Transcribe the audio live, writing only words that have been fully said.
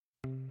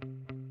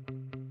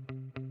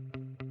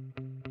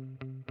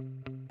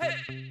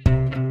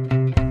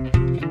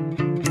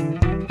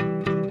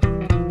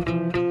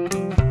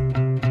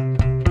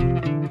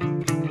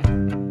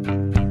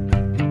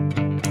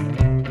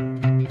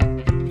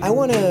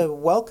to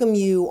welcome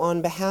you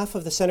on behalf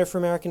of the Center for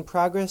American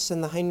Progress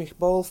and the Heinrich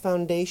Böll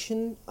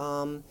Foundation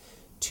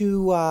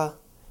to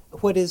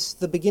what is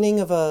the beginning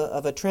of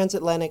a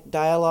transatlantic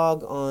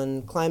dialogue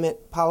on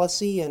climate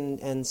policy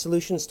and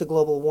solutions to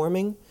global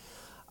warming.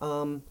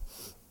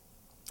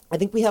 I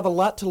think we have a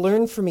lot to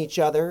learn from each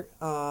other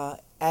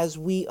as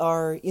we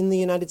are in the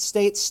United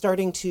States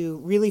starting to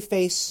really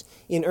face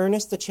in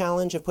earnest the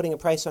challenge of putting a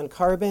price on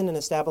carbon and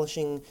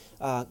establishing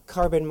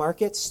carbon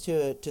markets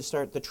to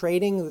start the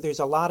trading.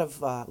 There's a lot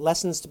of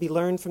lessons to be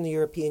learned from the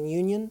European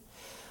Union.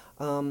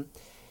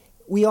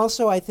 We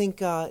also, I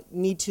think,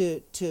 need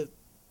to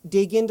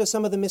dig into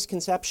some of the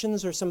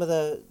misconceptions or some of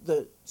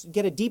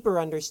get a deeper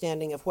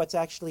understanding of what's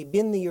actually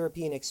been the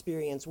European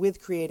experience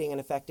with creating an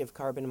effective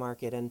carbon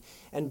market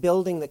and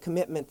building the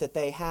commitment that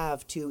they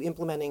have to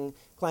implementing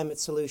climate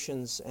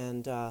solutions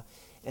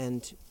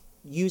and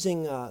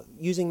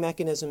using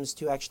mechanisms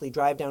to actually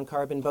drive down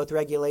carbon, both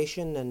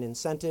regulation and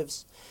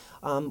incentives.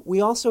 We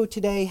also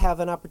today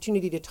have an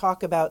opportunity to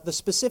talk about the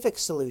specific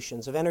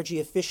solutions of energy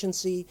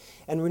efficiency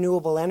and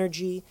renewable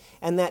energy,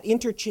 and that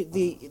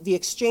the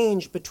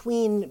exchange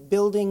between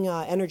building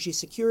energy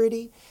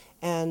security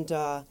and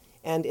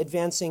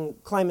advancing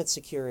climate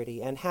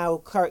security, and how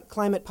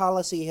climate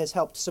policy has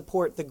helped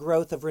support the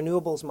growth of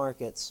renewables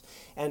markets,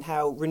 and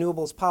how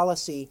renewables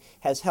policy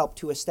has helped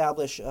to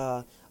establish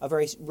a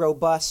very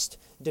robust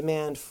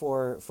demand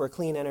for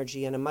clean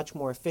energy and a much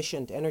more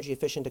energy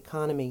efficient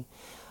economy.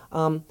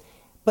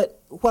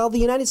 But while the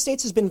United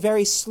States has been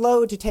very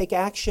slow to take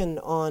action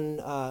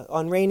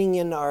on reining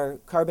in our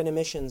carbon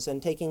emissions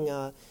and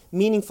taking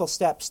meaningful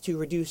steps to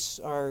reduce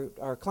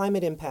our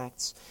climate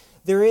impacts,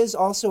 there is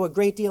also a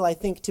great deal, I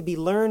think, to be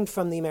learned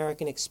from the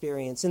American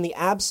experience. In the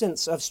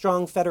absence of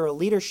strong federal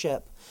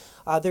leadership,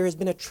 there has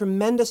been a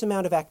tremendous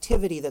amount of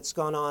activity that's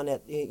gone on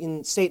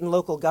in state and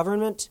local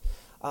government,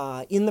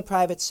 in the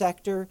private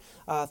sector,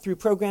 through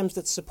programs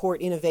that support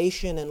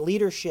innovation and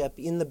leadership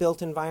in the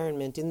built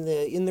environment, in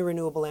the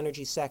renewable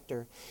energy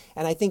sector.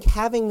 And I think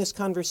having this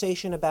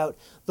conversation about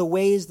the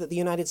ways that the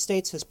United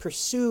States has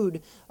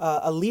pursued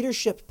a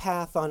leadership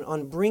path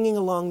on bringing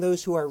along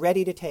those who are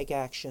ready to take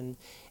action,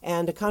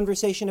 and a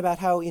conversation about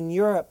how in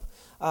Europe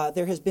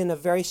there has been a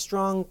very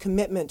strong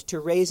commitment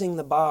to raising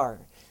the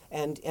bar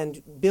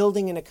and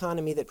building an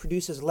economy that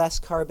produces less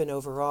carbon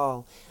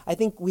overall. I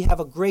think we have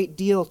a great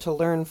deal to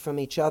learn from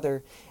each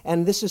other,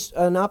 and this is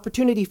an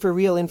opportunity for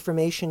real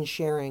information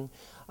sharing.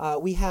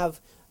 We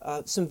have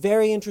some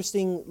very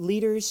interesting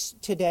leaders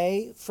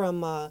today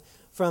from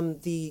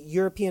the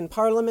European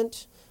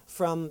Parliament,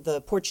 from the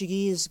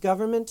Portuguese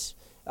government,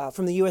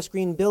 from the U.S.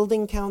 Green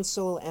Building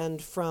Council,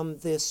 and from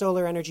the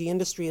Solar Energy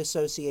Industry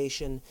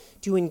Association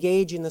to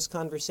engage in this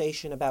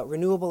conversation about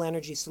renewable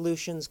energy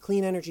solutions,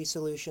 clean energy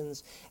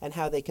solutions, and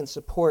how they can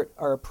support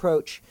our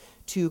approach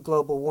to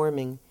global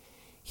warming.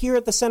 Here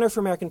at the Center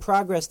for American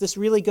Progress, this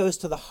really goes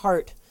to the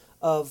heart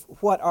of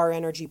what our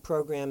energy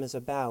program is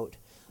about.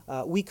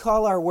 We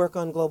call our work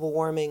on global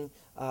warming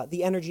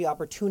the Energy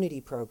Opportunity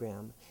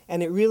Program,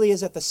 and it really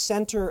is at the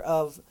center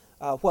of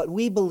what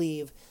we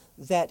believe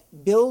that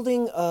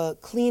building a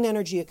clean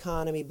energy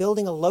economy,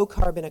 building a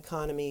low-carbon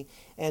economy,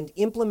 and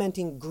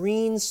implementing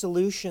green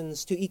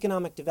solutions to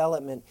economic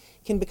development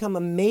can become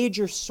a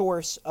major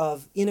source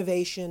of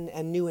innovation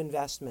and new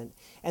investment,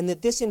 and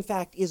that this, in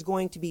fact, is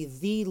going to be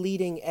the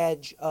leading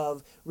edge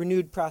of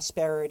renewed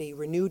prosperity,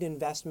 renewed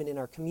investment in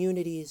our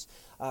communities,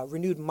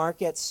 renewed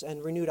markets,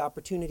 and renewed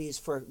opportunities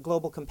for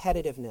global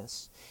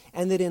competitiveness,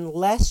 and that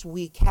unless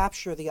we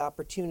capture the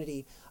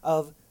opportunity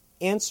of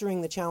answering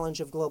the challenge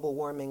of global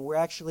warming, we're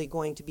actually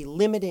going to be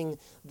limiting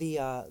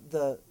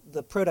the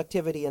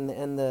productivity and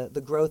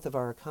the growth of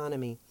our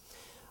economy.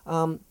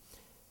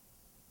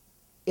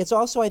 It's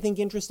also, I think,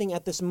 interesting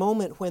at this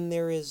moment when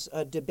there is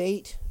a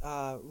debate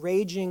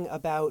raging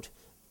about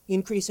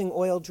increasing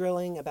oil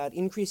drilling, about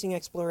increasing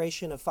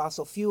exploration of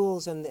fossil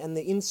fuels, and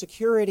the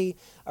insecurity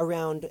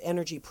around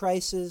energy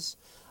prices,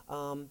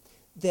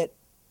 that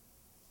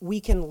we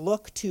can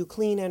look to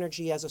clean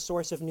energy as a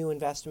source of new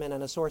investment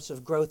and a source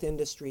of growth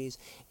industries,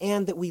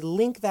 and that we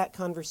link that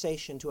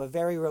conversation to a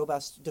very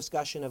robust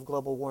discussion of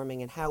global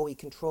warming and how we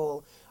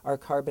control our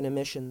carbon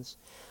emissions.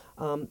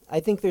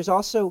 I think there's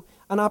also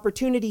an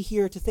opportunity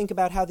here to think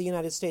about how the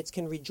United States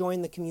can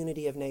rejoin the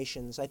community of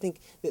nations. I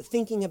think that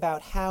thinking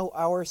about how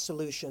our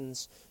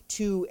solutions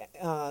to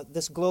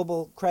this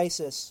global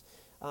crisis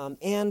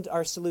and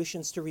our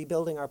solutions to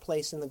rebuilding our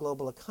place in the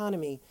global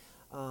economy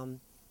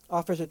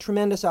offers a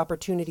tremendous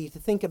opportunity to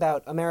think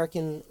about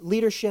American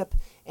leadership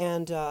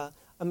and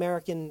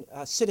American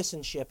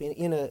citizenship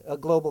in a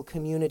global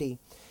community.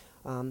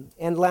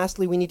 And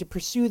lastly, we need to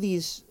pursue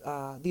these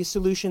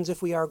solutions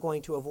if we are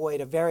going to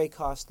avoid a very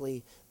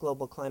costly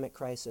global climate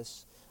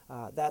crisis.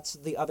 That's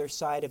the other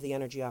side of the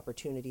energy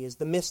opportunity, is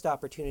the missed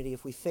opportunity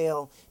if we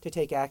fail to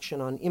take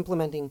action on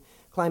implementing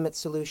climate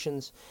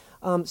solutions.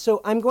 So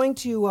I'm going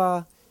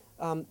to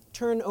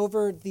turn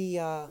over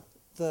the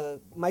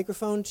the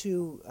microphone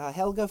to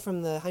Helga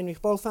from the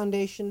Heinrich Böll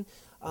Foundation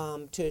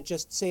to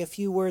just say a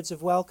few words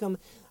of welcome.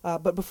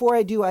 But before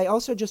I do, I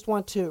also just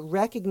want to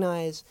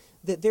recognize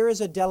that there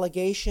is a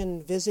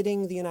delegation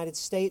visiting the United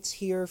States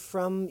here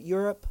from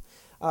Europe.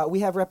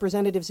 We have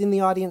representatives in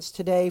the audience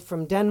today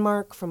from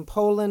Denmark, from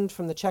Poland,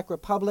 from the Czech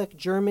Republic,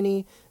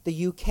 Germany,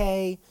 the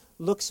UK,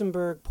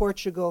 Luxembourg,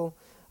 Portugal,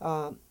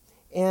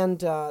 and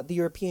the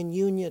European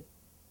Union.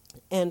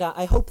 And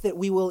I hope that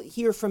we will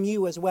hear from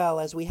you as well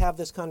as we have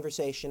this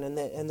conversation, and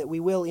that we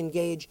will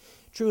engage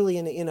truly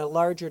in a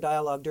larger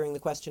dialogue during the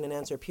question and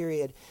answer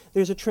period.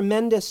 There's a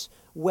tremendous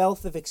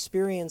wealth of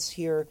experience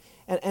here,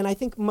 and I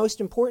think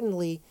most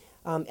importantly,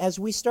 as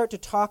we start to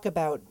talk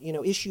about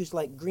issues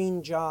like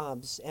green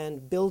jobs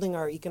and building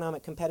our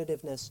economic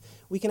competitiveness,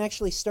 we can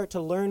actually start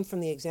to learn from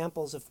the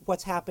examples of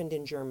what's happened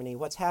in Germany,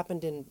 what's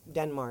happened in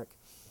Denmark,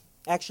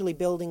 actually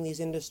building these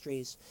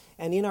industries.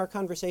 And in our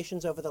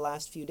conversations over the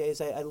last few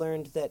days, I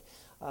learned that,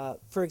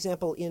 for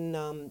example,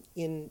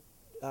 in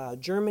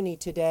Germany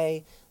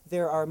today,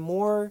 there are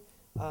more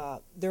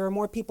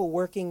people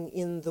working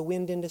in the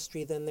wind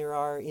industry than there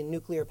are in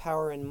nuclear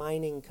power and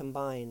mining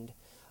combined.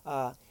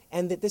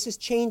 And that this is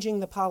changing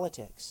the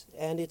politics.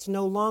 And it's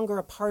no longer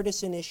a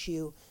partisan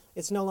issue.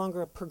 It's no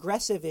longer a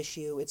progressive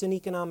issue. It's an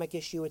economic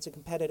issue. It's a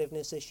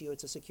competitiveness issue.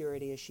 It's a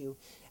security issue.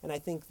 And I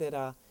think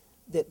that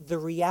that the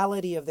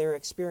reality of their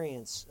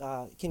experience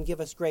can give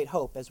us great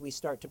hope as we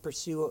start to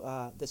pursue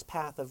this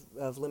path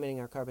of limiting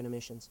our carbon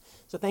emissions.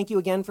 So thank you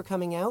again for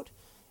coming out,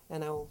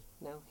 and I will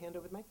now hand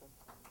over the microphone.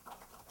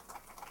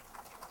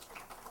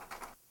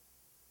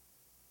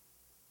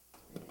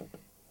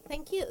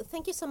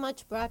 Thank you so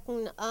much,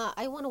 Bracken.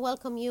 I want to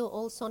welcome you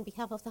also on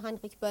behalf of the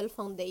Heinrich Böll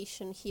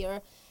Foundation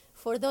here.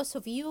 For those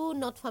of you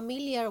not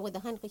familiar with the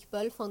Heinrich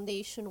Böll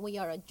Foundation, we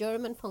are a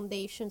German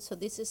foundation, so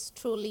this is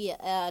truly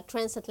a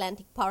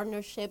transatlantic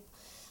partnership.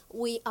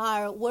 We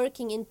are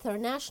working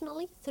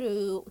internationally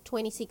through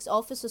 26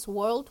 offices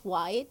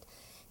worldwide,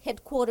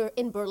 headquartered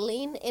in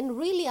Berlin, and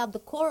really at the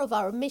core of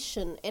our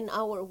mission and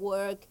our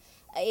work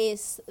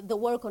is the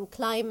work on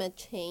climate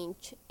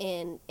change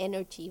and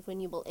energy,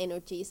 renewable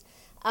energies.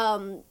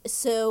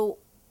 So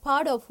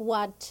part of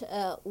what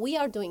we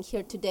are doing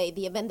here today,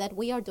 the event that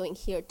we are doing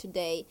here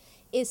today,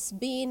 is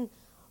being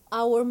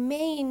our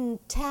main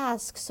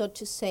task, so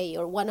to say,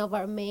 or one of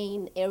our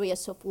main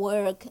areas of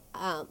work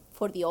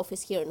for the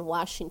office here in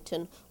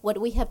Washington.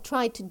 What we have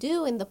tried to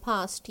do in the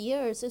past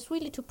years is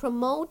really to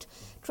promote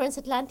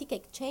transatlantic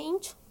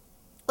exchange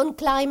on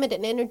climate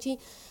and energy,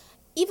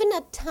 even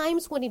at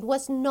times when it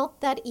was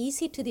not that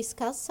easy to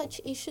discuss such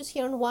issues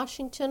here in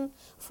Washington.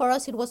 For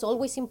us, it was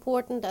always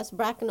important, as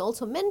Bracken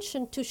also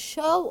mentioned, to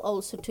show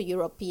also to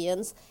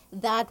Europeans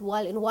that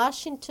while in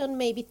Washington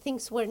maybe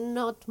things were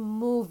not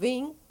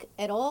moving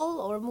at all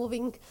or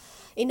moving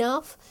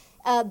enough,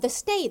 the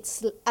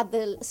states, at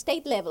the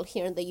state level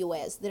here in the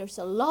U.S., there's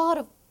a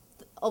lot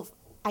of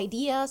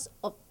ideas,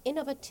 of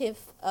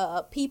innovative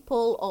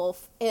people,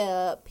 of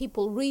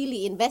people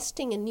really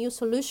investing in new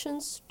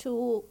solutions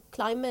to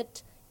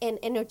climate and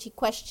energy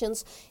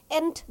questions.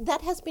 And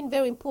that has been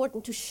very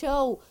important to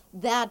show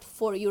that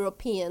for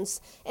Europeans.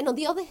 And on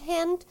the other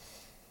hand,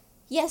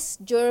 yes,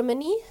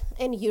 Germany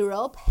and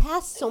Europe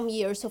has some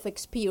years of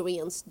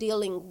experience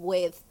dealing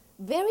with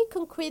very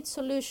concrete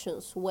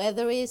solutions,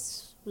 whether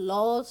it's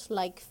laws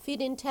like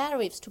feed-in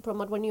tariffs to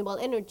promote renewable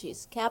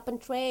energies, cap and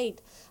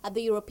trade at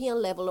the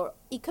European level, or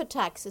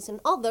eco-taxes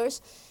and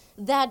others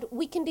that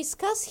we can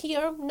discuss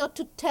here, not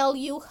to tell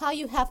you how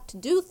you have to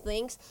do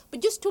things,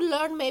 but just to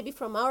learn maybe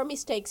from our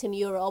mistakes in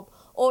Europe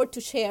or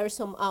to share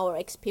some of our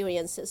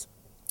experiences.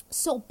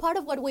 So part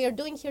of what we are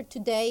doing here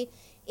today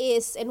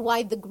is, and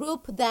why the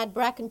group that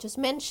Bracken just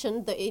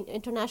mentioned, the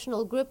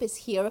international group, is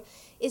here,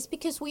 is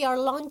because we are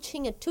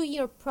launching a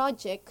 2-year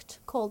project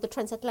called the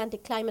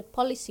Transatlantic Climate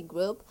Policy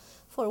Group,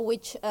 for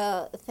which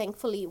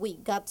thankfully we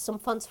got some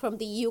funds from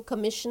the EU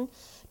Commission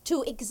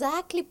to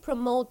exactly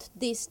promote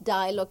this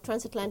dialogue,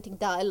 transatlantic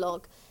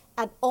dialogue,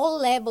 at all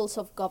levels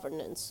of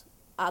governance,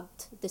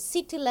 at the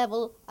city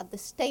level, at the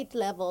state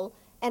level,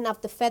 and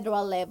at the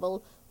federal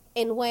level,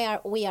 and where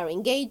we are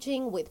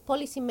engaging with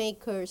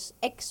policymakers,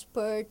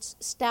 experts,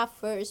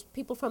 staffers,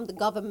 people from the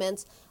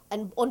governments,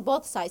 and on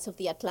both sides of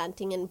the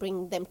Atlantic, and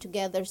bring them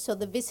together. So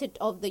the visit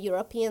of the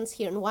Europeans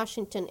here in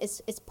Washington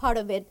is part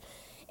of it.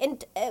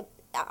 And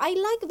I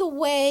like the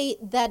way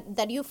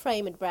that you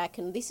frame it,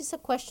 Bracken. This is a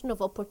question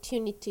of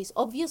opportunities.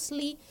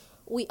 Obviously,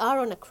 we are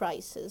on a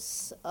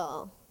crisis,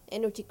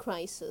 energy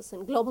crisis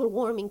and global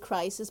warming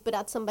crisis, but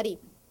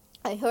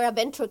I heard a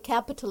venture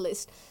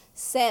capitalist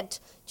said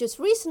just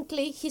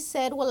recently, he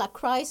said, well, a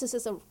crisis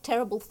is a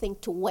terrible thing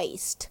to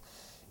waste.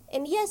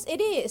 And yes, it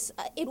is.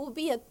 It would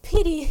be a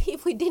pity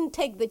if we didn't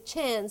take the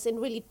chance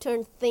and really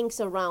turn things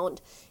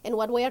around. And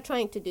what we are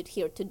trying to do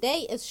here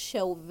today is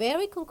show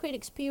very concrete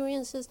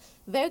experiences,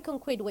 very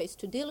concrete ways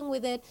to dealing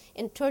with it,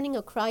 and turning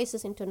a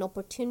crisis into an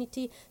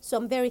opportunity. So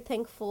I'm very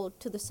thankful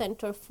to the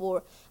Center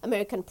for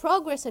American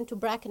Progress and to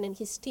Bracken and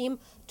his team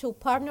to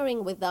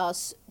partnering with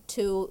us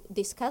to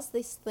discuss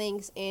these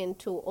things, and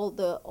to all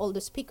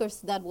the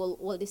speakers that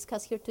will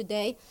discuss here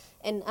today.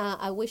 And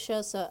I wish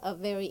us a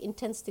very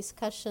intense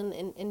discussion,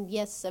 and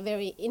yes, a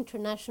very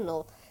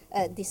international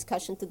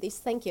discussion to this.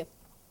 Thank you.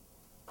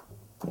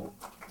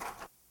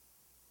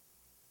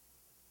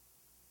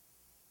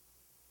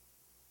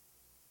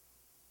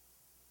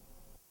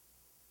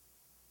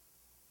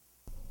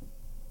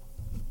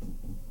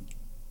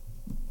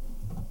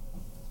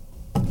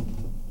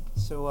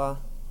 So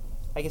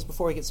I guess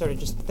before we get started,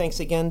 just thanks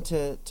again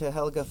to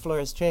Helga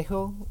Flores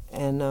Trejo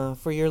and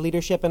for your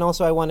leadership. And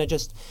also I want to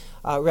just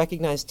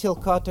recognize Til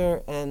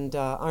Kotter and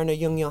Arne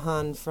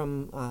Jung-Johan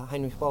from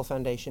Heinrich Böll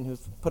Foundation,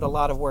 who've put a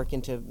lot of work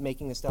into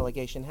making this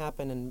delegation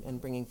happen and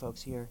bringing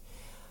folks here.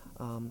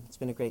 It's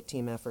been a great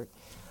team effort.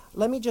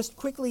 Let me just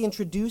quickly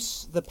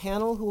introduce the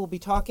panel who will be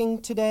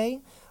talking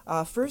today.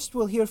 First,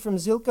 we'll hear from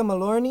Silke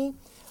Malorny.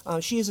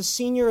 She is a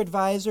senior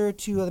advisor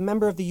to a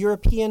member of the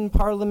European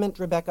Parliament,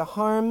 Rebecca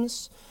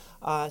Harms.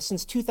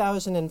 Since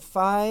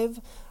 2005,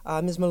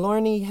 Ms.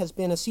 Malorny has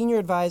been a senior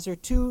advisor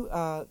to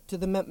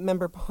the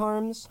member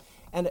Harms,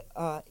 and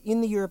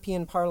in the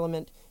European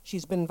Parliament,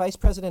 she's been vice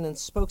president and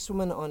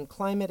spokeswoman on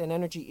climate and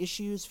energy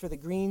issues for the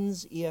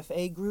Greens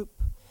EFA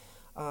group.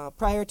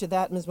 Prior to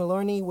that, Ms.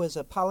 Malorny was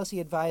a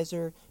policy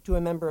advisor to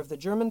a member of the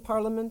German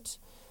Parliament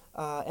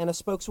and a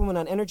spokeswoman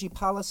on energy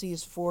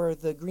policies for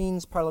the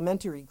Greens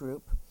parliamentary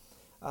group.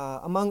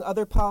 Among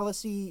other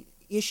policy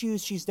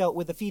issues, she's dealt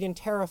with the feed-in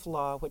tariff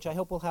law, which I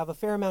hope we'll have a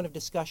fair amount of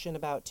discussion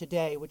about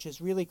today, which has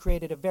really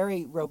created a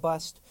very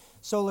robust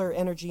solar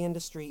energy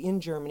industry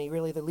in Germany,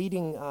 really the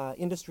leading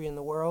industry in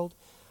the world,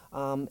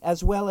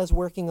 as well as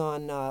working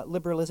on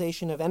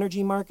liberalization of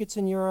energy markets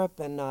in Europe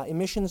and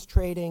emissions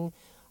trading,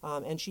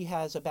 and she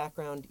has a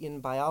background in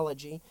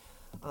biology.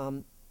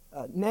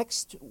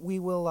 Next, we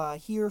will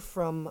hear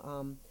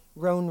from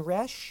Rhone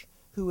Resch,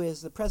 who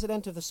is the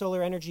president of the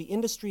Solar Energy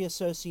Industry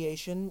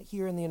Association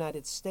here in the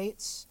United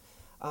States.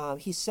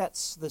 He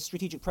sets the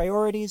strategic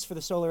priorities for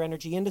the solar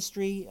energy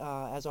industry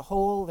as a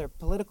whole, their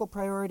political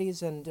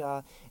priorities and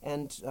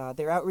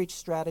their outreach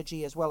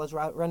strategy, as well as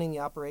running the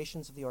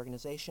operations of the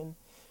organization.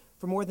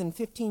 For more than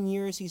 15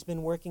 years, he's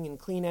been working in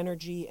clean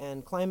energy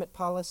and climate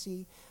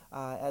policy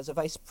as a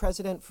vice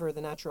president for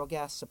the Natural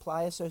Gas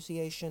Supply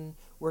Association,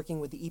 working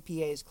with the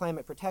EPA's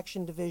Climate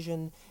Protection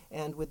Division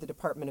and with the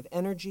Department of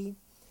Energy.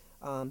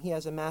 He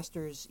has a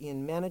master's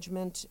in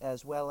management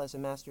as well as a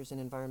master's in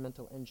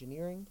environmental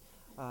engineering.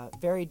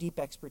 Very deep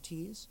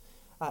expertise.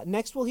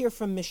 Next, we'll hear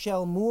from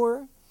Michelle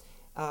Moore.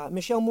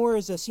 Michelle Moore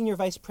is a senior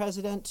vice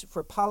president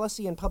for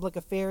policy and public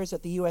affairs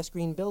at the U.S.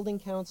 Green Building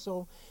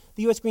Council.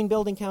 The U.S. Green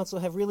Building Council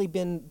have really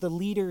been the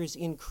leaders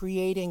in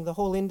creating the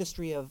whole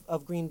industry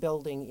of green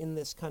building in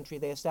this country.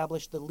 They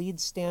established the LEED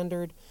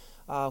standard,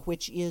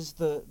 which is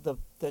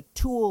the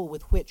tool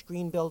with which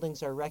green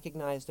buildings are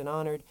recognized and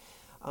honored.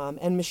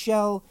 And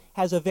Michelle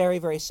has a very,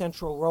 very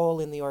central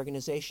role in the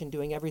organization,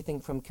 doing everything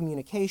from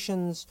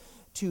communications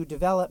to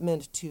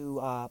development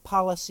to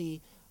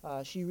policy.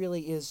 She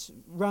really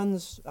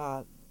runs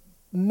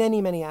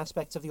many, many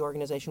aspects of the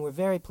organization. We're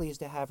very pleased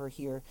to have her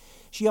here.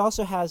 She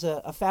also has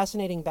a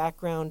fascinating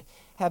background,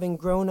 having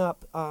grown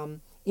up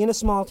in a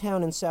small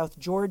town in South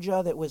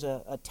Georgia that was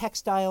a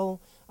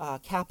textile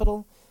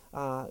capital.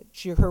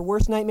 Her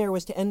worst nightmare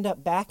was to end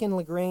up back in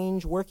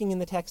LaGrange working in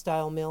the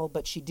textile mill,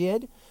 but she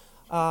did.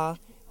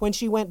 When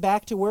she went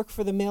back to work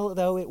for the mill,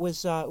 though, it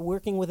was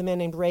working with a man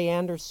named Ray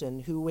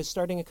Anderson, who was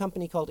starting a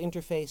company called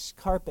Interface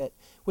Carpet,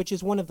 which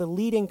is one of the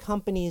leading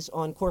companies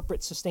on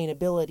corporate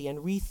sustainability and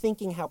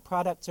rethinking how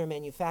products are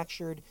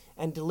manufactured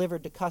and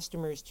delivered to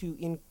customers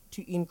to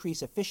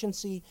increase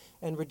efficiency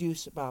and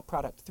reduce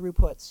product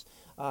throughputs.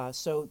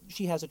 So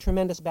she has a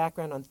tremendous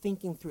background on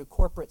thinking through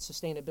corporate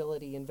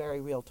sustainability in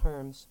very real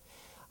terms.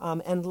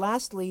 And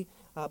lastly,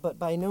 but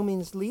by no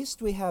means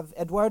least, we have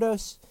Eduardo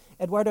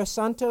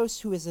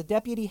Santos, who is the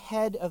deputy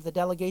head of the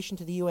delegation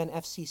to the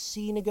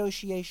UNFCCC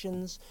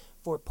negotiations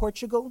for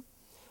Portugal.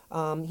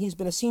 He's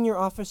been a senior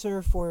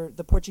officer for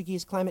the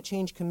Portuguese Climate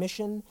Change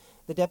Commission,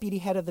 the deputy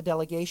head of the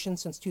delegation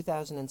since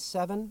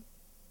 2007.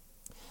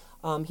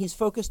 He's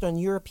focused on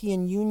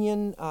European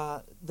Union,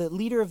 the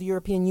leader of the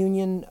European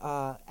Union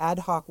ad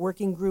hoc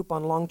working group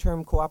on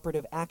long-term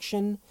cooperative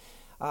action.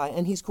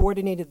 And he's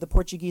coordinated the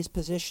Portuguese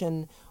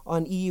position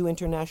on EU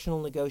international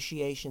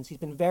negotiations. He's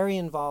been very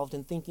involved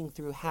in thinking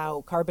through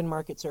how carbon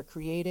markets are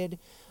created,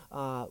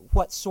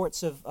 what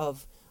sorts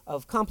of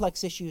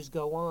complex issues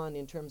go on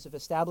in terms of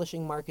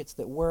establishing markets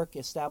that work,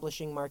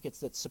 establishing markets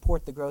that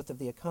support the growth of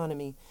the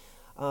economy.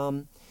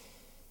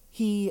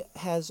 He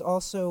has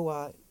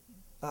also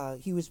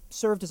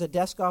served as a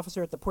desk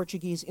officer at the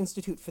Portuguese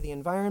Institute for the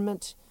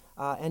Environment.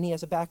 And he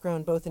has a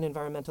background both in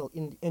environmental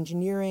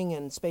engineering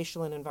and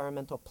spatial and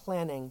environmental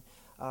planning.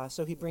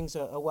 So he brings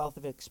a wealth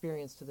of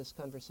experience to this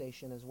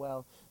conversation as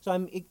well. So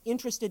I'm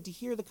interested to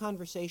hear the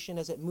conversation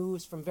as it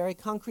moves from very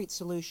concrete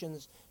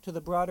solutions to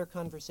the broader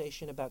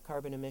conversation about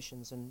carbon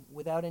emissions. And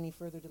without any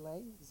further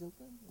delay, Silke,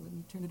 let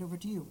me turn it over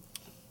to you.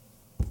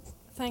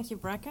 Thank you,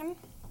 Bracken.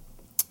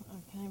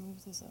 Can I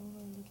move this over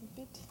a little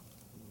bit?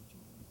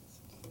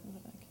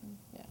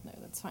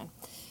 fine.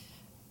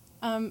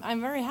 I'm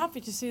very happy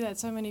to see that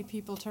so many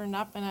people turned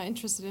up and are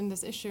interested in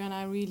this issue, and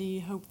I really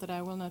hope that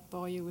I will not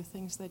bore you with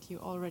things that you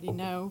already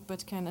know,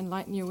 but can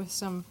enlighten you with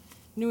some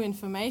new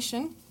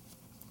information.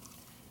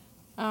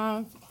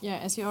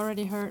 As you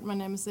already heard, my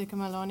name is Silke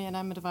Malorny, and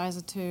I'm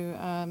advisor to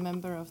a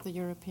member of the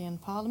European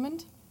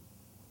Parliament.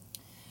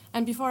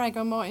 And before I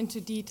go more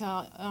into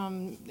detail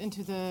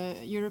into the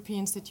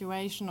European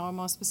situation, or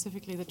more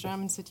specifically the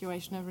German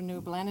situation of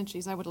renewable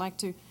energies, I would like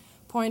to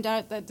point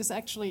out that this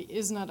actually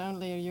is not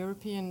only a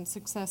European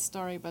success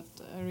story, but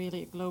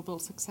really a global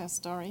success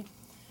story.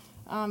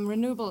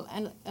 Renewable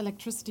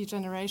electricity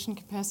generation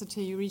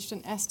capacity reached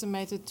an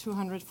estimated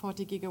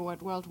 240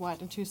 gigawatt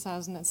worldwide in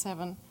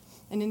 2007,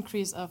 an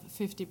increase of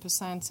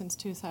 50% since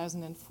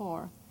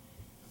 2004.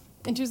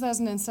 In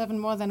 2007,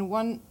 more than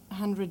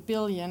 $100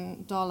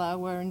 billion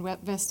were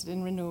invested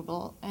in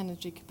renewable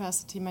energy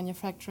capacity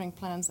manufacturing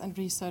plants and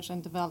research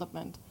and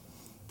development.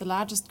 The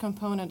largest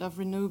component of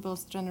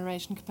renewables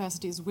generation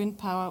capacity is wind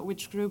power,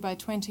 which grew by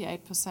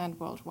 28%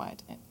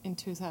 worldwide in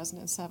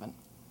 2007.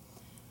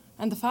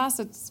 And the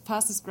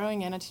fastest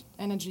growing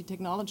energy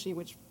technology,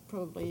 which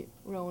probably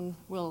Rhone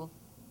will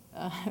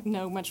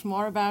know much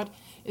more about,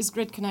 is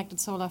grid-connected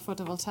solar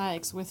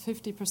photovoltaics, with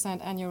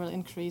 50% annual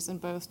increase in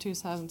both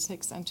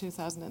 2006 and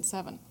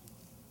 2007.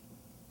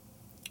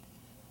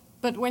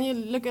 But when you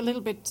look a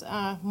little bit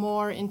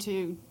more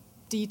into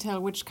detail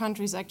which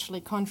countries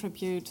actually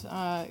contribute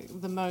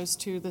the most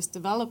to this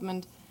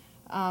development,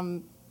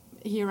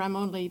 here I'm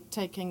only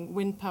taking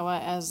wind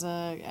power as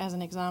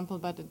an example,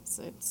 but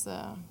it's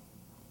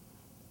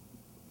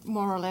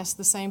more or less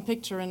the same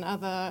picture in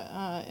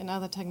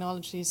other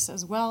technologies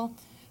as well.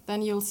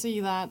 Then you'll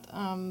see that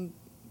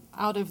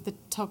out of the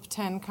top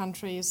 10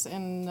 countries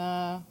in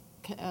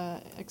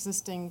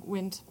existing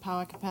wind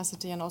power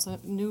capacity and also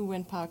new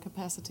wind power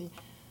capacity,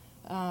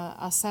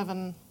 are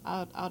 7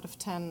 out of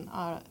 10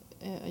 are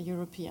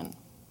European.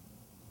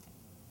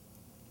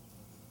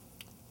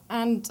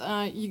 And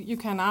you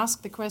can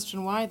ask the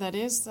question why that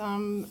is,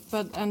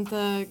 but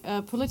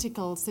the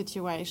political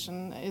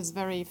situation is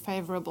very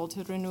favorable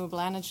to renewable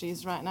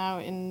energies right now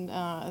in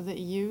the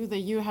EU. The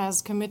EU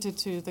has committed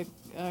to the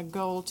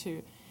goal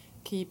to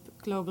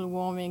keep global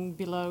warming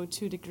below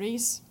 2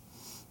 degrees.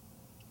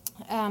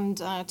 And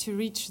to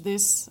reach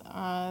this,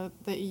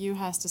 the EU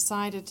has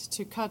decided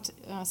to cut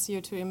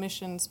CO2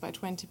 emissions by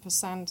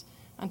 20%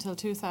 until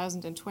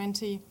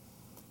 2020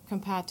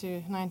 compared to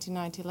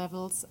 1990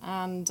 levels,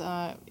 and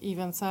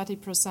even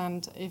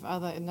 30% if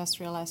other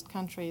industrialized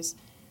countries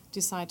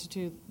decide to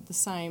do the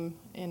same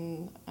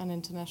in an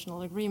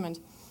international agreement.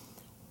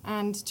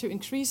 And to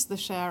increase the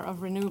share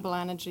of renewable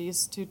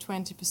energies to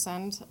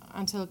 20%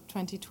 until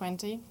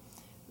 2020.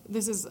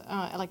 This is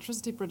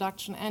electricity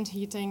production and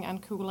heating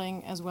and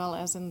cooling, as well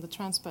as in the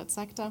transport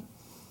sector.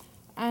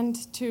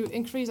 And to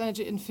increase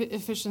energy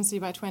efficiency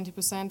by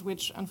 20%,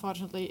 which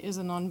unfortunately is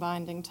a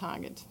non-binding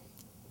target.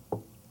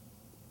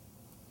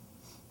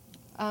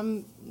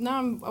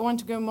 Now I want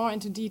to go more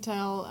into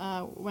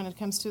detail when it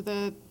comes to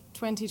the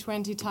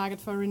 2020 target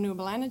for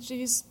renewable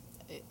energies.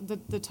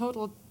 The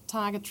total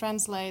target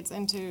translates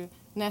into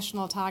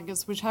national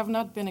targets which have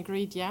not been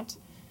agreed yet.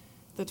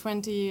 The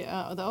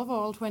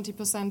overall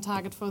 20%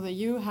 target for the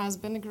EU has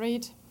been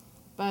agreed,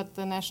 but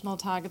the national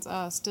targets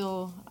are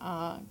still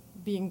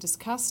being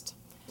discussed,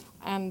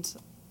 and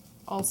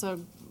also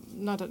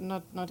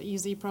not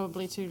easy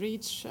probably to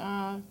reach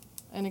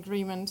an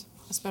agreement,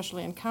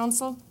 especially in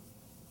Council.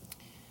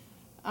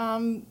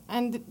 And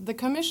the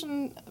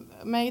Commission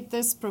made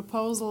this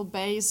proposal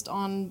based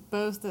on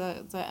both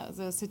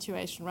the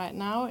situation right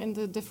now in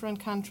the different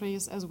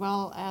countries, as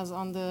well as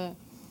on the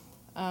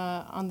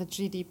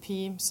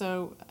GDP.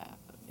 So,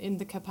 in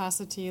the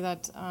capacity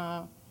that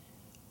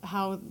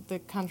how the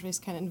countries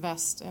can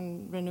invest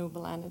in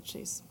renewable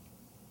energies.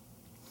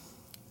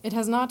 It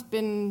has not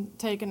been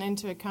taken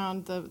into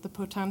account the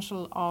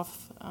potential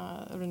of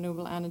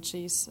renewable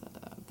energies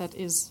that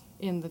is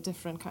in the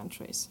different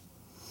countries.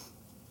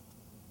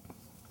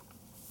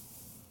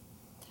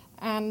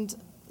 And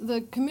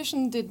the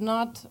Commission did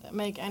not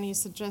make any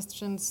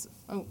suggestions.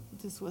 Oh,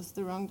 this was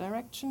the wrong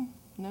direction.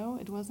 No,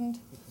 it wasn't.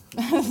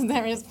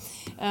 There is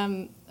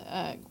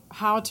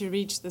how to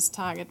reach this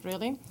target,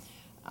 really.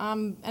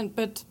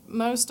 But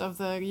most of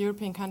the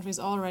European countries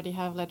already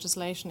have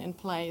legislation in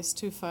place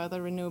to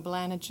further renewable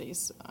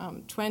energies.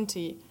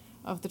 20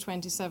 of the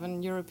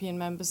 27 European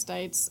member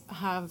states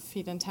have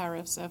feed-in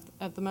tariffs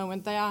at the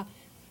moment. They are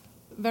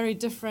very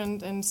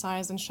different in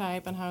size and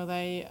shape, and how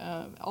they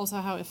also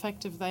how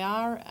effective they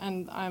are.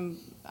 And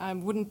I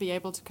wouldn't be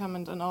able to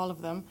comment on all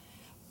of them.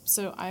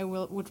 So I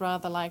would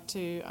rather like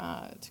to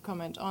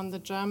comment on the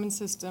German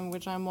system,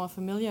 which I'm more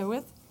familiar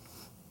with.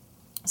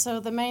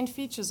 So the main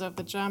features of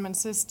the German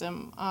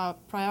system are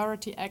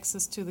priority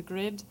access to the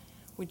grid,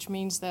 which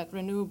means that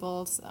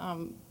renewables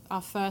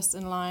are first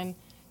in line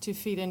to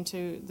feed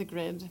into the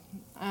grid,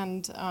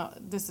 and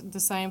the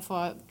same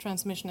for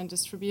transmission and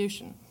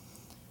distribution.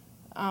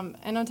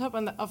 And on top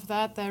of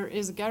that, there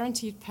is a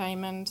guaranteed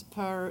payment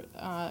per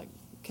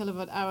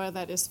kilowatt hour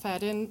that is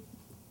fed in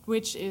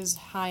which is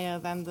higher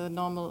than the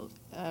normal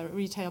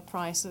retail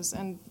prices.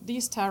 And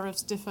these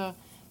tariffs differ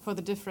for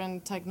the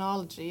different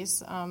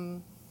technologies,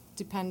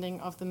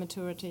 depending on the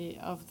maturity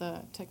of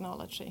the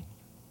technology.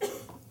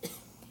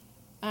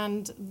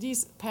 And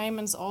these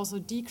payments also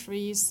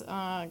decrease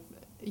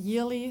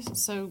yearly,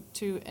 so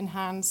to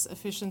enhance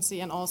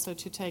efficiency and also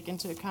to take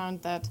into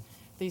account that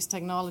these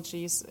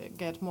technologies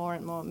get more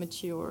and more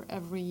mature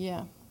every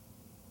year.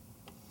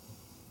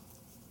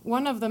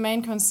 One of the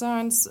main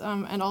concerns,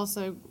 and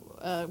also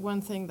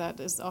one thing that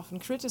is often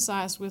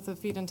criticized with the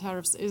feed-in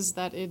tariffs, is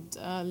that it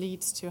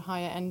leads to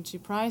higher energy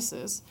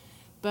prices.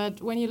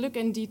 But when you look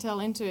in detail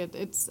into it,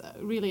 it's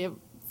really a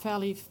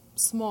fairly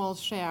small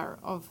share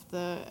of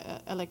the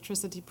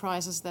electricity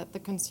prices that the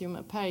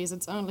consumer pays.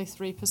 It's only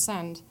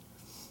 3%.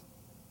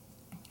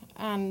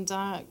 And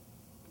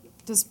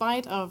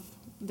despite of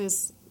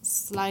this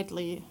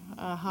slightly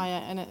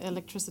higher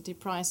electricity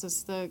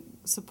prices, the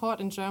support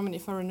in Germany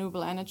for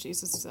renewable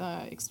energies is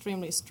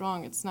extremely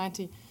strong. It's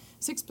 96%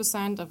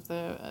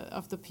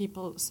 of the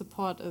people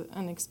support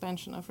an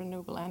expansion of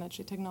renewable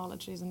energy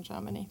technologies in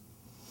Germany.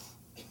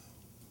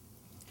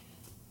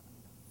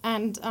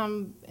 And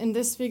in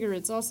this figure,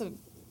 it's also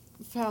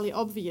fairly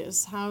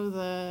obvious how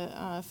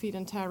the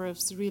feed-in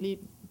tariffs really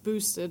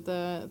boosted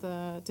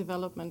the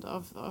development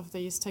of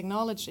these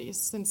technologies.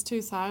 Since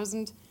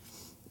 2000,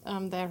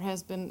 there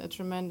has been a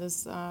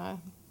tremendous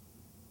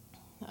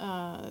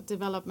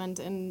development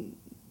in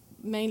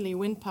mainly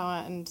wind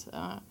power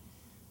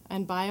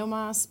and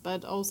biomass,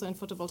 but also in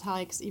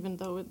photovoltaics, even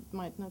though it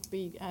might not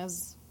be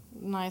as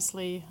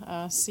nicely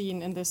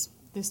seen in this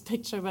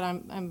picture, but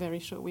I'm very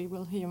sure we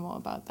will hear more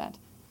about that.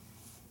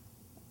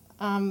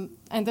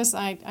 And this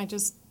I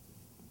just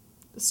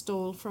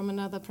stole from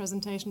another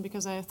presentation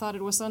because I thought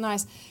it was so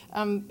nice.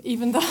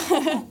 Even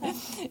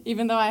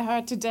though I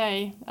heard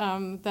today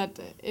that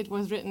it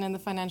was written in the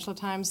Financial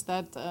Times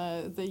that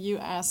the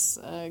U.S.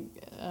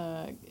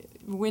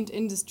 Wind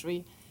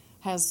industry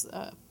has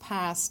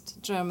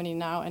passed Germany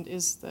now and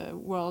is the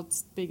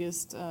world's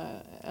biggest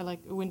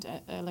wind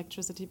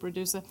electricity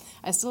producer,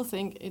 I still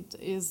think it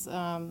is,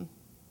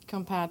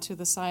 compared to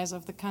the size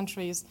of the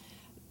countries,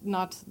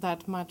 not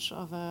that much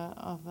of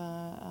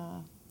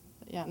a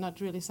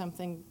not really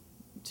something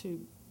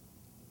to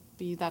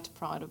be that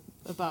proud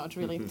about,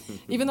 really,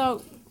 even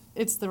though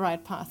it's the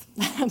right path.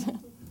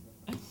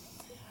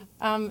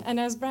 And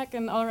as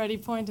Bracken already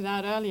pointed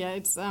out earlier,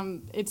 it's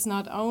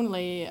not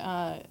only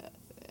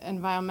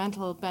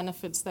environmental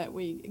benefits that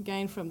we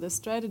gain from this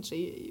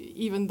strategy,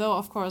 even though,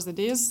 of course, it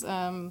is.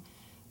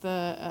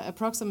 The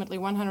approximately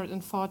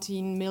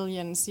 114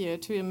 million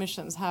CO2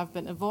 emissions have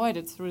been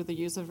avoided through the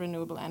use of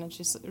renewable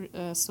energy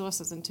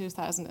sources in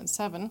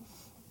 2007.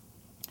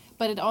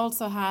 But it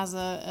also has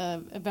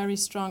a very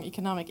strong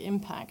economic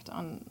impact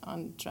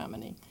on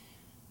Germany.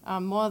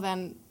 More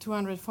than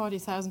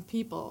 240,000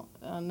 people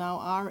now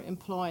are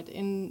employed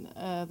in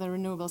the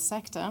renewable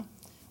sector,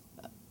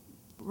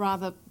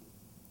 rather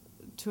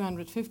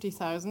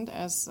 250,000,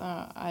 as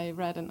I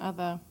read in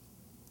other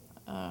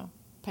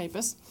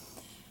papers.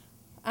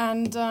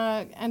 And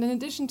in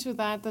addition to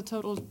that, the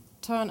total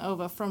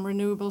turnover from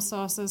renewable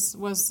sources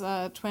was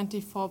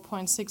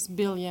 24.6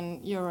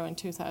 billion euro in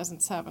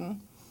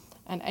 2007,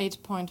 and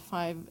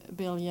 8.5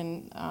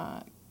 billion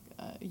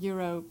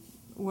euro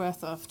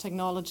worth of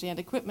technology and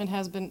equipment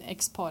has been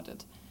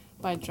exported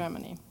by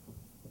Germany.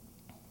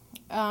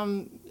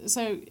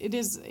 So it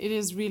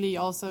is really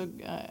also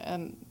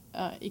an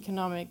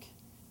economic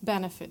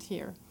benefit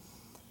here,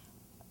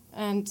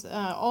 and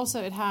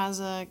also it has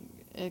an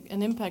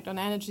impact on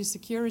energy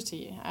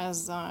security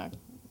as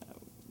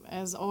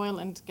oil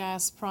and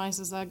gas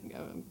prices are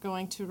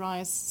going to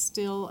rise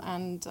still,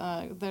 and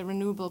the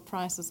renewable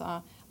prices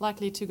are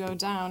likely to go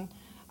down.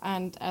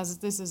 And as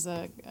this is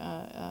a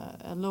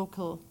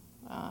local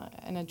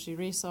energy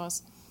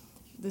resource,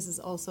 this is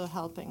also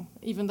helping.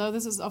 Even though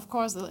this is, of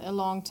course, a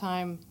long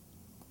time,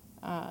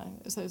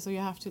 so you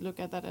have to look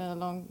at that in a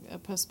long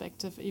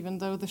perspective. Even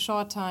though the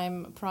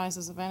short-time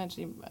prices of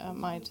energy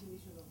might.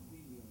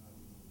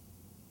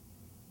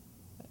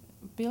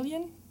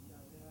 Billion? Yeah,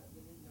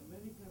 the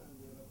American and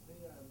the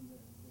European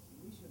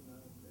definition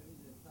there is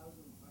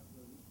 1,000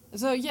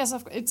 factors. So yes,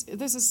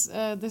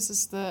 this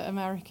is the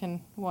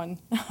American one,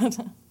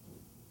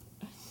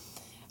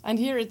 and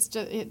here it's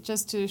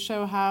just to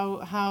show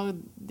how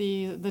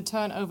the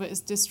turnover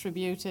is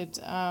distributed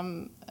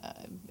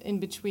in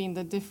between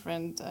the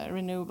different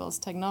renewables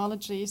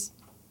technologies,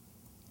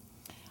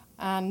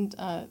 and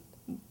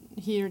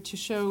here to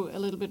show a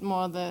little bit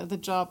more the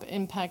job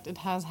impact it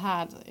has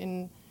had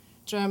in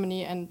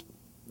Germany and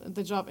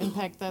the job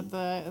impact that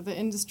the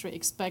industry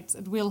expects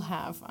it will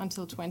have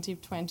until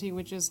 2020,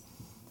 which is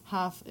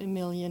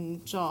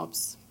 500,000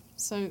 jobs.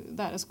 So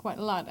that is quite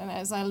a lot. And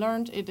as I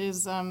learned, it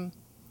is the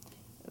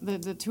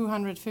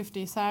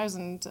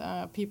 250,000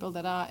 people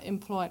that are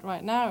employed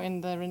right now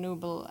in the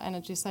renewable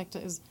energy sector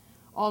is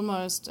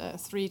almost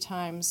 3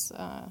 times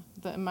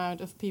the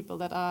amount of people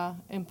that are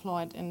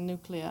employed in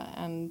nuclear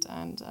and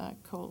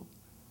coal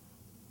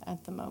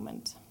at the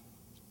moment.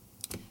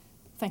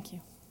 Thank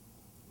you.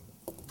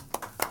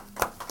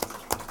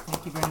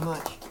 Thank you very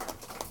much.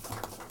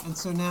 And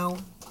so now,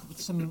 with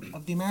some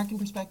of the American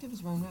perspective,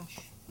 is Rhone Resch.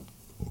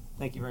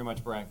 Thank you very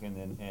much,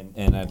 Bracken,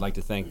 and I'd like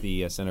to thank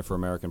the Center for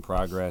American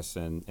Progress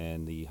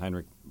and the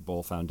Heinrich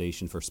Böll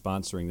Foundation for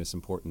sponsoring this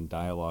important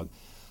dialogue.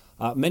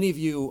 Many of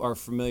you are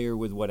familiar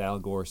with what Al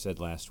Gore said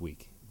last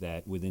week,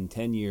 that within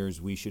 10 years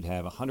we should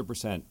have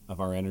 100% of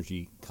our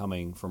energy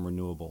coming from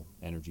renewable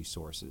energy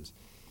sources.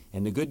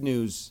 And the good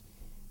news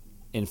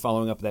in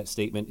following up that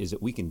statement is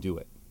that we can do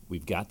it.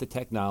 We've got the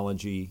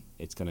technology,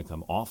 it's going to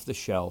come off the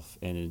shelf,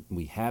 and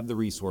we have the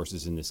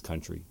resources in this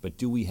country, but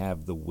do we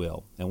have the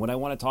will? And what I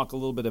want to talk a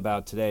little bit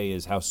about today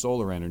is how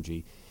solar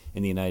energy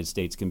in the United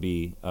States can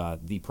be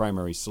the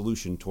primary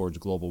solution towards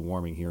global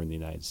warming here in the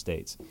United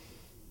States.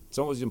 It's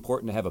always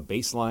important to have a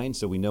baseline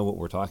so we know what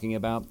we're talking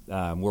about,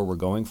 where we're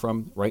going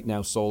from. Right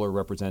now, solar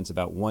represents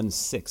about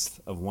 1/6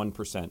 of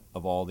 1%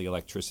 of all the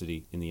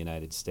electricity in the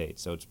United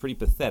States. So it's pretty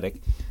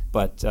pathetic,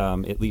 but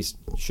at least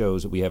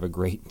shows that we have a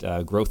great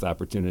growth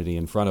opportunity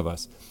in front of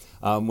us.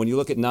 When you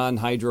look at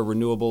non-hydro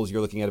renewables,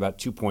 you're looking at about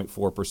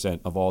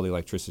 2.4% of all the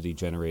electricity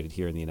generated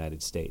here in the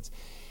United States.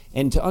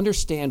 And to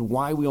understand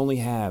why we only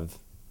have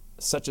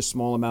such a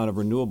small amount of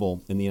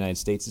renewable in the United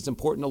States, it's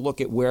important to look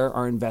at where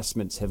our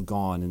investments have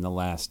gone in the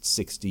last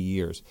 60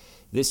 years.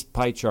 This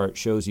pie chart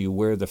shows you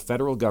where the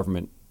federal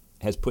government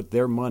has put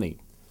their money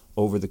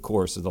over the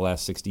course of the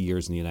last 60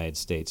 years in the United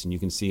States. And you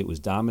can see it was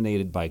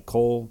dominated by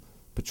coal,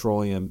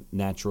 petroleum,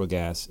 natural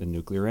gas, and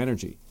nuclear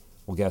energy.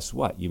 Well, guess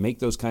what? You make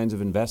those kinds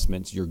of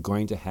investments, you're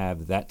going to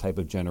have that type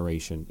of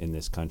generation in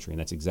this country,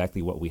 and that's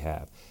exactly what we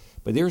have.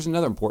 But there's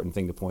another important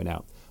thing to point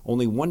out.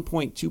 Only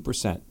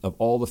 1.2% of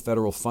all the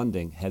federal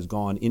funding has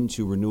gone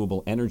into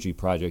renewable energy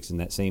projects in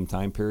that same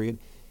time period,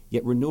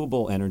 yet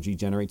renewable energy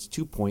generates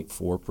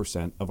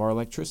 2.4% of our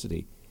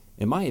electricity.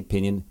 In my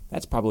opinion,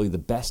 that's probably the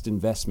best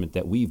investment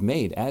that we've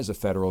made as a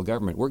federal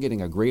government. We're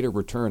getting a greater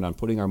return on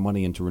putting our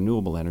money into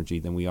renewable energy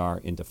than we are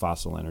into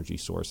fossil energy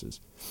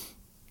sources.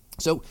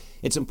 So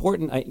it's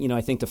important,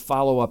 I think, to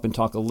follow up and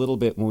talk a little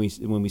bit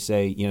when we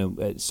say,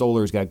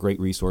 solar's got great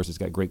resources,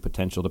 got great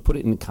potential, to put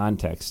it in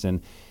context.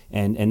 And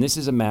this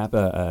is a map,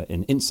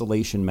 an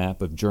insolation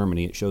map of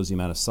Germany. It shows the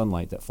amount of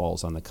sunlight that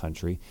falls on the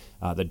country.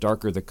 The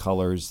darker the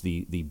colors,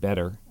 the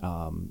better.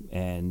 What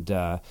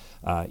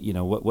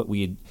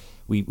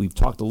we've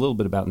talked a little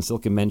bit about, and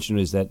Silke mentioned,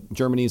 is that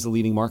Germany is the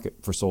leading market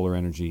for solar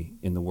energy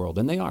in the world.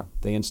 And they are.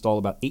 They install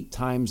about 8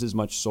 times as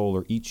much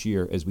solar each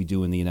year as we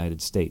do in the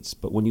United States.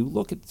 But when you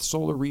look at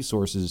solar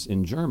resources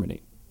in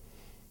Germany,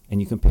 and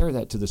you compare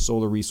that to the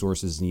solar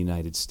resources in the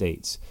United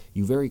States,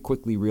 you very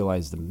quickly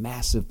realize the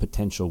massive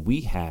potential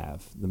we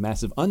have, the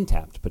massive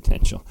untapped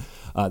potential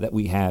that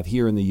we have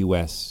here in the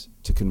U.S.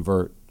 to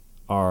convert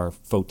our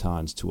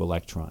photons to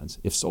electrons.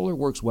 If solar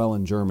works well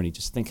in Germany,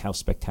 just think how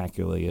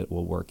spectacularly it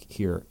will work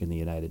here in the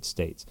United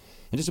States.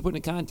 And just to put it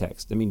in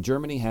context,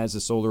 Germany has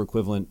the solar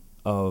equivalent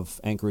of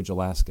Anchorage,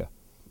 Alaska.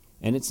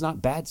 And it's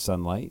not bad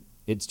sunlight.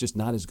 It's just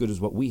not as good as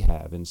what we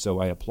have. And so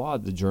I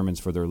applaud the Germans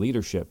for their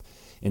leadership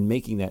in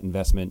making that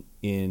investment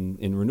in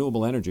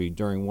renewable energy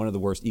during one of the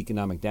worst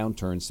economic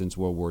downturns since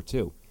World War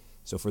II.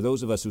 So for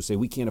those of us who say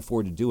we can't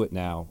afford to do it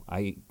now,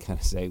 I kind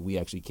of say we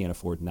actually can't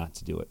afford not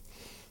to do it.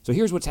 So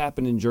here's what's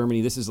happened in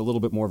Germany. This is a little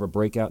bit more of a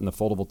breakout in the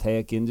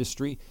photovoltaic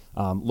industry,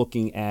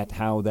 looking at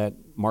how that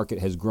market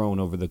has grown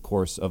over the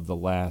course of the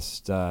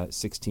last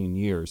 16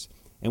 years.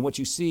 And what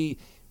you see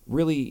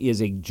really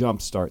is a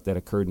jump start that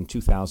occurred in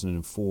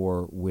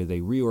 2004 with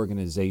a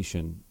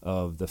reorganization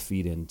of the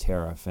feed-in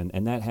tariff.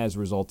 And that has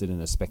resulted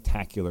in a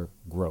spectacular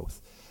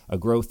growth, a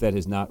growth that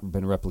has not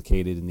been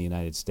replicated in the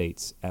United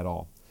States at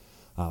all.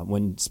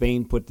 When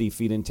Spain put the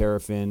feed-in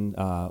tariff in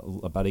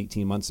about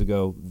 18 months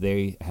ago,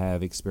 they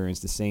have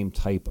experienced the same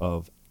type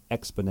of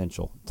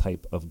exponential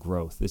type of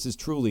growth. This is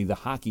truly the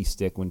hockey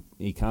stick when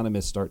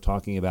economists start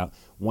talking about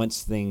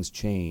once things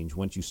change,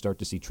 once you start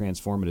to see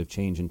transformative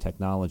change in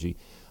technology.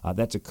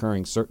 That's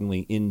occurring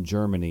certainly in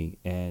Germany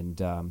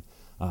and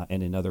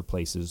in other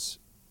places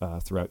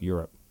throughout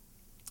Europe.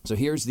 So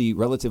here's the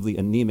relatively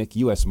anemic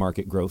U.S.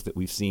 market growth that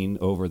we've seen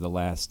over the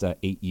last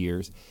 8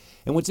 years.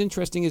 And what's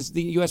interesting is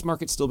the U.S.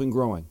 market's still been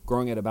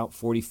growing at about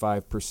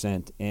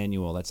 45%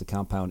 annual. That's a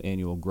compound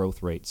annual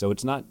growth rate. So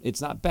it's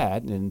not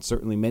bad, and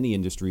certainly many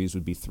industries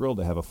would be thrilled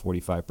to have a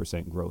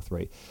 45% growth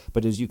rate.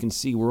 But as you can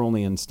see, we're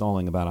only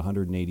installing about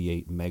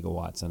 188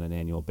 megawatts on an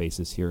annual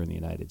basis here in the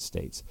United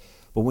States.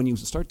 But when you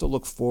start to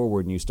look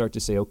forward and you start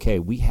to say, okay,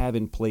 we have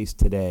in place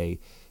today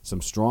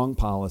some strong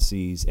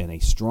policies and a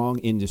strong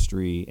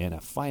industry and a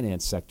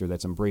finance sector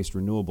that's embraced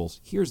renewables,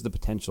 here's the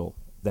potential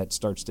that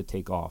starts to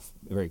take off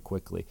very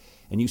quickly.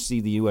 And you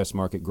see the U.S.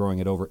 market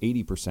growing at over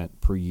 80%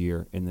 per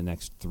year in the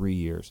next 3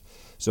 years.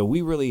 So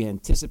we really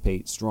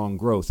anticipate strong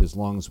growth as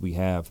long as we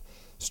have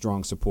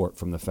strong support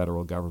from the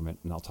federal government.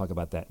 And I'll talk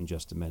about that in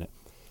just a minute.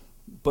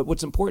 But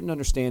what's important to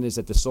understand is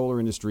that the solar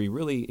industry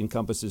really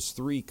encompasses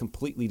 3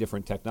 completely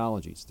different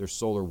technologies. There's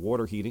solar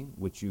water heating,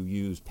 which you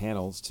use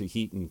panels to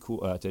heat and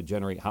cool, to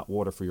generate hot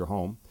water for your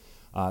home.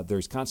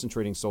 There's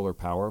concentrating solar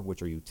power,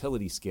 which are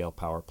utility scale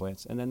power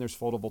plants, and then there's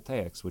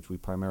photovoltaics, which we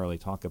primarily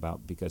talk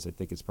about because I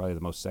think it's probably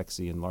the most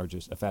sexy and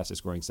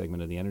fastest growing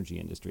segment of the energy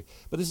industry.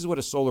 But this is what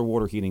a solar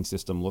water heating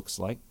system looks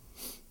like.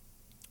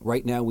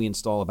 Right now, we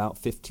install about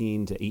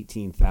 15 to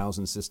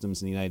 18,000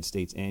 systems in the United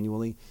States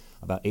annually,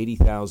 about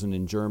 80,000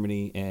 in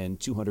Germany, and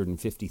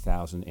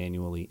 250,000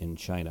 annually in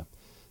China.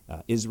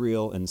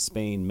 Israel and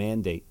Spain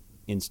mandate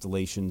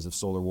installations of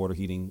solar water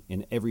heating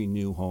in every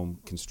new home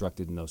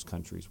constructed in those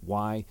countries.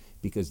 Why?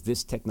 Because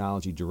this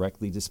technology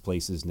directly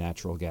displaces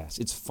natural gas.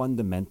 It's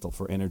fundamental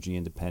for energy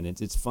independence.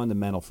 It's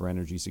fundamental for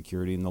energy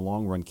security in the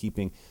long run,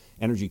 keeping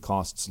energy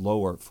costs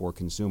lower for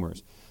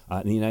consumers.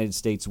 In the United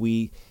States,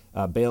 we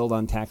bailed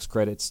on tax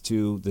credits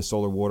to the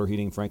solar water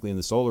heating, frankly, in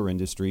the solar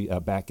industry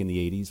back in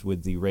the 80s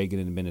with the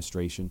Reagan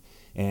administration.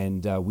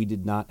 And we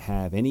did not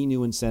have any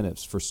new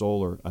incentives for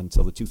solar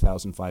until the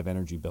 2005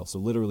 energy bill, so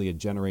literally a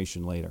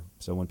generation later.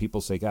 So when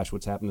people say, gosh,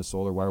 what's happened to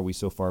solar? Why are we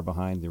so far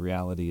behind? The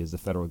reality is the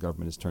federal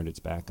government has turned its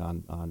back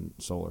on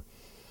solar.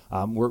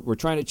 We're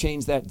trying to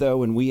change that,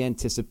 though, and we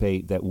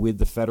anticipate that with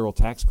the federal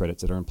tax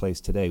credits that are in place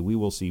today, we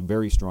will see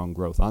very strong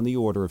growth on the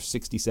order of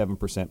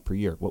 67% per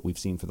year, what we've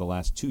seen for the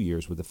last 2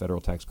 years with the federal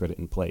tax credit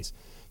in place.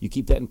 You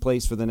keep that in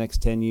place for the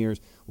next 10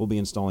 years, we'll be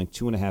installing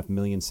 2.5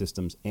 million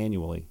systems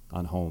annually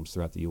on homes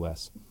throughout the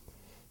U.S.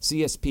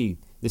 CSP,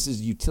 this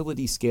is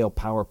utility scale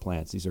power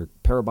plants. These are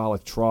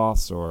parabolic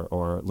troughs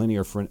or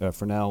linear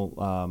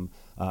Fresnel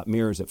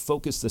mirrors that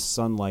focus the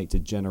sunlight to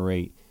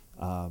generate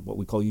what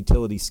we call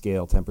utility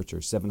scale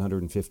temperatures,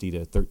 750 to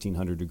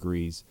 1300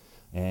 degrees.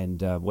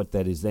 And what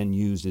that is then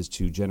used is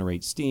to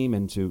generate steam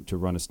and to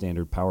run a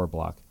standard power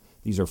block.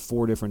 These are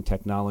 4 different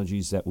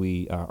technologies that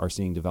we are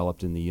seeing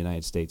developed in the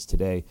United States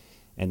today.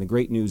 And the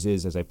great news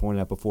is, as I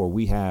pointed out before,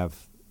 we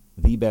have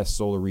the best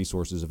solar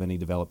resources of any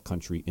developed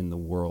country in the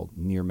world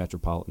near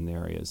metropolitan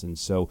areas. And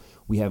so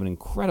we have an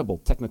incredible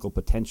technical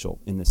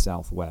potential in the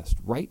Southwest.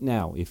 Right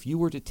now, if you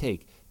were to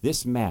take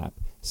this map,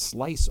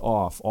 slice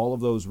off all of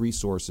those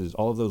resources,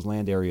 all of those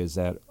land areas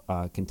that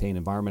contain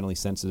environmentally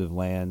sensitive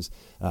lands,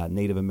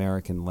 Native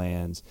American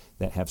lands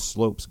that have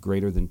slopes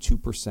greater than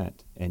 2%,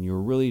 and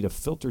you're really to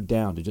filter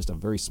down to just a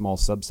very small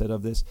subset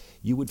of this,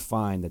 you would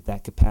find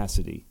that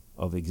capacity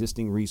of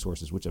existing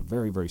resources, which a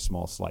very, very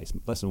small slice,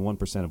 less than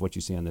 1% of what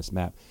you see on this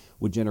map,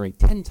 would generate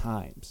 10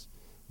 times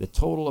the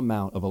total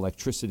amount of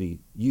electricity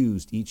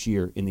used each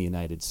year in the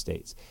United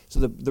States. So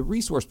the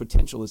resource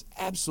potential is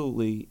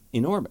absolutely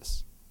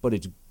enormous, but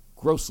it's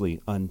grossly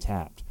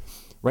untapped.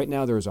 Right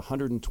now, there is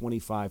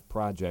 125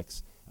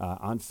 projects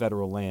on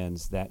federal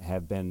lands that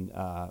have been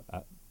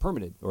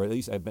permitted, or at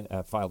least have been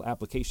filed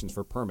applications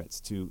for permits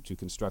to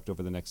construct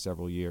over the next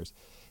several years.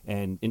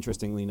 And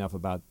interestingly enough,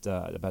 about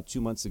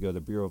 2 months ago,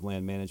 the Bureau of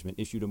Land Management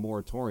issued a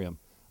moratorium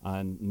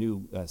on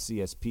new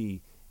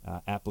CSP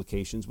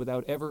applications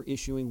without ever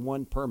issuing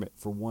one permit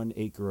for 1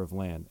 acre of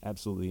land.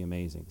 Absolutely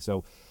amazing.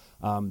 So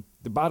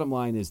the bottom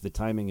line is the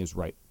timing is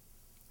right.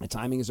 The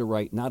timing is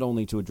right not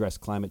only to address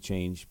climate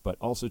change, but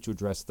also to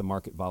address the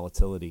market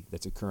volatility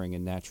that's occurring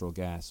in natural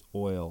gas,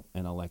 oil,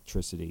 and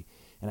electricity.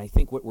 And I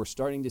think what we're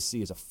starting to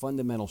see is a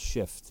fundamental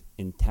shift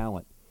in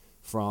talent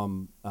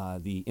from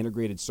the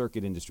integrated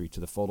circuit industry to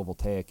the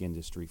photovoltaic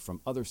industry, from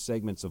other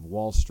segments of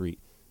Wall Street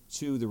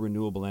to the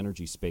renewable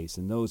energy space.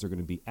 And those are going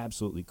to be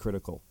absolutely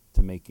critical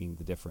to making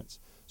the difference.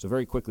 So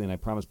very quickly, and I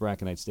promised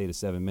Bracken I'd stay to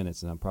 7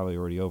 minutes, and I'm probably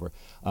already over.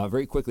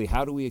 Very quickly,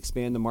 how do we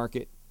expand the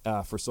market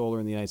for solar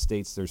in the United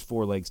States? There's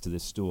 4 legs to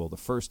this stool. The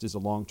first is a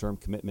long-term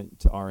commitment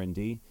to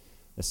R&D.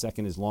 The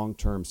second is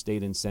long-term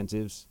state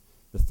incentives.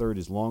 The third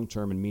is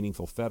long-term and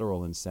meaningful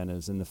federal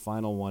incentives. And the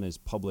final one is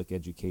public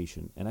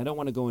education. And I don't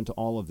want to go into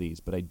all of these,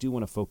 but I do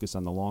want to focus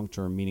on the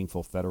long-term,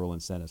 meaningful federal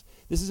incentives.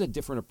 This is a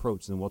different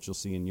approach than what you'll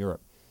see in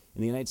Europe. In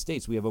the United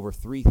States, we have over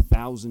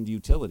 3,000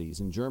 utilities.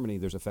 In Germany,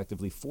 there's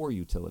effectively 4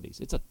 utilities.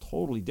 It's a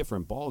totally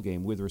different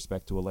ballgame with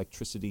respect to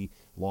electricity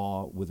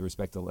law, with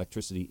respect to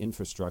electricity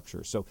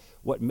infrastructure. So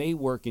what may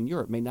work in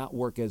Europe may not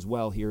work as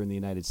well here in the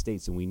United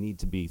States, and we need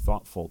to be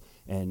thoughtful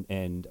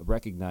and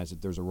recognize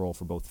that there's a role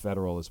for both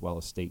federal as well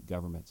as state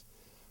governments.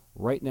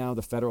 Right now,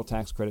 the federal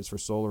tax credits for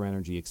solar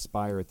energy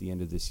expire at the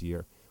end of this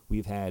year.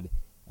 We've had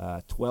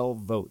 12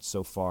 votes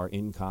so far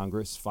in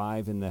Congress,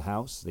 5 in the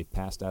House. They've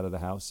passed out of the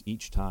House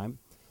each time.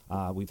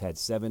 We've had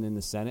 7 in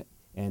the Senate,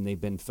 and they've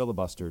been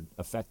filibustered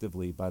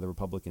effectively by the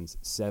Republicans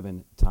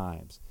 7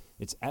 times.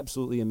 It's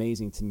absolutely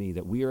amazing to me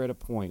that we are at a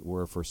point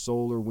where for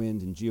solar,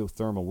 wind, and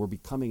geothermal, we're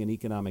becoming an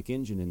economic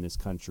engine in this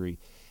country,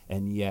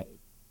 and yet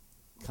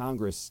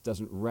Congress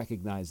doesn't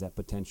recognize that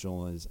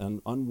potential and is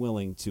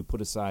unwilling to put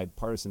aside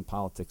partisan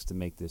politics to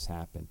make this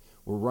happen.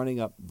 We're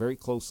running up very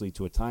closely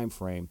to a time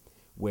frame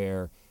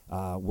where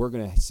we're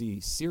going to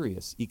see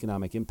serious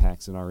economic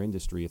impacts in our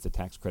industry if the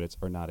tax credits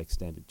are not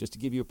extended. Just to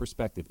give you a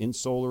perspective, in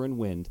solar and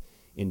wind,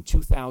 in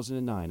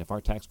 2009, if our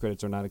tax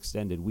credits are not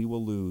extended, we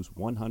will lose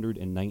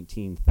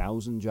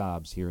 119,000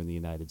 jobs here in the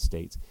United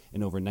States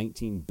and over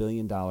 $19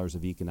 billion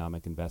of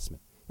economic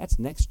investment. That's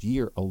next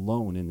year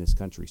alone in this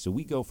country. So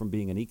we go from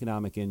being an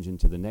economic engine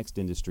to the next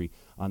industry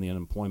on the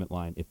unemployment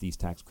line if these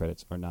tax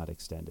credits are not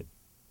extended.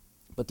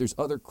 But there's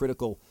other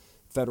critical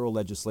federal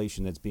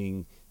legislation that's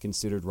being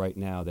considered right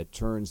now that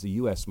turns the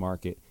U.S.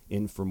 market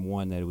in from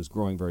one that was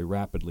growing very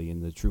rapidly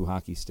in the true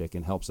hockey stick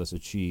and helps us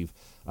achieve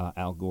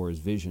Al Gore's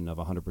vision of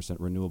 100%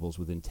 renewables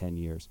within 10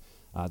 years.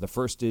 The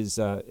first is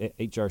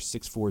H.R.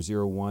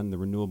 6401, the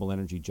Renewable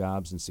Energy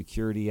Jobs and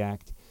Security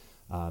Act.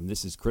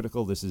 This is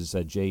critical. This is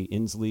Jay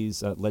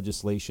Inslee's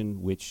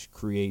legislation, which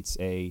creates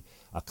a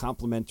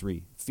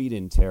complementary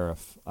feed-in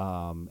tariff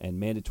and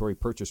mandatory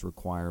purchase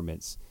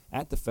requirements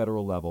at the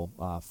federal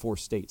level for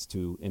states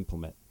to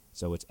implement.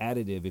 So it's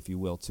additive, if you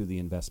will, to the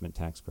investment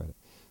tax credit.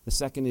 The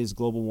second is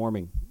global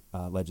warming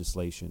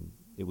legislation.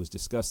 It was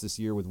discussed this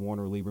year with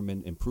Warner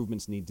Lieberman.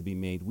 Improvements need to be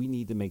made. We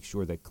need to make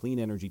sure that clean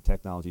energy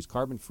technologies,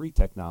 carbon-free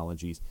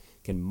technologies,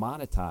 can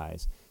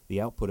monetize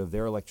the output of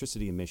their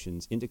electricity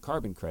emissions into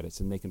carbon credits,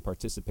 and they can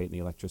participate in the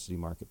electricity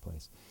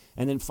marketplace.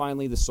 And then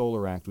finally, the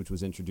Solar Act, which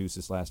was introduced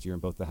this last year in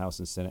both the House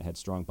and Senate, had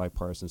strong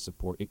bipartisan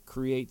support. It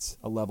creates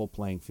a level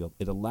playing field.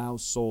 It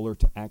allows solar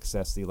to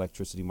access the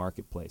electricity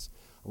marketplace.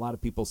 A lot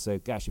of people say,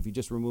 gosh, if you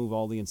just remove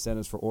all the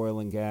incentives for oil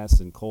and gas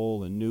and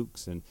coal and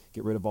nukes and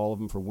get rid of all of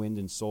them for wind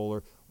and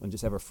solar and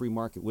just have a free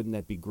market, wouldn't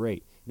that be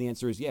great? And the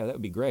answer is, yeah, that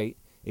would be great,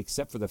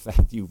 except for the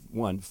fact you've,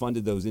 one,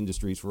 funded those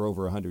industries for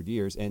over 100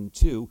 years, and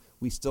two,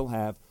 we still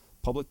have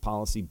public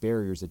policy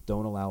barriers that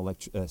don't allow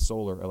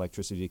solar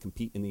electricity to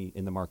compete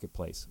in the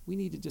marketplace. We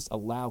need to just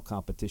allow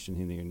competition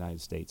in the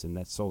United States, and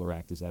that Solar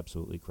Act is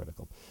absolutely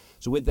critical.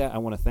 So with that, I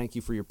want to thank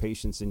you for your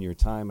patience and your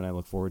time, and I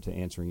look forward to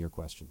answering your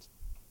questions.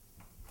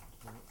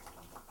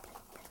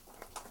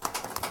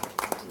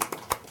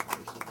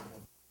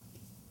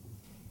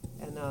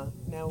 And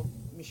now,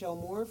 Michelle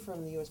Moore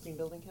from the U.S. Green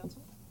Building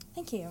Council.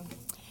 Thank you.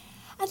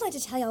 I'd like to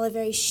tell y'all a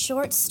very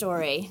short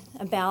story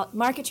about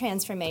market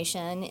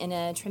transformation in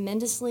a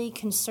tremendously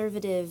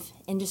conservative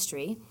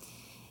industry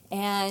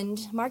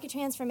and market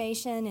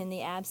transformation in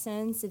the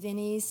absence of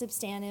any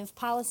substantive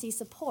policy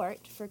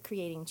support for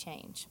creating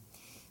change.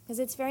 Because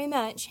it's very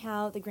much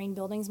how the green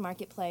buildings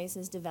marketplace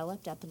has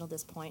developed up until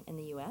this point in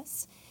the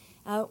U.S.,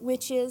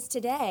 which is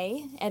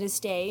today at a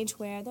stage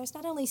where there's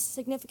not only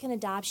significant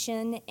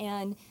adoption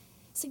and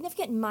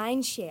significant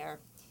mind share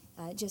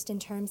just in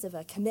terms of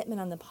a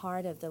commitment on the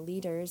part of the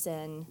leaders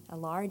in a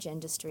large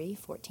industry,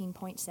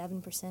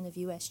 14.7% of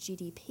U.S.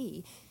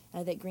 GDP,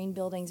 that green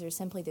buildings are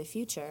simply the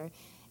future.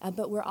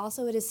 But we're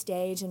also at a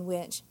stage in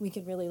which we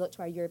could really look to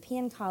our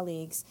European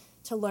colleagues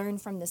to learn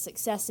from the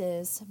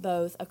successes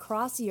both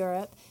across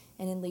Europe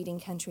and in leading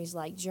countries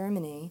like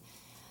Germany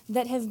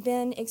that have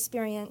been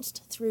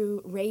experienced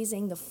through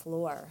raising the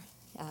floor,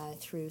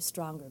 through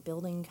stronger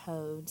building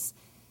codes,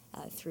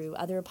 through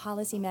other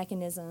policy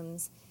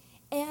mechanisms,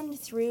 and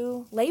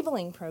through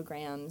labeling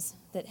programs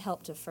that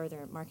help to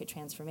further market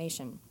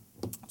transformation.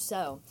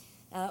 So,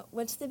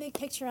 what's the big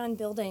picture on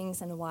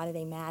buildings and why do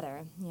they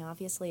matter?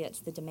 Obviously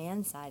it's the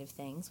demand side of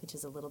things, which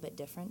is a little bit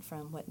different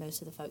from what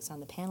most of the folks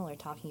on the panel are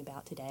talking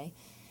about today.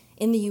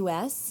 In the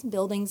U.S.,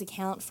 buildings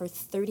account for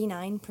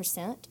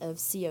 39% of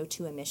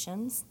CO2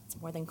 emissions.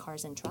 It's more than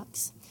cars and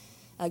trucks.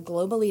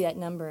 Globally, that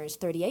number is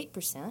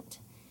 38%.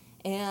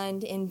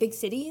 And in big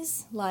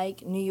cities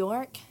like New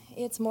York,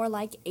 it's more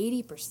like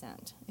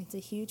 80%. It's a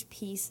huge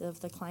piece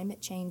of the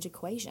climate change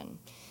equation.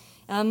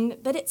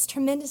 But it's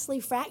tremendously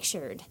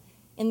fractured.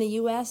 In the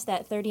U.S.,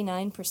 that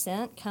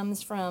 39%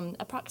 comes from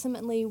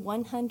approximately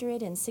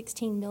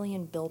 116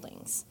 million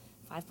buildings,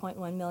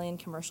 5.1 million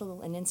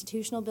commercial and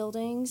institutional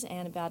buildings,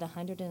 and about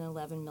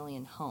 111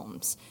 million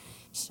homes.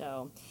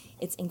 So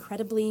it's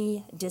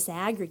incredibly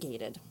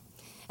disaggregated.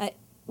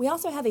 We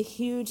also have a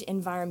huge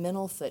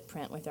environmental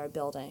footprint with our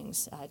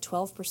buildings.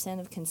 12%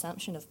 of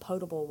consumption of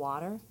potable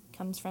water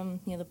comes from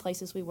the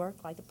places we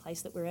work, like the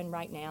place that we're in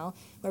right now,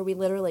 where we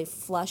literally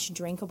flush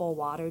drinkable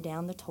water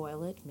down the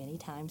toilet many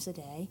times a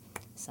day,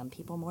 some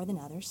people more than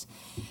others.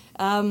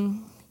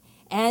 And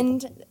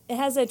it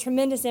has a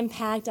tremendous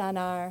impact on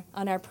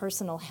our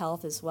personal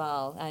health as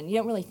well. And you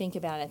don't really think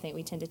about it. I think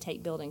we tend to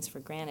take buildings for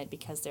granted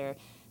because they're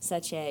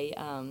such a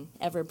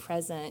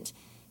ever-present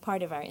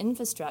part of our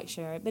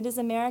infrastructure. But as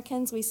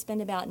Americans, we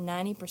spend about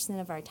 90%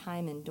 of our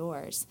time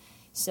indoors.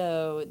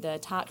 So the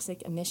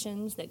toxic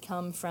emissions that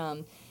come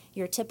from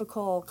your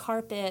typical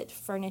carpet,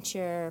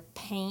 furniture,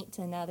 paint,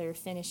 and other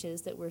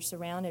finishes that we're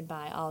surrounded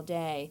by all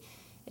day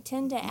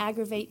tend to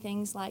aggravate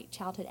things like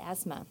childhood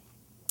asthma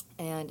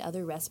and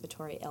other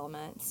respiratory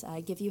ailments,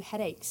 give you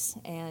headaches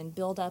and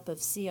buildup of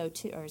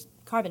CO2 or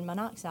carbon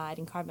monoxide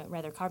and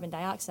carbon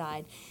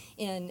dioxide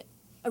in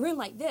a room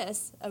like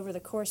this over the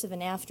course of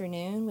an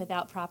afternoon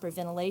without proper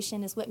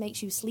ventilation is what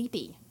makes you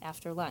sleepy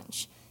after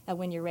lunch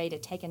when you're ready to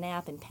take a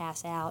nap and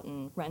pass out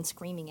and run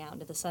screaming out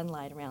into the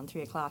sunlight around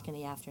 3 o'clock in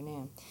the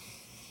afternoon.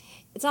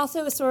 It's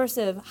also a source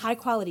of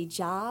high-quality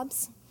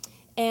jobs.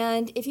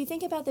 And if you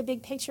think about the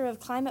big picture of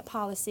climate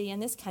policy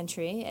in this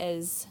country,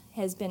 as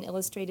has been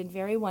illustrated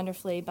very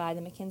wonderfully by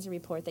the McKinsey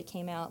report that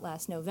came out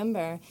last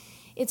November,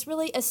 it's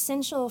really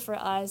essential for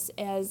us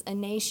as a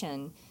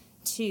nation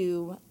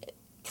to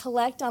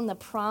collect on the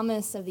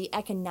promise of the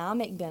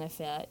economic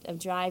benefit of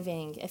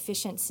driving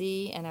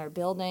efficiency in our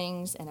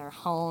buildings and our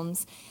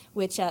homes,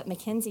 which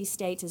McKinsey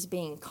states as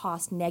being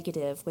cost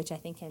negative, which I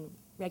think in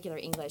regular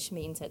English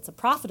means it's a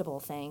profitable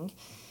thing,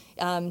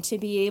 to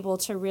be able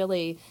to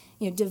really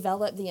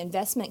develop the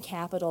investment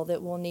capital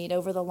that we'll need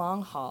over the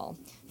long haul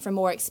for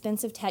more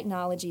expensive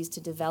technologies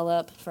to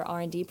develop, for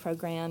R&D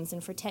programs,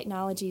 and for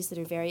technologies that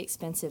are very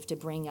expensive to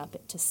bring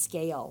up to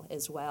scale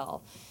as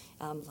well,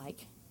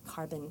 like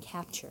carbon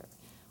capture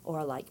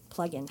or like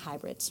plug-in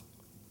hybrids.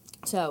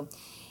 So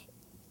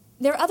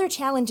there are other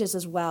challenges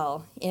as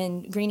well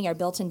in greening our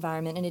built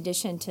environment in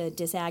addition to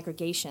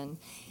disaggregation.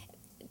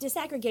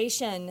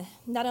 Disaggregation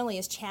not only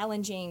is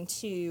challenging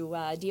to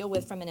deal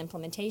with from an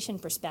implementation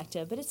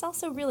perspective, but it's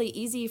also really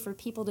easy for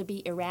people to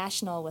be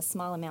irrational with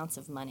small amounts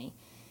of money.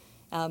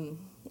 An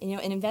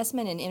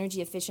investment in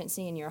energy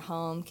efficiency in your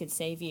home could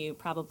save you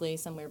probably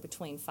somewhere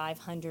between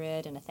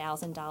 $500 and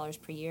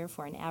 $1,000 per year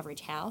for an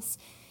average house.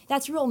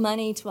 That's real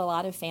money to a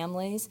lot of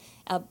families,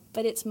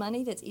 but it's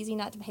money that's easy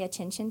not to pay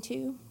attention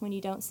to when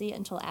you don't see it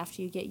until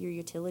after you get your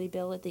utility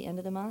bill at the end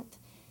of the month.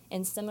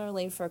 And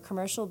similarly for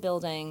commercial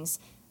buildings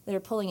that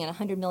are pulling in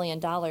 $100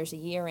 million a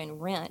year in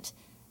rent,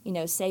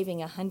 saving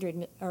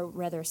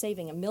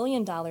 $1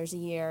 million a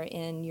year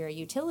in your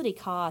utility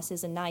costs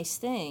is a nice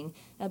thing,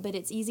 but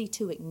it's easy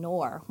to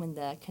ignore when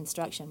the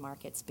construction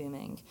market's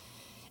booming.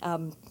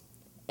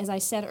 As I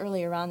said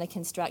earlier on, the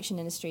construction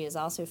industry is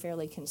also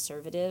fairly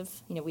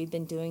conservative. We've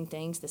been doing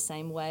things the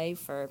same way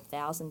for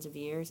thousands of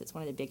years. It's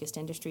one of the biggest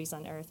industries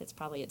on earth. It's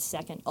probably its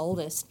second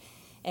oldest,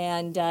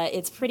 and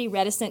it's pretty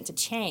reticent to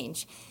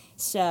change.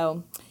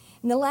 So,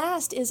 and the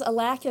last is a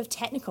lack of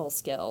technical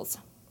skills.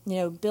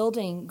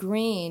 Building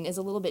green is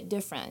a little bit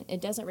different. It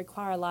doesn't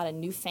require a lot of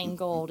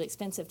newfangled,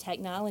 expensive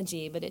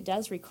technology, but it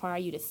does require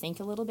you to think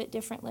a little bit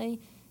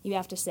differently. You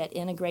have to set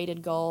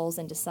integrated goals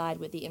and decide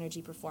what the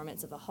energy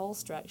performance of the whole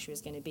structure is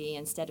going to be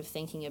instead of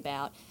thinking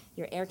about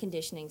your air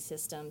conditioning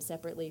system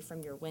separately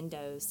from your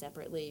windows,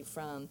 separately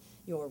from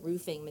your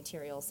roofing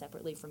materials,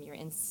 separately from your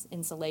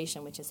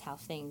insulation, which is how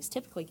things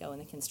typically go in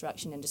the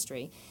construction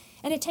industry.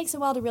 And it takes a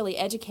while to really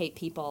educate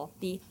people,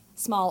 the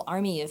small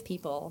army of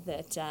people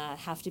that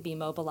have to be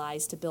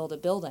mobilized to build a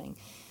building.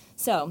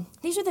 So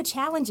these are the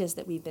challenges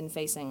that we've been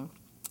facing.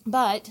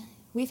 But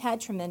we've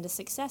had tremendous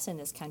success in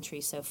this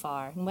country so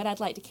far, and what I'd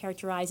like to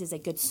characterize as a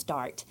good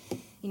start.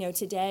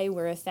 Today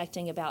we're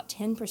affecting about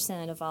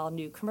 10% of all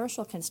new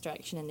commercial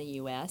construction in the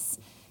U.S.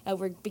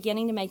 We're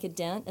beginning to make a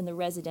dent in the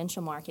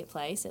residential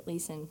marketplace, at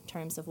least in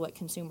terms of what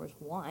consumers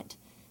want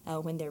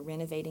when they're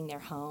renovating their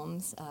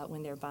homes,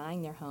 when they're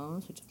buying their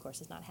homes, which of course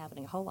is not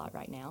happening a whole lot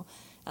right now.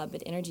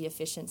 But energy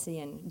efficiency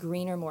and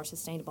greener, more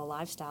sustainable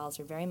lifestyles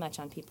are very much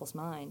on people's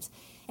minds.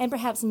 And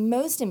perhaps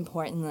most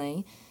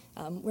importantly,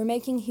 we're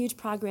making huge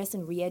progress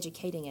in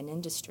re-educating an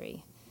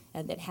industry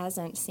that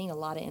hasn't seen a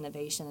lot of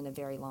innovation in a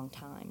very long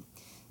time.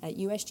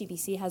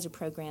 USGBC has a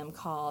program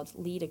called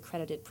Lead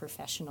Accredited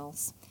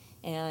Professionals,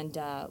 and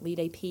lead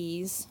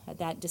APs.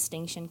 That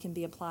distinction can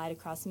be applied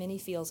across many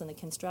fields in the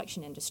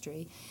construction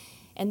industry.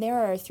 And there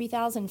are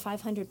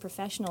 3,500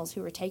 professionals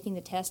who are taking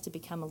the test to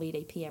become a lead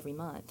AP every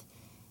month.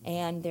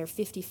 And there are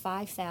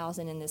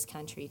 55,000 in this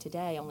country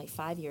today, only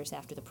 5 years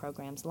after the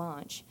program's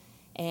launch.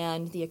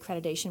 And the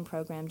accreditation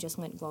program just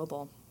went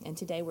global. And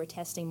today we're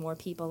testing more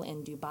people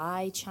in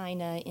Dubai,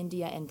 China,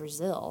 India, and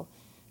Brazil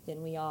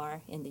than we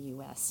are in the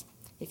U.S.,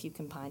 if you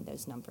combine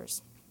those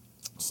numbers.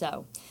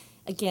 So,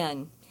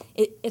 again,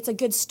 it's a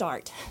good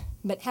start.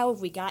 But how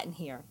have we gotten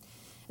here?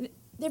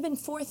 There have been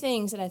four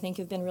things that I think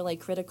have been really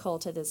critical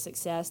to the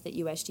success that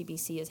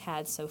USGBC has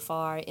had so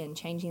far in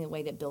changing the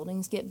way that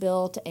buildings get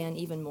built and,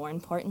 even more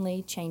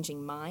importantly,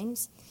 changing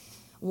minds.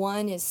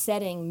 One is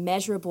setting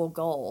measurable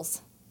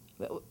goals.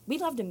 We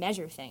love to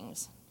measure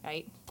things,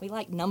 right? We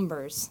like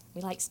numbers.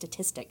 We like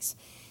statistics.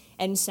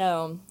 And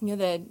so,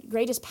 the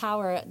greatest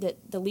power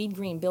that the LEED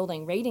Green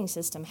Building rating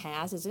system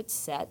has is it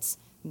sets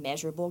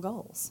measurable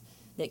goals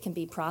that can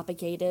be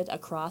propagated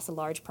across a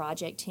large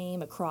project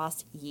team,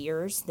 across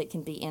years, that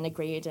can be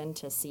integrated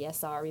into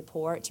CSR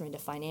reports or into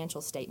financial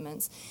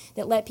statements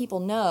that let people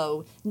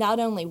know not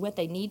only what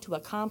they need to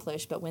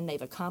accomplish, but when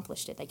they've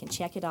accomplished it. They can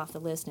check it off the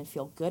list and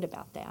feel good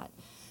about that.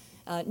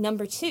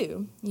 Number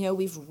two,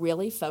 we've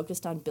really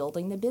focused on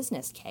building the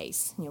business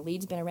case.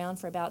 LEED's been around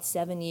for about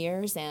 7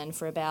 years, and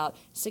for about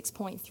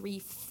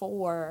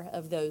 6.34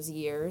 of those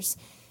years,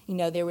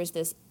 there was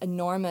this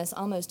enormous,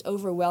 almost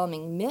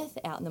overwhelming myth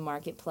out in the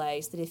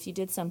marketplace that if you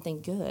did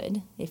something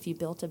good, if you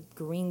built a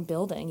green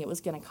building, it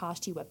was going to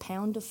cost you a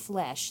pound of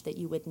flesh that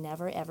you would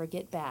never, ever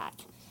get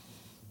back.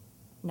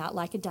 Not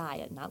like a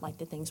diet, not like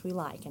the things we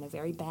like, in a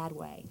very bad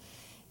way.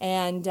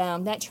 And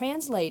that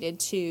translated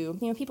to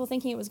people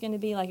thinking it was going to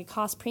be like a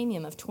cost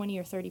premium of 20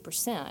 or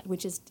 30%,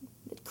 which is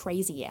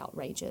crazy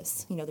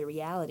outrageous. The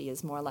reality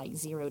is more like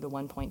 0 to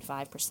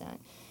 1.5%.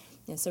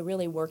 And so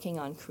really working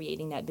on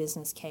creating that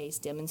business case,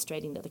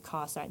 demonstrating that the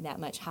costs aren't that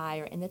much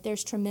higher and that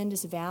there's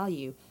tremendous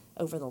value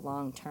over the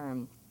long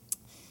term.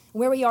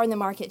 Where we are in the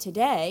market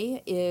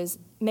today is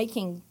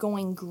making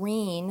going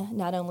green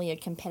not only a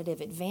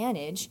competitive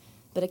advantage,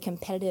 but a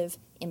competitive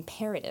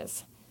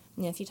imperative.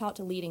 You know, if you talk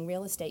to leading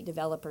real estate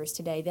developers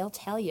today, they'll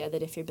tell you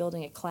that if you're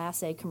building a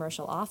Class A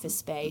commercial office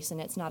space and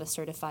it's not a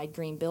certified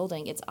green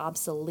building, it's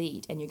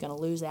obsolete, and you're going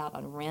to lose out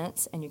on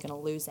rents and you're going to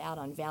lose out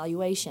on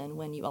valuation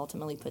when you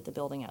ultimately put the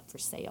building up for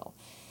sale.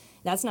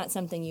 That's not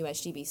something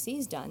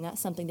USGBC's done.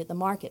 That's something that the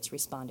market's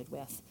responded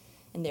with.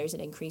 And there's an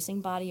increasing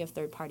body of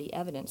third-party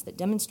evidence that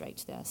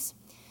demonstrates this.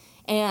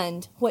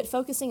 And what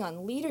focusing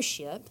on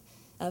leadership,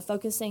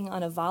 focusing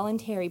on a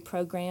voluntary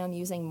program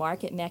using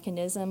market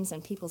mechanisms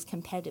and people's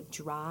competitive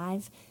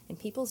drive and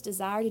people's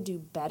desire to do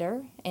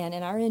better, and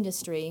in our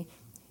industry,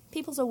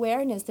 people's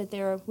awareness that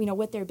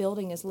what they're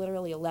building is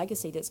literally a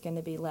legacy that's going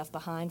to be left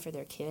behind for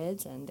their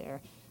kids and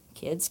their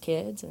kids'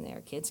 kids and their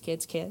kids'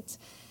 kids' kids,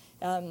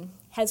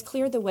 has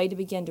cleared the way to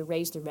begin to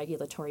raise the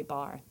regulatory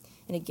bar.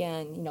 And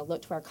again,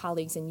 look to our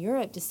colleagues in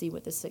Europe to see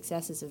what the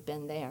successes have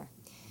been there.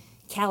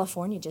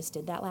 California just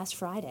did that last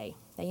Friday.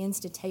 They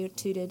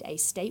instituted a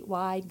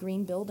statewide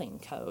green building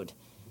code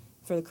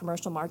for the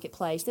commercial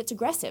marketplace that's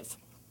aggressive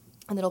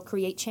and that'll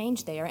create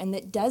change there and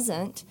that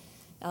doesn't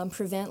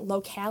prevent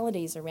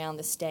localities around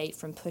the state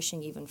from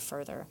pushing even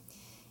further.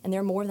 And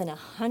there are more than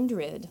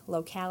 100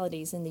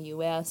 localities in the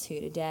U.S. who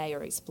today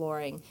are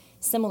exploring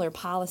similar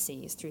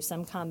policies through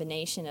some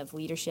combination of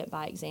leadership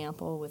by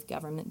example with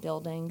government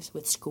buildings,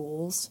 with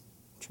schools,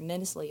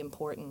 tremendously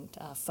important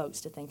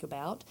folks to think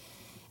about,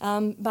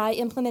 by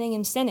implementing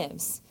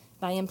incentives,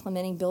 by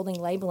implementing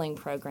building labeling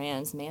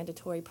programs,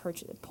 mandatory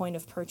point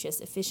of purchase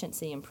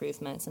efficiency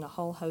improvements, and a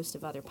whole host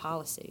of other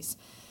policies.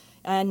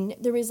 And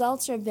the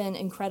results have been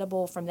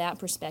incredible from that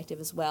perspective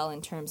as well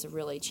in terms of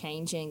really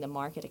changing the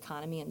market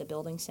economy in the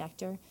building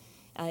sector.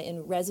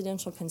 In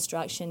residential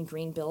construction,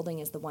 green building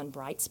is the one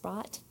bright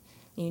spot.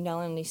 You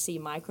not only see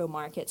micro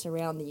markets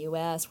around the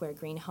U.S. where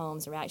green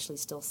homes are actually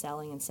still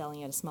selling and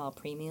selling at a small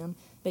premium,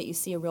 but you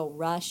see a real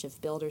rush of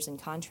builders and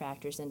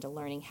contractors into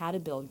learning how to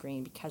build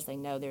green because they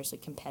know there's a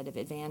competitive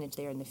advantage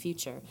there in the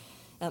future.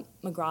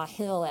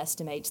 McGraw-Hill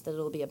estimates that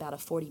it'll be about a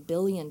 $40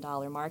 billion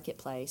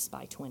marketplace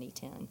by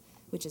 2010,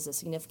 which is a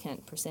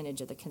significant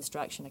percentage of the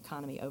construction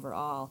economy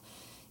overall.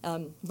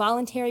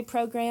 Voluntary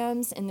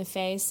programs in the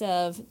face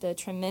of the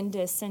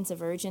tremendous sense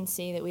of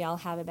urgency that we all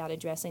have about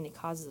addressing the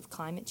causes of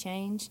climate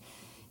change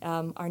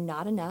are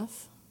not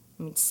enough.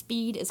 I mean,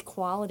 speed is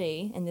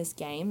quality in this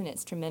game, and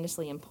it's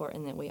tremendously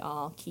important that we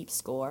all keep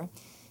score.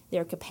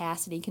 There are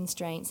capacity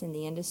constraints in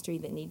the industry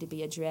that need to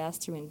be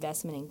addressed through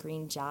investment in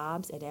green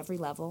jobs at every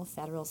level,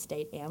 federal,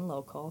 state, and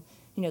local.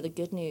 The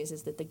good news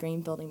is that the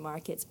green building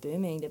market's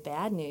booming. The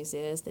bad news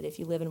is that if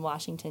you live in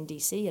Washington,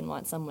 D.C. and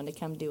want someone to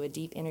come do a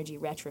deep energy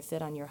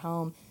retrofit on your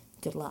home,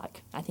 good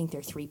luck. I think there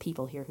are 3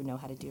 people here who know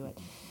how to do it.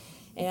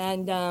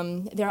 And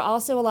there are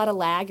also a lot of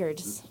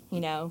laggards.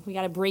 We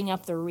got to bring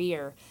up the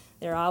rear.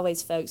 There are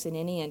always folks in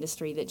any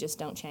industry that just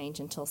don't change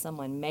until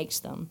someone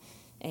makes them.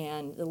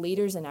 And the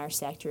leaders in our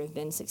sector have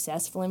been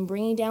successful in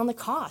bringing down the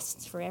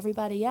costs for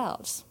everybody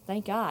else.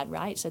 Thank God,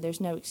 right? So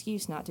there's no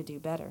excuse not to do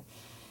better.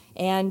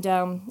 And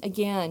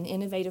again,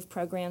 innovative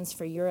programs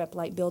for Europe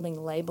like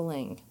building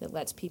labeling that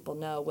lets people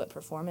know what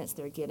performance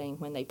they're getting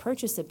when they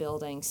purchase a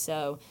building,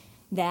 so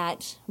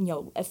that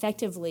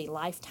effectively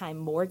lifetime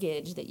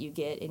mortgage that you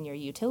get in your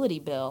utility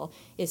bill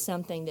is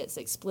something that's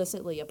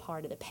explicitly a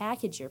part of the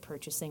package you're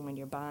purchasing when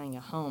you're buying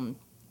a home.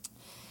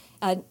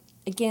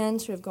 Again,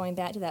 sort of going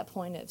back to that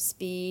point of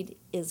speed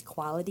is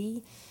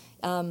quality.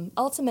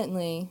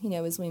 Ultimately,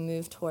 as we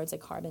move towards a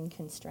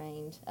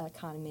carbon-constrained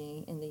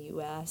economy in the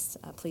U.S.,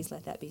 please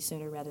let that be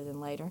sooner rather than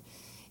later,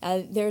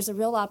 there's a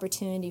real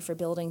opportunity for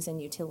buildings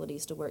and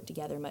utilities to work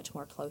together much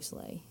more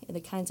closely. The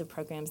kinds of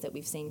programs that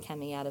we've seen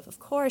coming out of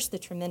course, the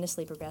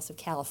tremendously progressive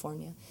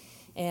California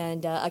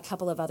and a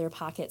couple of other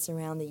pockets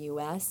around the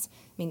U.S.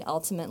 I mean,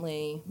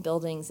 ultimately,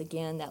 buildings,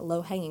 again, that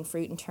low-hanging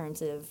fruit in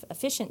terms of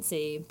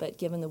efficiency, but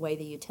given the way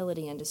the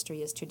utility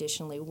industry has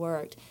traditionally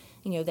worked,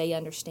 they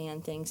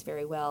understand things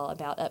very well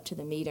about up to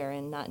the meter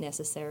and not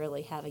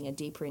necessarily having a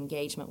deeper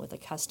engagement with the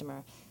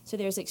customer. So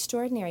there's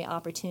extraordinary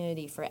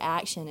opportunity for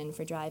action and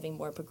for driving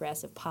more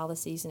progressive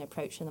policies and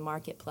approach to the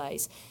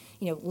marketplace,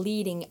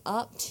 leading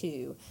up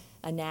to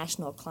a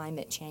national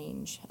climate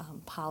change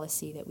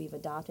policy that we've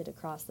adopted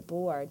across the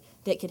board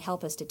that could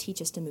help us to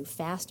teach us to move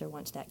faster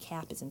once that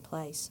cap is in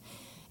place.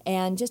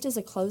 And just as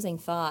a closing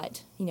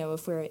thought,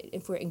 if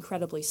we're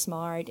incredibly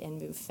smart and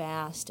move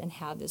fast and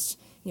have this,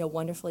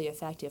 wonderfully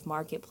effective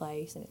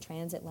marketplace and a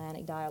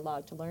transatlantic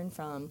dialogue to learn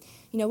from,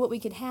 what we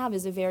could have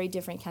is a very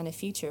different kind of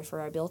future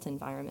for our built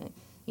environment.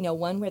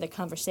 One where the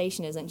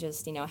conversation isn't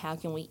just, how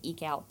can we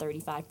eke out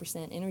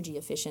 35% energy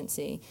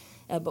efficiency,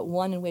 but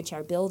one in which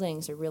our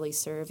buildings are really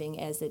serving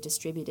as a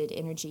distributed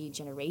energy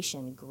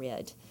generation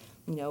grid.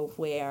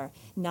 Where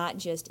not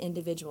just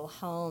individual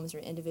homes or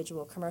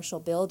individual commercial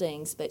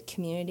buildings, but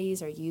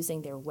communities are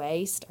using their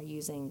waste, are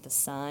using the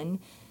sun,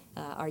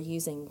 are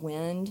using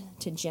wind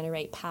to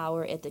generate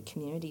power at the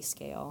community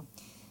scale.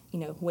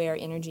 Where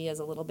energy is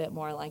a little bit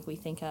more like we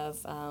think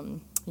of,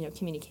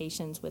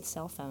 communications with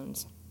cell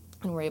phones.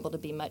 and we're able to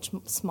be much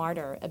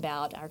smarter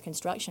about our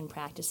construction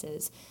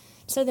practices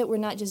so that we're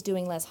not just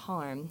doing less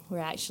harm, we're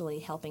actually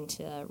helping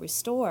to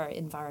restore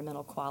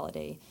environmental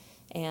quality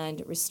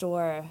and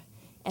restore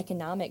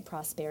economic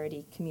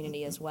prosperity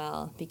community as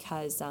well,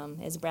 because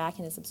as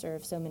Bracken has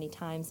observed so many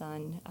times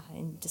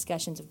in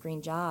discussions of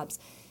green jobs,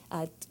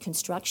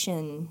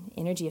 construction,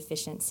 energy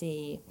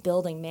efficiency,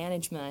 building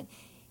management,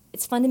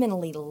 it's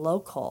fundamentally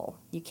local.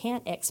 You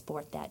can't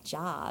export that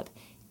job,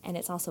 and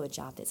it's also a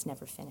job that's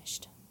never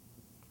finished.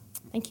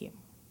 Thank you.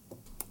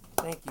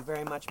 Thank you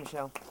very much,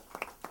 Michelle.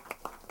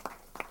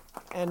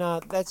 And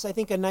that's, I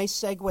think, a nice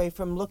segue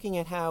from looking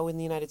at how in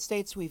the United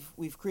States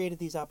we've created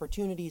these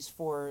opportunities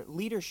for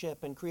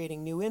leadership and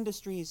creating new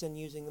industries and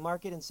using the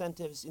market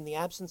incentives in the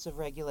absence of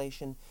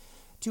regulation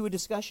to a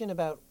discussion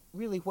about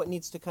really what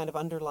needs to kind of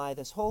underlie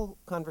this whole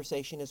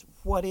conversation is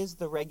what is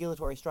the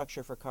regulatory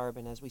structure for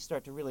carbon as we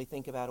start to really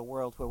think about a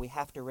world where we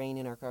have to rein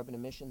in our carbon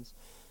emissions.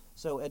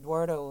 So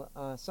Eduardo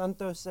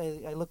Santos,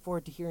 I look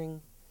forward to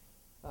hearing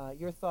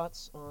your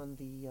thoughts on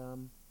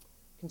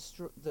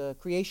the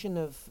creation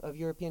of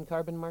European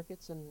carbon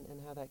markets and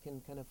how that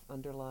can kind of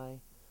underlie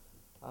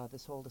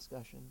this whole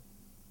discussion.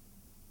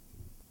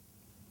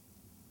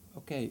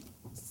 Okay,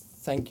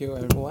 thank you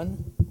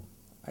everyone.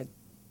 I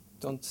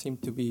don't seem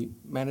to be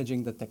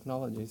managing the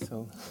technology,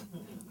 so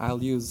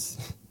I'll use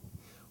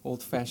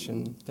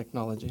old-fashioned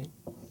technology.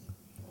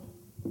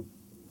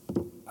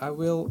 I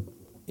will,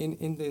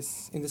 in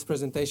this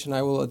presentation,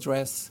 I will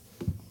address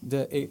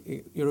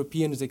the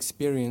Europeans'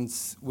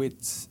 experience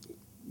with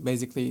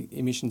basically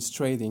emissions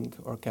trading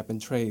or cap and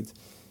trade,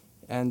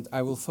 and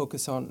I will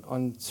focus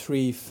on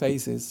three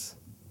phases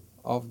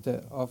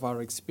of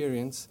our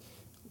experience.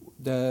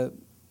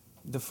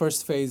 The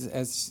first phase,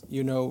 as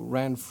you know,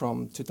 ran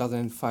from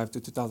 2005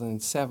 to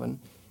 2007,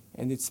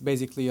 and it's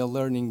basically a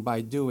learning by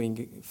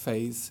doing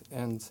phase.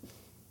 And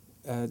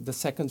the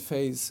second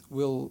phase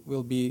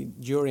will be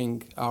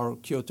during our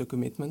Kyoto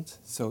commitment,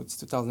 so it's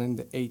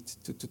 2008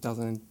 to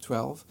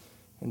 2012,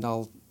 and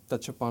I'll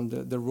touch upon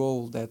the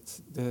role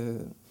that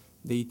the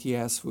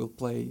ETS will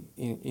play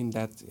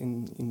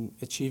in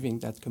achieving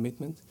that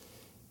commitment.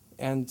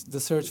 And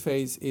the third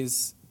phase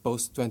is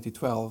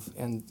post-2012,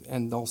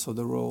 and also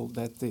the role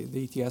that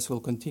the ETS will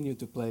continue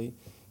to play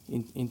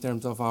in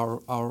terms of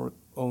our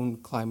own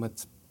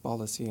climate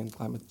policy and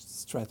climate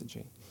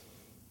strategy.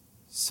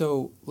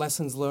 So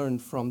lessons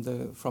learned from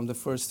the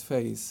first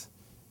phase.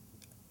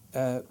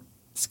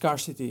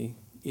 Scarcity,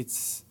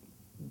 it's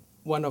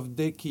one of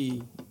the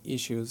key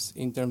issues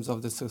in terms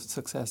of the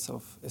success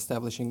of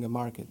establishing a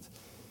market.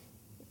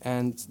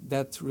 And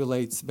that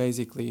relates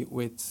basically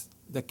with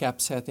the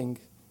cap setting,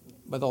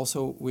 but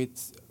also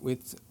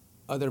with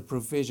other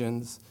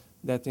provisions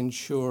that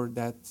ensure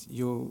that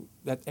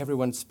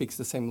everyone speaks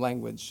the same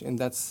language, and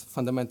that's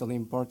fundamentally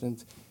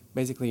important.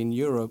 Basically, in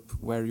Europe,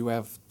 where you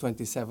have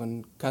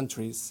 27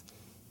 countries,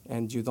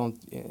 and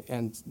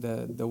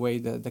the way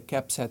the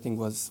cap setting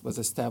was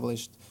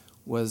established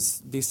was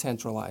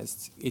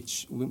decentralized,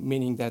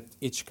 meaning that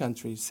each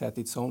country set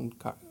its own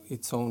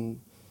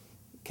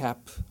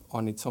cap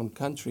on its own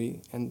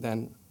country, and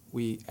then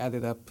we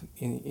added up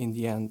in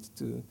the end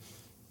to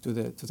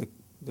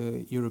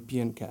the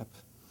European cap.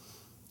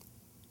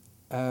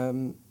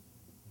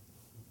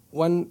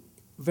 One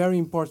very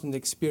important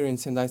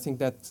experience, and I think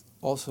that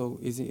also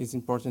is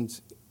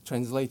important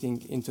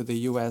translating into the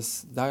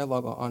U.S.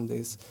 dialogue on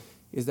this,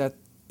 is that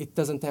it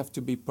doesn't have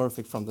to be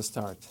perfect from the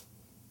start.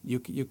 You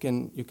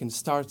can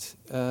start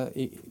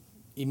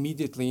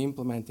immediately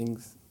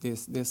implementing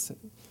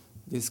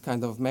this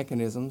kind of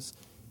mechanisms,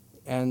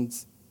 and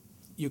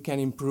you can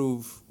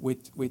improve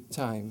with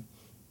time.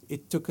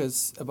 It took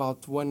us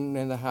about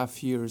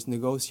 1.5 years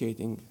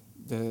negotiating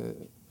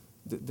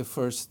the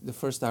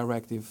first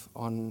directive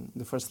on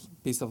the first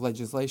piece of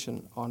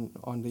legislation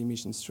on the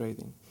emissions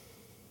trading.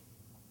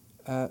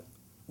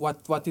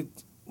 What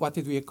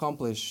did we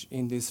accomplish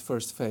in this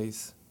first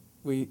phase?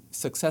 We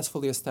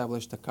successfully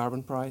established a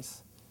carbon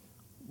price.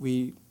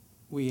 We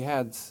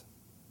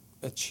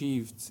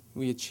achieved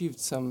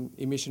some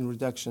emission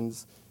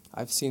reductions.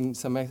 I've seen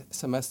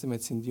some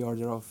estimates in the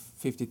order of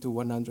 50 to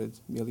 100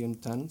 million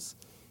tons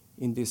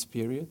in this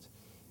period.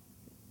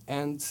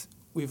 And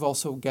we've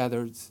also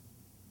gathered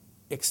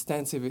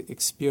extensive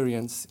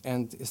experience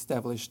and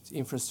established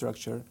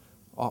infrastructure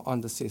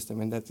on the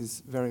system, and that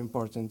is very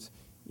important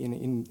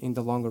in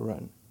the longer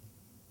run.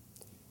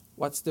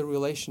 What's the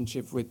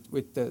relationship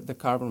with the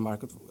carbon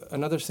market?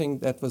 Another thing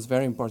that was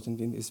very important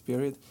in this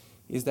period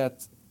is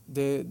that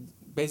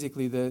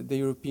basically the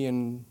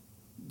European,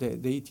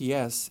 the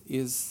ETS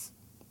is,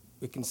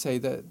 we can say,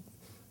 the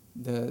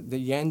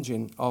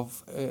engine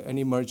of an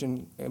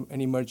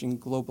emerging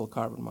global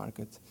carbon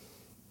market.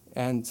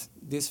 And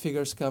these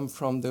figures come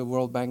from the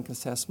World Bank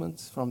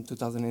assessment from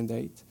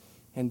 2008.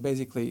 And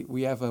basically,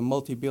 we have a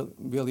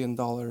multi-billion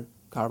dollar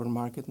carbon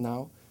market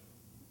now,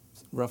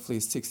 roughly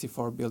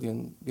 $64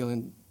 billion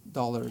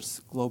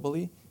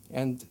globally,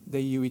 and the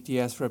EU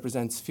ETS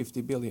represents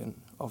 50 billion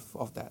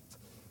of that.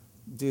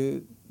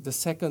 The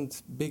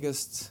second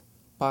biggest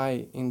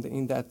pie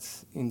in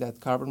that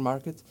carbon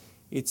market,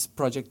 it's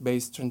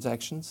project-based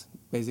transactions,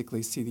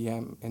 basically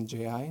CDM and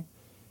JI,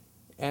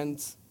 and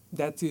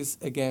that is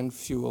again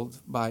fueled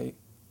by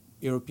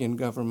European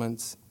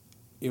governments,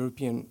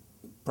 European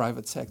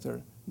private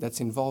sector that's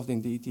involved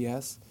in the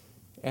ETS,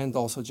 and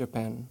also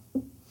Japan.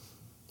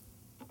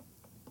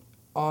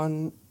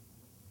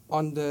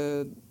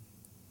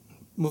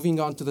 Moving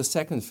on to the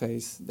second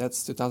phase,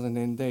 that's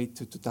 2008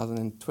 to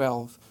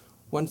 2012,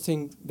 one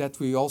thing that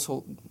we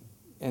also,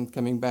 and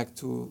coming back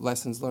to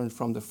lessons learned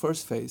from the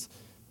first phase,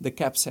 the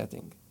cap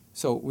setting.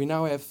 So we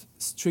now have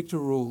stricter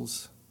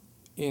rules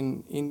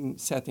in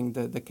setting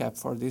the cap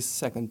for this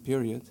second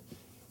period.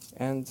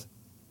 And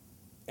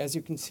as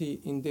you can see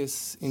in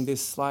this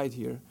slide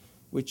here,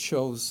 which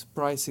shows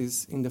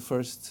prices in the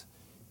first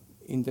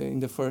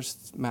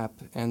map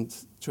and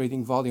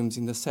trading volumes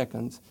in the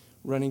second,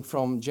 running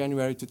from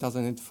January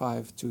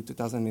 2005 to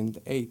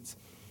 2008,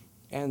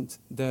 and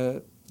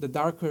the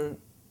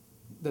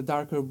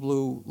darker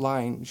blue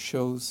line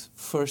shows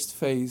first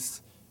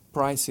phase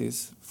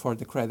prices for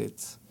the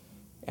credits,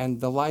 and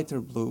the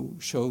lighter blue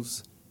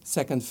shows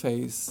second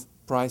phase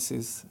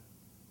prices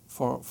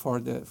for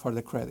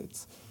the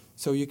credits.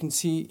 So you can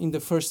see in the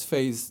first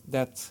phase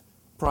that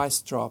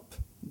price drop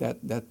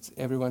that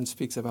everyone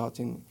speaks about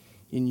in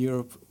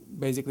Europe,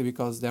 basically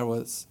because there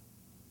was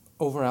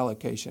over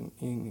allocation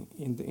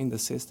in the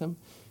system.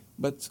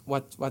 But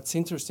what's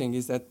interesting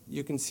is that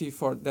you can see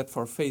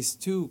for phase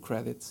two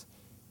credits,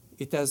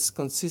 it has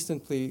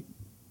consistently,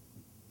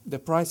 the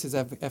prices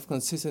have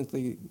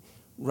consistently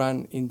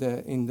run in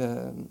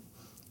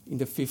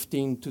the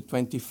 15 to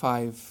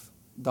 25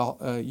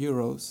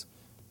 euros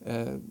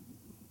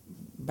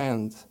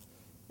band,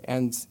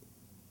 and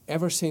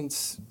ever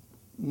since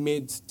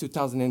mid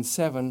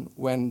 2007,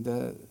 when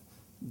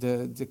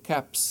the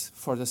caps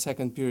for the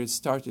second period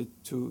started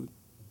to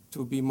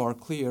be more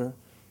clear,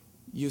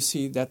 you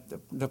see that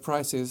the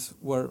prices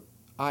were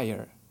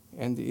higher,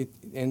 and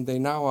they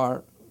now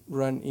are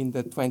run in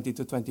the 20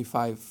 to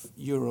 25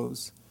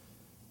 euros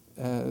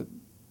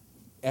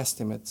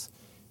estimates.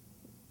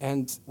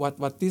 And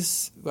what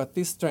this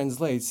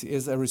translates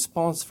is a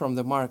response from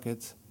the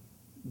market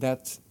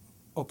that,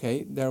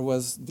 okay, there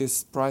was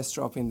this price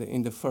drop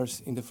in the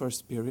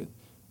first period,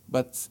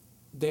 but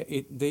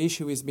the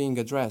issue is being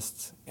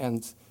addressed,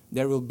 and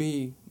there will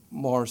be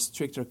more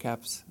stricter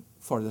caps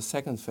for the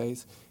second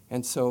phase,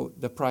 and so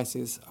the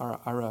prices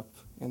are up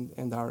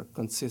and are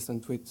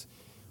consistent with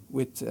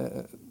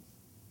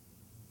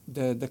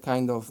the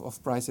kind of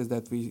prices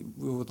that we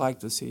would like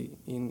to see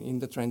in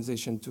the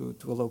transition to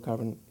a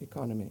low-carbon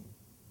economy.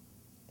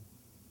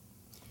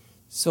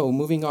 So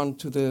moving on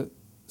to the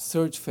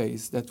third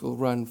phase that will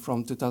run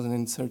from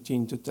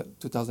 2013 to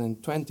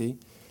 2020,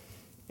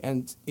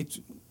 and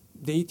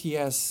the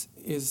ETS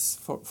is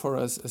for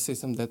us a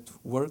system that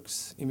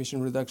works.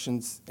 Emission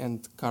reductions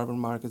and carbon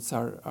markets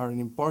are an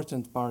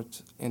important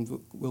part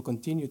and will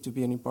continue to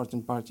be an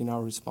important part in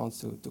our response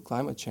to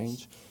climate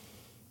change.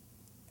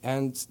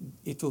 And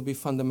it will be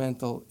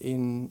fundamental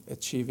in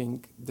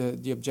achieving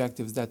the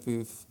objectives that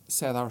we've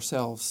set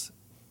ourselves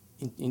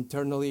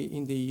internally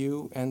in the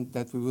EU, and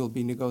that we will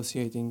be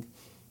negotiating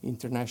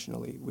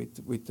internationally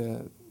with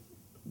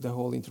the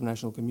whole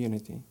international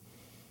community.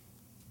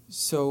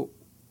 So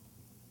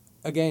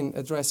again,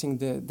 addressing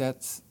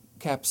that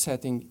cap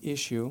setting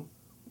issue,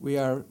 we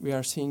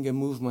are seeing a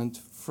movement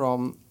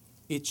from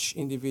each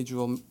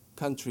individual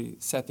country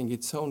setting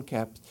its own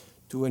cap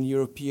to an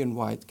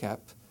European-wide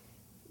cap,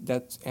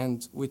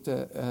 and with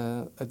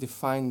a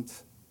defined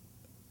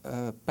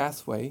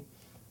pathway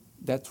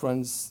that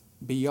runs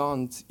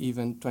beyond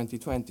even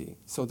 2020.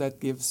 So that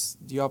gives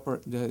the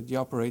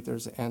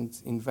operators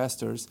and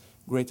investors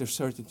greater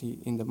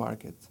certainty in the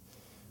market.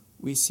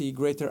 We see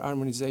greater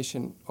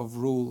harmonization of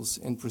rules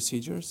and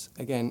procedures.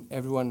 Again,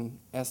 everyone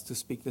has to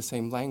speak the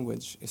same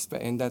language,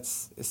 and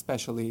that's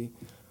especially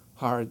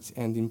hard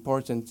and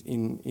important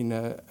in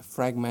a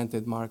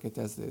fragmented market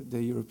as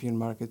the European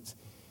market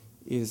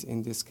is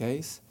in this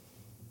case.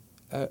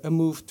 A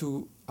move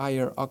to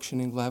higher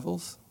auctioning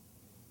levels.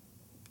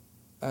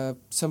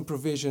 Some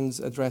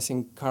provisions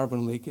addressing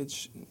carbon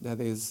leakage,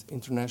 that is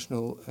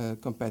international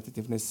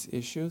competitiveness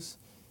issues,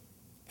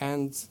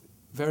 and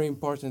very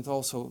important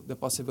also the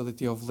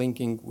possibility of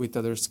linking with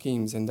other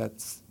schemes, and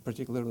that's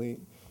particularly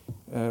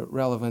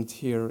relevant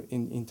here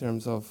in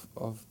terms of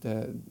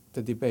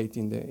the debate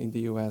in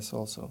the US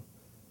also.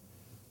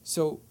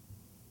 So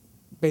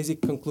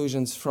basic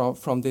conclusions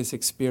from this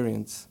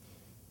experience.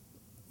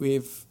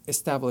 We've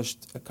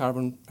established a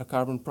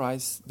carbon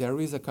price. There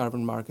is a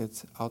carbon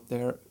market out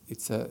there.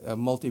 It's a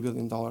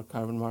multi-billion-dollar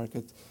carbon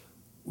market.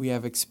 We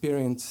have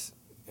experience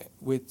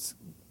with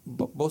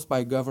both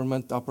by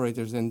government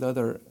operators and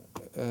other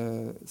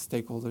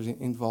stakeholders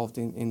involved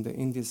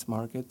in this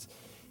market,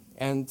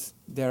 and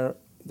there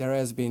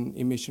has been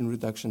emission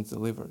reductions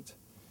delivered.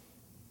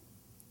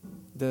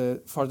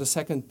 For the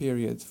second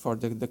period, for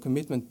the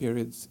commitment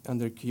period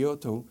under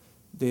Kyoto,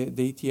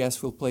 the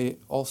ETS will play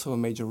also a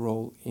major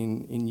role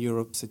in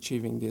Europe's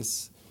achieving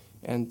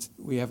And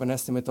we have an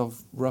estimate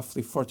of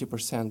roughly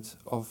 40%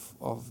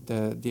 of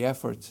the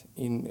effort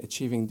in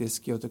achieving this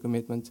Kyoto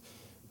commitment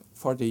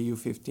for the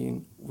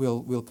EU15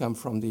 will come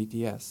from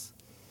the ETS.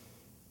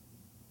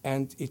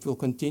 And it will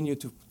continue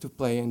to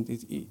play, and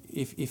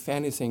if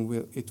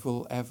anything, it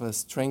will have a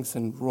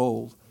strengthened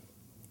role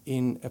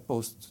in a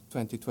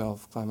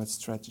post-2012 climate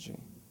strategy.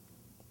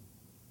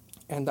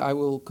 And I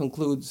will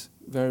conclude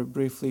very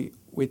briefly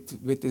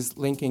with this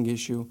linking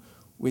issue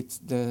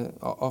with the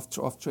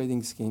of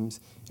trading schemes.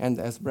 And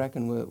as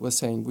Bracken was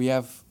saying, we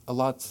have a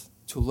lot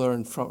to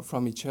learn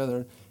from each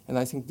other, and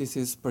I think this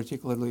is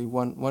particularly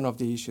one of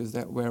the issues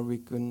where we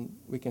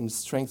can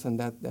strengthen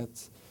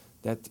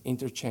that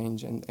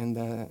interchange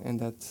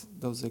and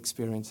those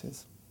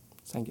experiences.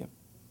 Thank you.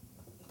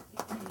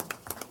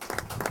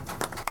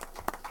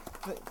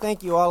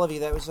 Thank you, all of you.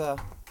 That was a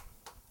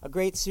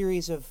great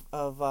series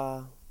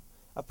of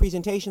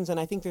presentations, and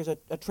I think there's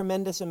a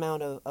tremendous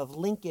amount of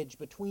linkage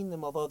between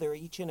them, although they're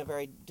each in a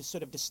very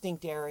sort of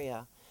distinct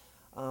area.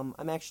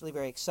 I'm actually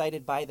very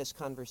excited by this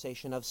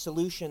conversation of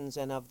solutions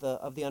and of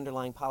the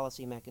underlying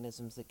policy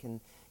mechanisms that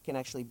can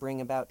actually bring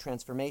about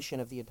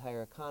transformation of the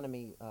entire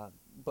economy,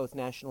 both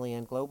nationally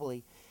and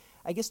globally.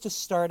 I guess to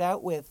start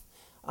out with,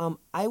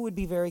 I would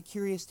be very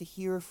curious to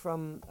hear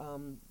from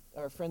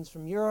our friends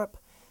from Europe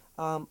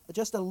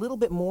just a little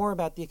bit more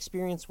about the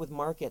experience with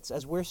markets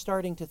as we're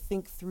starting to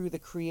think through the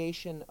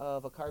creation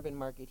of a carbon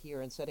market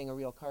here and setting a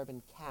real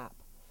carbon cap.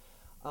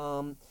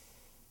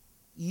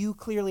 You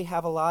clearly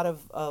have a lot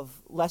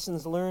of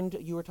lessons learned.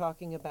 You were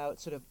talking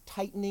about sort of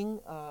tightening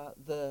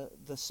the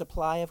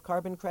supply of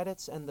carbon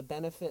credits and the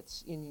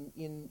benefits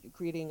in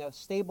creating a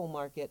stable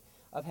market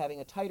of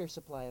having a tighter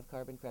supply of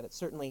carbon credits.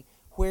 Certainly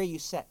where you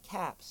set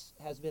caps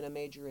has been a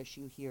major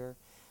issue here.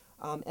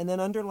 And then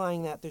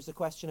underlying that, there's the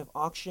question of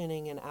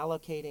auctioning and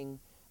allocating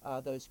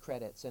those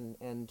credits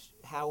and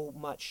how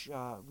much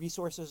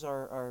resources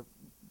are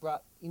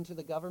brought into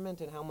the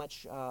government and how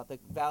much the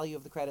value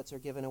of the credits are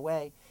given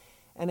away.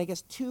 And I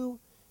guess two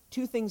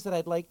things that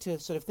I'd like to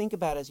sort of think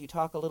about as you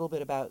talk a little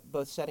bit about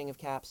both setting of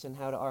caps and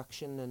how to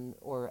auction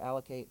or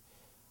allocate.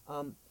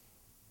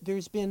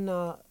 There's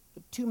been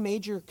two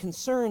major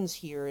concerns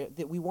here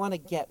that we want to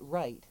get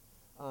right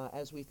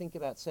as we think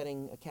about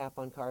setting a cap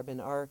on carbon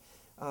are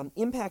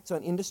impacts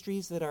on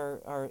industries that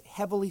are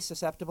heavily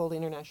susceptible to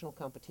international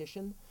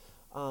competition.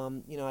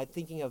 I'm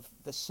thinking of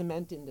the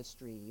cement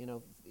industry,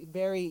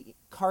 very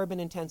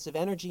carbon-intensive,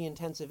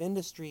 energy-intensive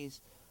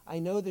industries. I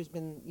know there's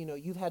been,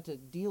 you've had to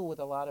deal with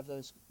a lot of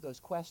those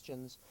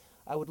questions.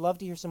 I would love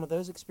to hear some of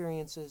those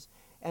experiences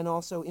and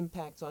also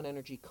impacts on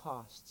energy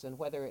costs and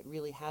whether it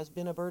really has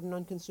been a burden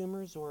on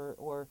consumers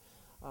or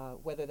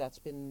whether that's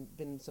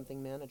been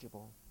something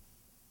manageable.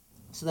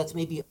 So that's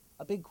maybe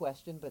a big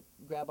question, but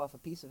grab off a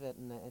piece of it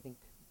and I think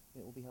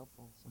it will be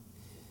helpful. So,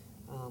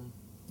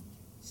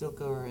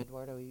 Silke or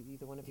Eduardo,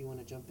 either one of you want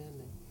to jump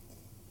in?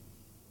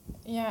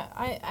 Yeah,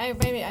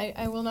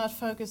 I will not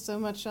focus so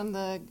much on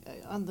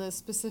the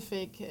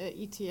specific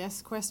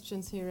ETS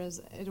questions here,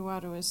 as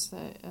Eduardo is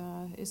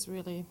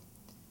really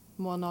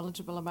more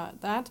knowledgeable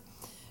about that.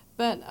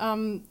 But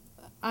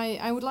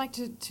I would like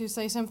to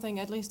say something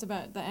at least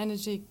about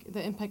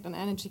the impact on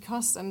energy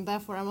costs, and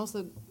therefore I'm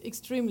also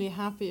extremely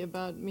happy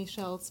about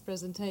Michel's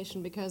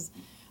presentation because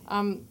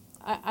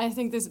I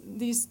think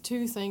these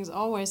two things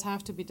always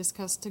have to be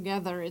discussed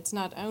together. It's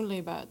not only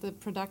about the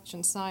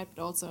production side,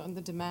 but also on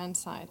the demand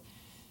side.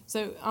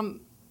 So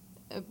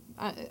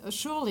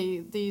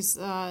surely these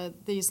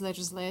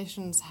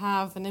legislations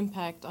have an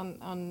impact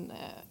on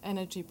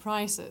energy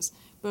prices,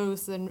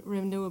 both the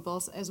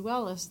renewables as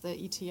well as the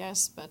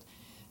ETS. But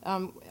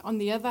on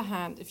the other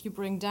hand, if you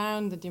bring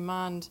down the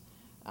demand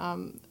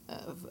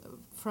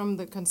from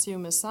the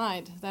consumer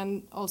side,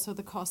 then also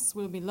the costs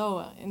will be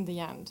lower in the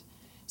end.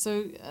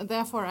 So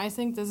therefore, I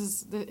think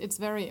it's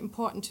very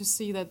important to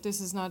see that this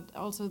is not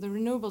also the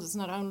renewables is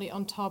not only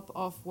on top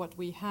of what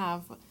we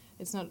have.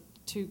 It's not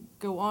to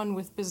go on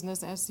with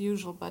business as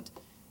usual, but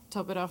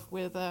top it off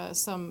with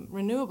some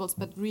renewables,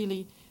 but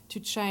really to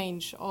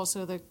change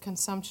also the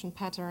consumption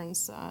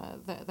patterns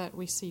that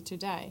we see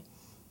today.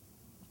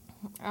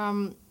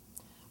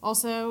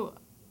 Also,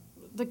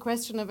 the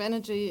question of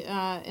energy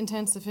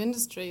intensive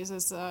industries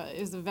is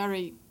a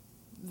very,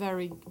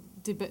 very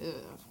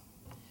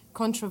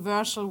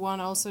controversial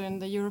one also in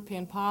the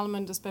European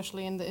Parliament,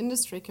 especially in the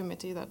industry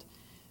committee that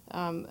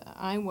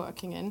I'm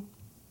working in.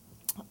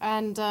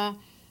 And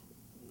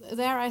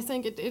there I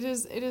think it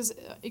is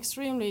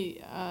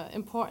extremely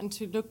important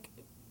to look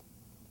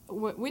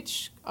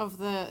which of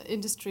the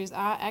industries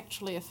are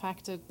actually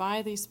affected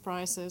by these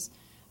prices,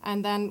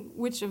 and then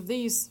which of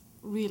these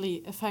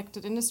really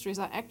affected industries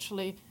are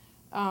actually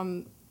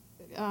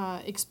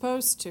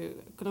exposed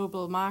to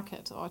global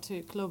market or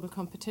to global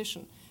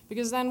competition.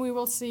 Because then we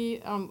will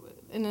see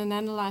in an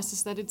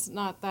analysis that it's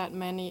not that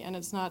many and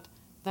it's not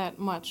that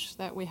much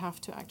that we have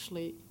to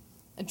actually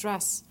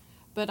address.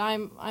 But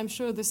I'm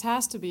sure this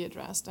has to be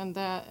addressed, and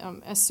that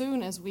as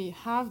soon as we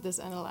have this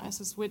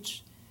analysis,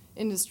 which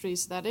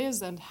industries that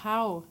is and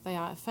how they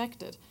are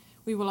affected,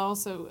 we will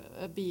also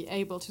be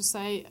able to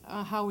say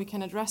how we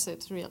can address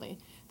it, really.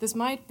 This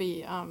might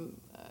be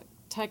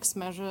tax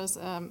measures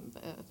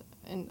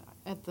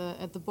at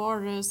the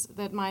borders,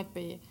 that might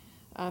be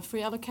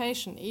free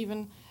allocation,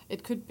 even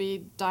it could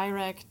be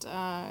direct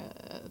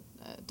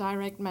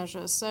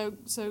measures. So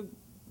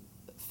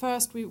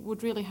first we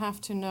would really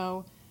have to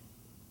know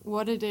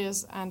what it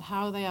is and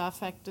how they are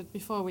affected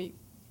before we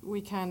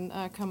can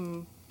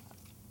come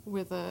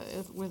with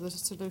a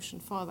solution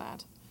for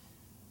that.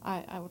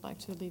 I would like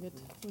to leave it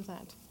with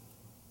that.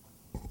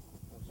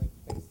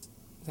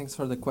 Thanks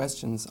for the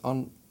questions.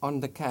 On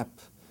the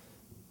cap,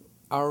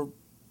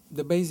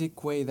 the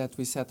basic way that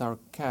we set our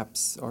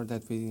caps, or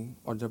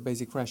the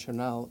basic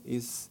rationale,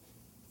 is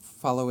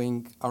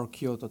following our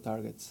Kyoto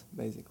targets,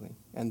 basically,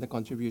 and the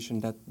contribution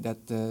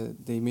that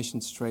the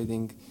emissions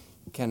trading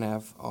can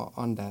have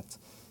on that.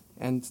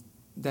 And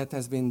that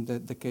has been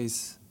the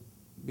case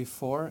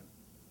before,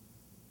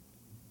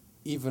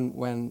 even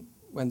when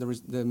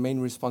the main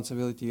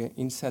responsibility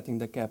in setting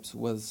the caps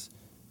was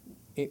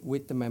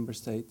with the member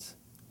states,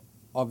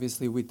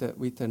 obviously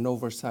with an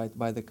oversight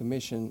by the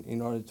Commission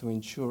in order to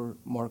ensure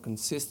more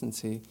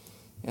consistency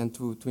and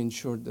to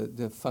ensure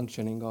the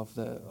functioning of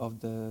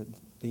the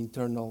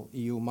internal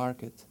EU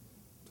market,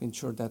 to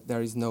ensure that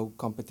there is no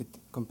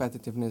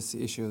competitiveness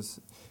issues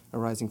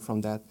arising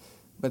from that.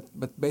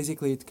 But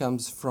basically it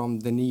comes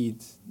from the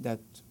need that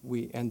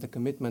and the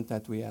commitment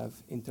that we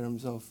have in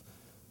terms of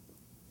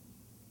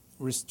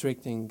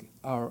restricting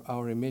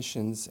our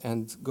emissions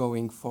and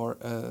going for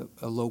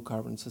a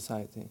low-carbon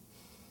society.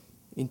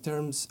 In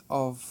terms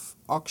of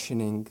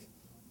auctioning,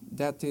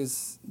 that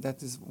is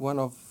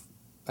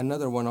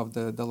another one of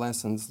the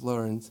lessons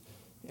learned,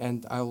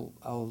 and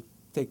I'll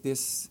take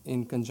this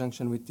in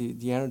conjunction with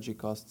the energy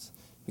costs,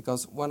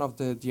 because one of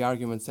the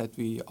arguments that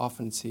we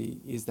often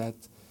see is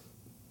that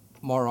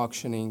more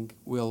auctioning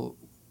will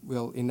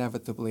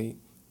inevitably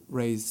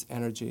raise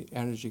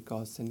energy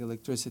costs and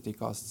electricity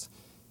costs.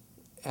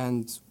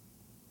 And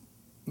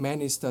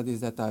many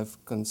studies that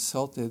I've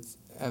consulted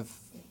have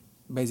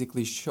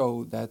basically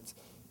show that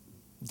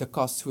the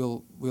costs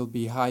will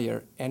be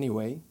higher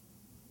anyway,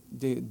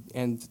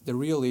 and the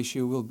real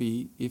issue will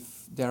be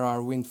if there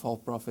are windfall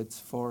profits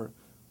for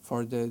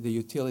the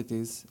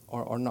utilities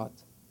or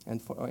not, and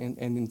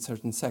in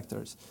certain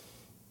sectors.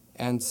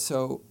 And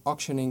so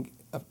auctioning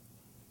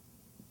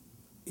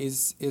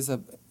is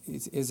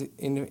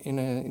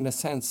in a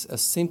sense a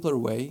simpler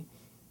way,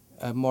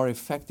 a more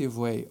effective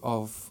way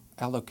of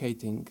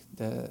allocating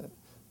the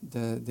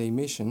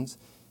emissions,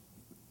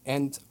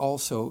 and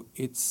also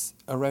it's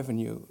a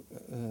revenue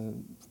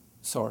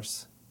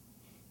source.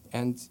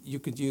 And you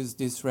could use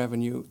this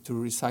revenue to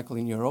recycle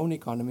in your own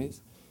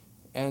economies,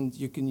 and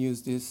you can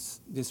use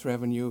this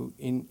revenue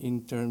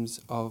in terms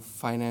of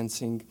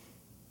financing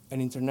an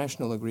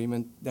international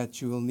agreement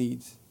that you will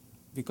need,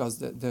 because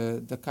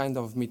the kind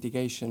of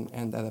mitigation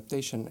and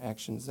adaptation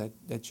actions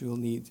that you will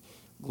need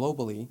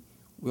globally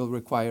will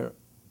require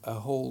a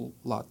whole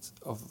lot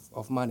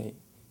of money.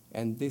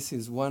 And this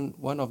is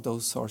one of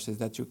those sources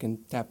that you can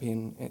tap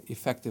in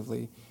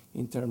effectively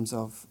in terms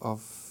of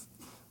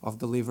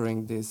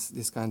delivering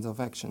these kinds of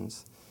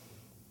actions.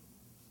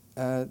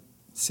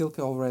 Silke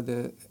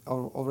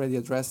already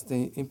addressed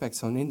the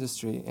impacts on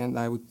industry, and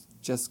I would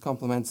just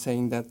complement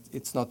saying that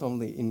it's not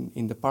only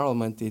in the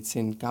Parliament, it's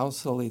in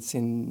Council, it's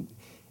in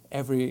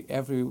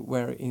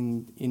everywhere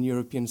in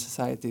European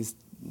societies.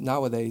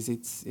 Nowadays,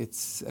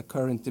 it's a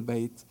current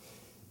debate,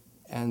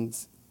 and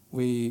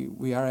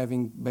we are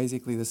having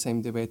basically the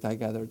same debate, I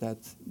gather,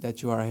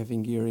 that you are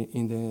having here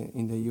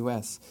in the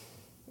US.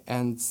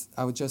 And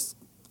I would just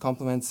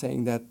complement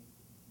saying that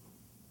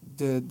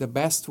the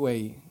best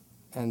way,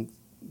 and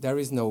there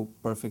is no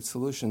perfect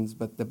solutions,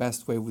 but the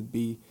best way would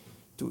be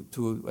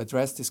to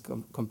address these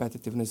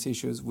competitiveness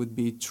issues would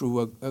be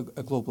through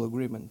a global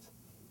agreement,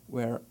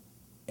 where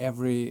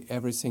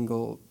every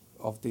single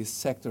of these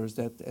sectors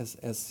that,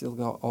 as Silke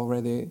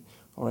already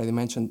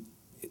mentioned,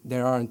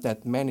 there aren't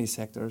that many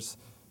sectors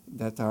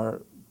that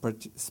are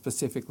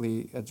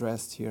specifically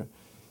addressed here,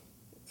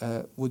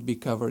 would be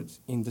covered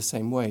in the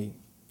same way,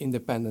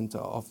 independent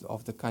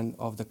of the kind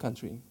of the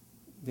country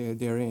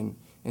they're in,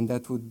 and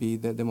that would be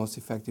the most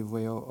effective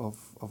way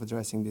of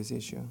addressing this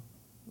issue.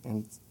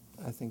 And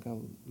I think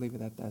I'll leave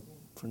it at that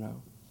for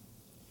now.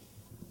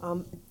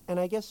 And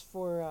I guess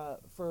for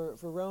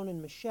Rhone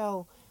and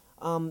Michelle,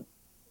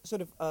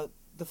 sort of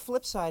the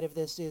flip side of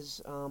this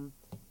is,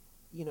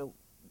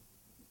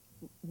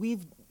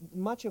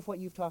 much of what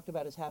you've talked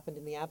about has happened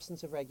in the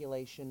absence of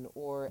regulation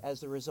or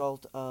as a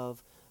result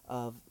of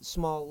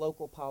small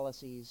local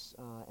policies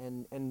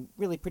and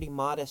really pretty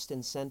modest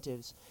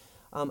incentives.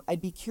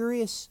 I'd be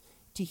curious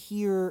to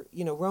hear,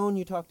 Rhone,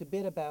 you talked a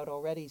bit about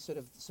already sort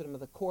of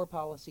the core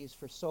policies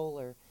for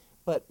solar,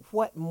 but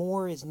what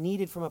more is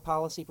needed from a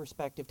policy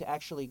perspective to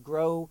actually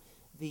grow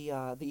the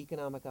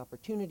economic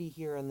opportunity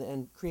here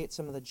and create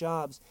some of the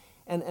jobs?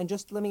 And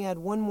just let me add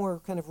one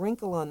more kind of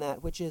wrinkle on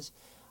that, which is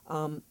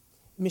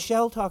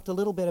Michelle talked a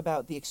little bit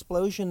about the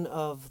explosion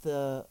of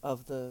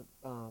the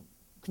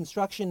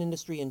construction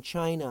industry in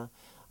China.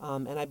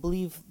 And I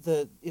believe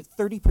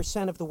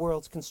 30% of the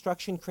world's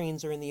construction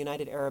cranes are in the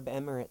United Arab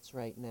Emirates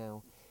right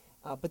now.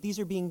 But these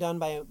are being done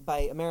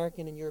by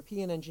American and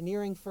European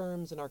engineering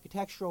firms and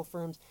architectural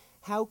firms.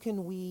 How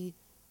can we,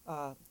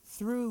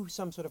 through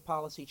some sort of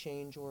policy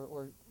change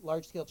or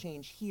large-scale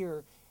change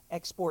here,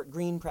 export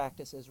green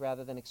practices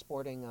rather than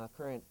exporting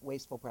current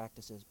wasteful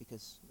practices?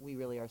 Because we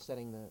really are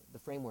setting the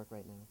framework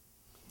right now.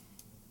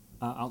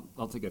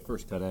 I'll take a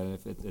first cut at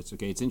it if it's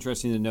okay. It's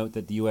interesting to note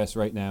that the U.S.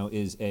 right now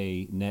is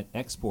a net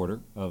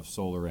exporter of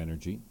solar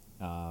energy.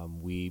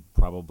 We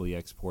probably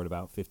export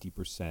about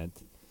 50%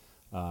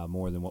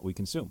 more than what we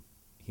consume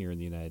here in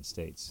the United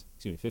States.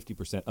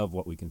 50% of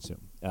what we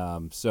consume.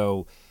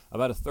 So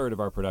about a third of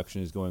our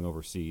production is going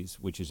overseas,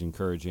 which is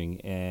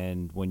encouraging.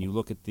 And when you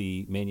look at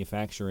the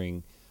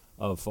manufacturing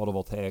of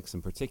photovoltaics,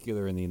 in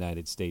particular in the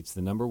United States,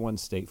 the number one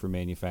state for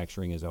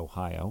manufacturing is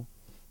Ohio.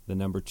 The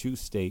number two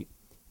state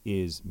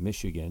is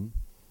Michigan.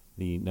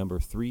 The number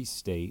three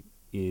state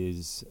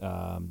is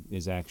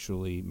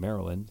actually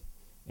Maryland,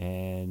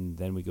 and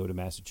then we go to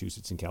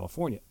Massachusetts and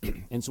California.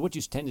 And so what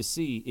you tend to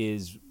see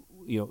is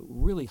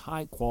really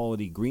high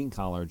quality green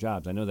collar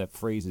jobs. I know that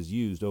phrase is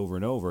used over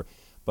and over,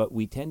 but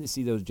we tend to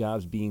see those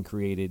jobs being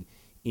created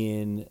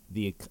in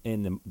the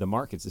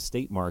markets, the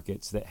state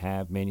markets that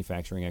have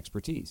manufacturing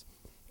expertise.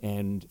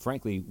 And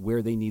frankly,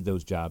 where they need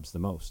those jobs the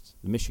most.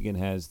 Michigan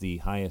has the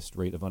highest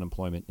rate of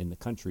unemployment in the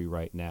country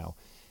right now.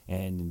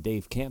 And in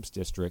Dave Camp's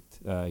district,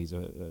 he's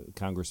a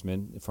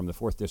congressman from the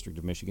 4th District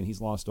of Michigan.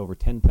 He's lost over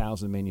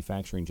 10,000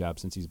 manufacturing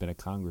jobs since he's been a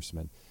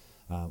congressman,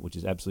 which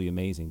is absolutely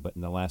amazing. But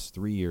in the last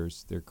 3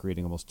 years, they're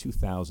creating almost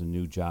 2,000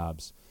 new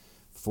jobs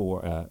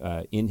for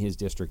in his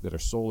district that are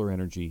solar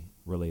energy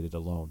related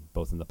alone,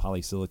 both in the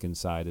polysilicon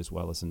side as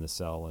well as in the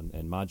cell and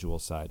module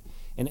side.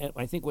 And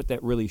I think what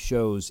that really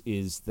shows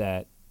is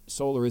that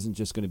solar isn't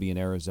just going to be in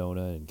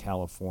Arizona and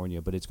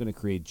California, but it's going to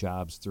create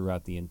jobs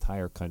throughout the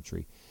entire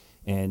country.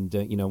 And,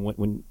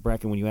 when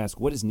Bracken, when you ask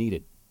what is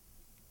needed,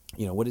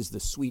 what is the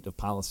suite of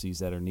policies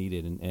that are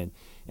needed?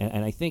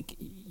 And I think,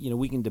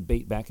 we can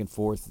debate back and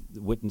forth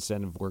what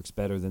incentive works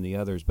better than the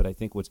others, but I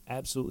think what's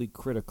absolutely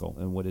critical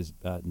and what does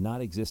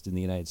not exist in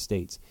the United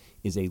States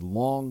is a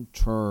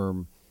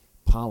long-term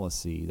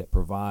policy that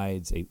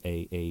provides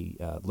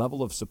a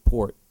level of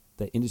support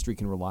that industry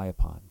can rely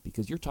upon.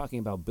 Because you're talking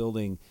about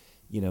building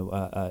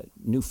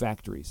new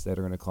factories that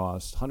are going to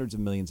cost hundreds of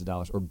millions of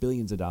dollars or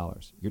billions of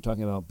dollars. You're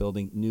talking about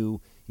building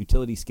new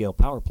utility-scale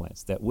power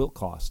plants that will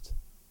cost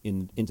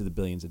into the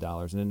billions of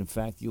dollars. And in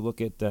fact, you look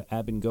at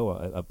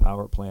Abengoa, a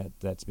power plant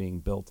that's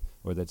being built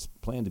or that's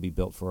planned to be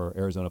built for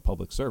Arizona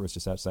Public Service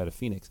just outside of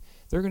Phoenix.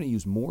 They're going to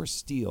use more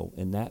steel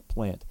in that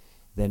plant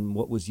than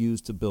what was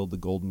used to build the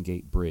Golden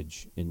Gate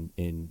Bridge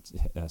in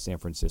San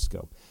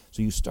Francisco.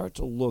 So you start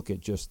to look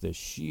at just the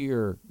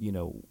sheer,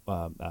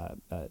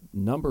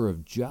 number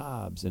of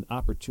jobs and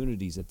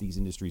opportunities that these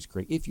industries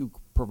create if you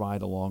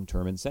provide a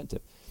long-term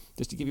incentive.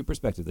 Just to give you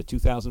perspective, the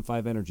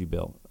 2005 energy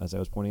bill, as I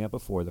was pointing out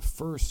before, the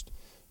first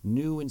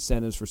new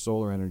incentives for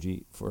solar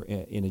energy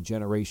in a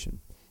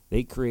generation,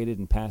 they created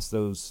and passed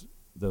those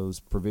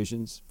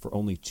provisions for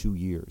only 2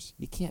 years.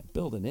 You can't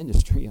build an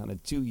industry on a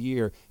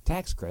 2-year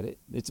tax credit.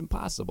 It's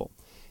impossible.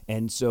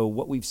 And so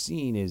what we've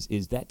seen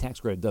is that tax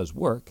credit does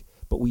work,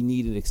 but we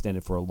need it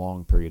extended for a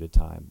long period of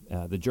time.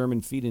 The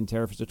German feed-in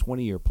tariff is a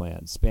 20-year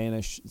plan.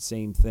 Spanish,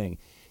 same thing.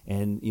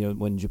 And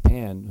when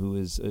Japan, who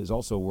is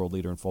also a world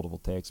leader in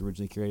photovoltaics,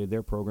 originally created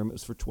their program, it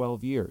was for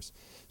 12 years.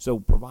 So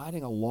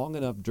providing a long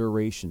enough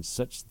duration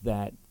such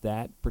that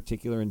that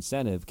particular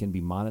incentive can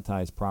be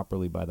monetized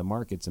properly by the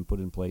markets and put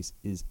in place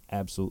is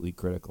absolutely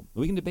critical.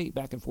 We can debate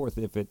back and forth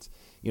if it's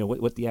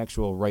what the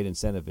actual right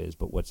incentive is,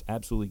 but what's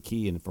absolutely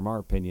key and from our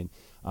opinion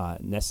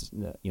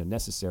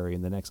necessary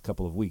in the next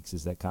couple of weeks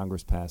is that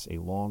Congress pass a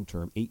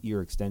long-term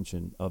 8-year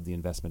extension of the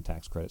investment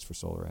tax credits for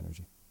solar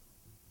energy.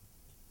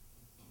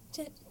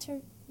 To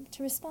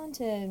respond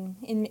to,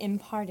 in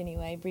part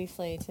anyway,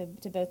 briefly,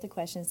 to both the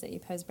questions that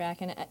you posed,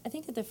 Bracken, I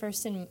think that the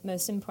first and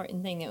most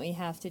important thing that we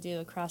have to do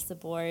across the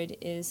board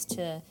is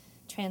to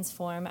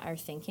transform our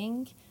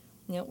thinking.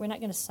 We're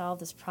not going to solve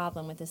this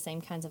problem with the same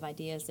kinds of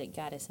ideas that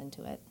got us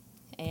into it,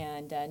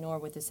 and nor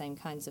with the same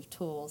kinds of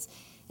tools.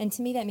 And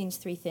to me, that means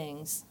 3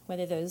 things.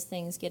 Whether those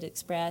things get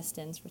expressed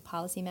in sort of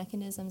policy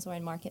mechanisms or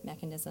in market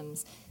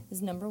mechanisms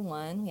is number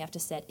 1, we have to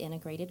set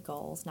integrated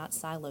goals, not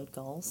siloed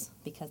goals,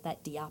 because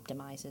that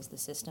de-optimizes the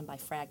system by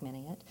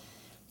fragmenting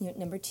it.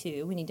 Number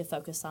 2, we need to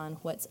focus on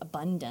what's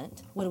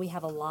abundant. What do we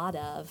have a lot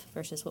of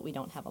versus what we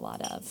don't have a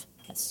lot of?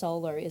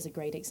 Solar is a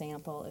great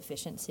example.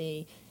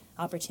 Efficiency,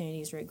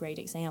 opportunities are a great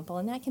example,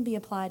 and that can be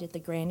applied at the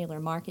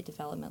granular market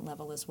development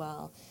level as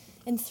well.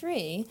 And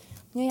 3,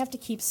 you have to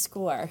keep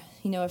score.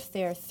 If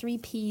there are 3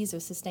 Ps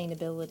of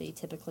sustainability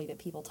typically that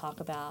people talk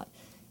about,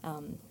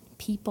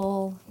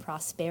 people,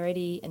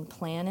 prosperity, and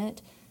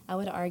planet, I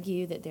would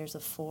argue that there's a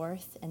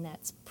 4th, and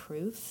that's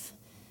proof.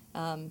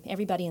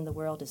 Everybody in the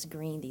world is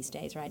green these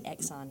days, right?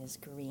 Exxon is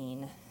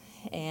green.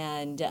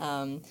 And,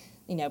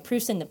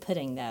 proof's in the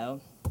pudding,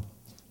 though.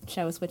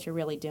 Show us what you're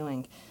really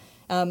doing.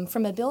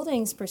 From a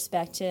buildings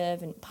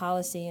perspective and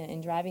policy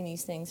and driving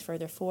these things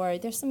further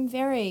forward, there's some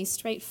very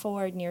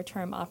straightforward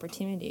near-term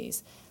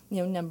opportunities.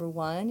 Number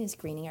one is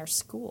greening our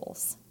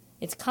schools.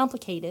 It's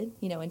complicated,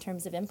 in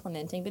terms of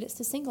implementing, but it's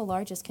the single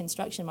largest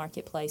construction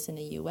marketplace in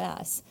the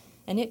U.S.,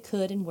 and it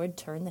could and would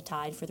turn the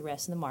tide for the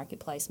rest of the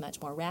marketplace much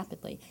more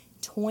rapidly.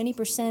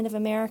 20% of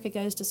America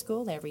goes to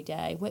school every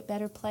day. What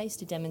better place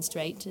to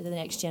demonstrate to the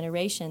next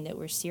generation that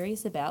we're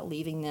serious about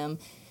leaving them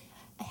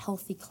a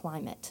healthy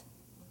climate?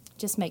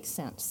 Just makes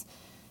sense.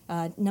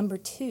 Number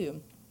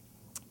two,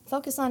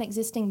 focus on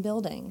existing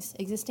buildings.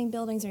 Existing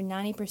buildings are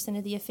 90%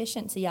 of the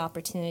efficiency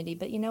opportunity,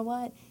 but you know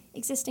what?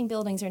 Existing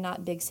buildings are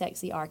not big,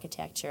 sexy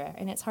architecture,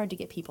 and it's hard to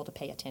get people to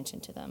pay attention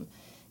to them.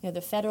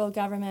 The federal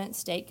government,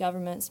 state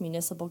governments,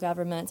 municipal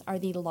governments are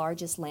the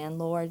largest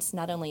landlords,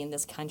 not only in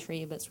this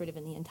country, but sort of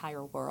in the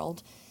entire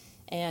world.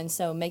 And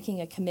so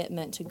making a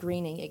commitment to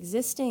greening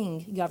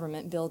existing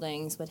government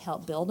buildings would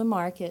help build a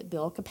market,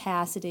 build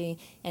capacity,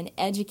 and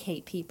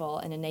educate people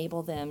and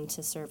enable them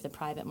to serve the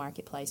private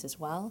marketplace as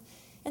well.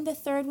 And the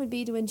third would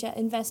be to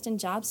invest in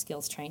job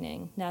skills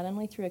training, not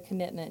only through a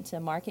commitment to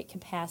market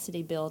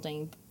capacity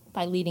building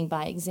by leading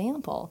by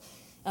example,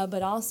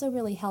 but also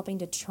really helping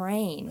to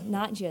train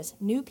not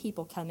just new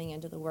people coming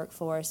into the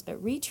workforce,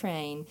 but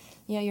retrain,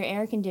 your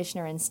air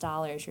conditioner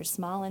installers, your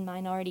small and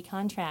minority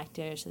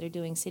contractors that are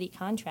doing city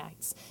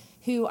contracts,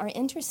 who are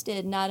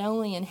interested not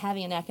only in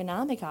having an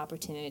economic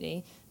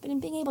opportunity, but in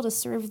being able to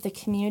serve the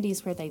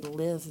communities where they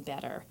live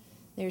better.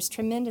 There's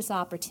tremendous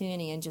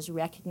opportunity in just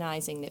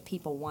recognizing that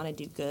people want to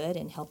do good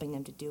and helping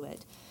them to do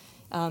it.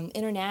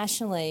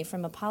 Internationally,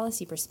 from a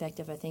policy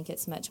perspective, I think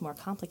it's much more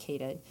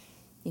complicated.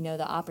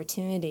 The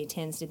opportunity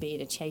tends to be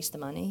to chase the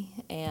money,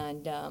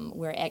 and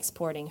we're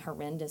exporting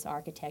horrendous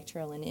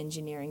architectural and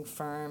engineering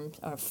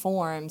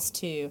forms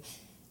to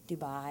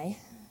Dubai,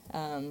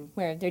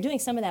 where they're doing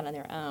some of that on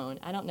their own.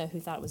 I don't know who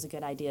thought it was a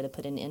good idea to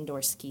put an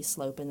indoor ski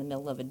slope in the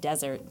middle of a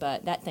desert,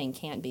 but that thing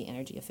can't be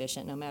energy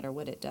efficient no matter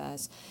what it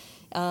does.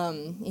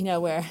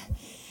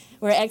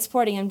 We're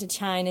exporting them to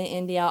China,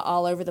 India,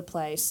 all over the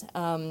place.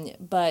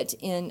 But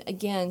in,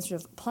 again, sort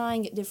of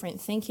applying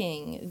different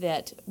thinking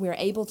that we're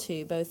able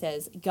to, both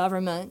as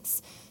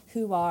governments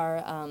who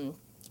are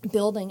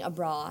building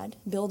abroad,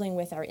 building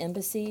with our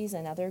embassies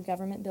and other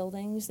government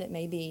buildings that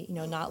may be,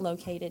 not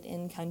located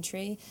in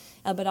country,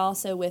 but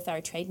also with our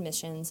trade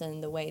missions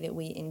and the way that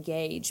we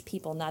engage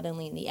people not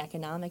only in the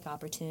economic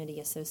opportunity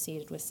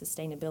associated with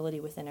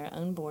sustainability within our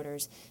own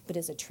borders, but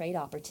as a trade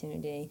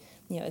opportunity,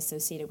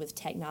 associated with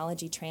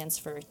technology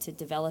transfer to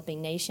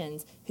developing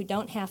nations who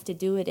don't have to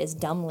do it as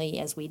dumbly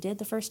as we did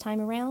the first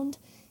time around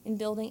in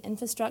building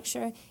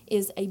infrastructure,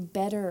 is a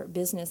better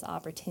business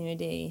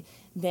opportunity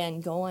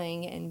than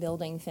going and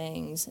building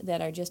things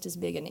that are just as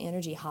big an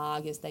energy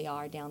hog as they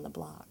are down the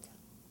block.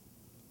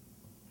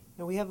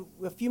 Now we have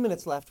a few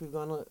minutes left. We've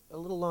gone a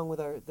little long with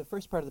the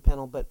first part of the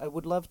panel, but I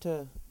would love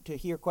to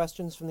hear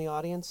questions from the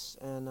audience,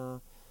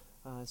 and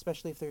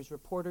especially if there's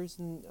reporters.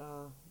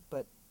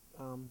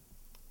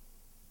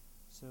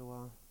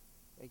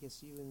 I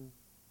guess you and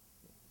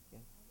yeah.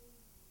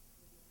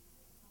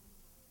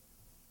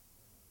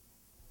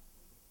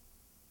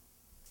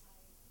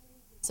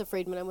 Lisa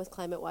Friedman, I'm with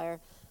Climate Wire.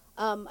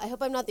 I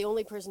hope I'm not the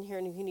only person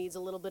here who needs a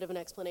little bit of an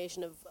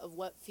explanation of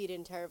what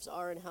feed-in tariffs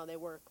are and how they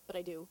work, but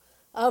I do.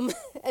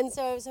 And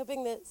so I was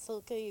hoping that,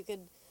 Silke, you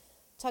could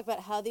talk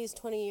about how these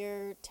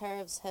 20-year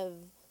tariffs have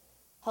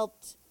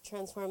helped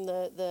transform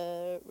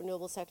the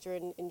renewable sector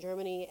in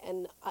Germany.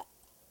 And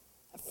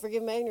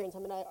forgive my ignorance,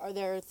 are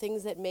there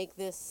things that make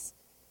this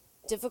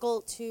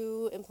difficult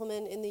to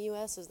implement in the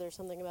U.S.? Is there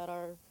something about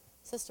our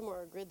system or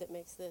our grid that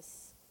makes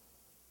this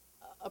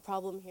a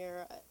problem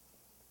here?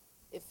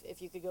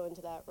 If you could go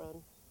into that,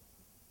 Rhone.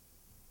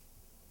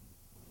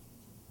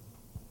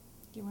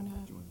 You want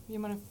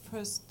to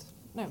first?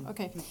 No,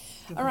 okay.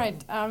 All right.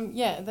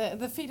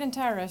 The feed-in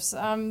tariffs.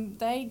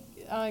 They,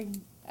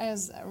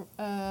 as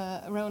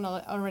Rhone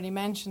already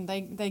mentioned,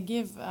 they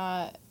give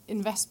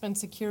investment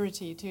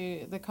security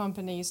to the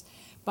companies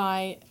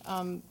by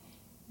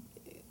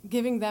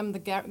giving them the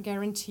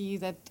guarantee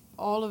that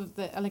all of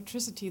the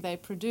electricity they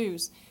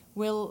produce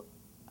will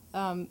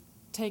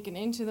taken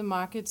into the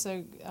market,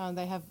 so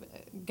they have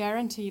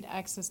guaranteed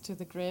access to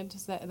the grid.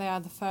 So they are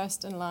the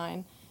first in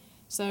line.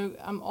 So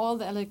all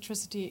the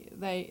electricity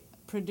they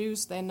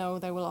produce, they know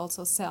they will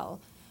also sell.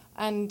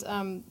 And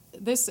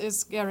this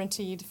is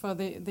guaranteed for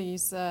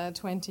these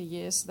 20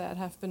 years that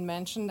have been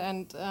mentioned.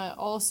 And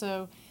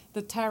also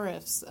the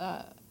tariffs,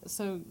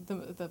 so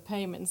the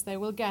payments they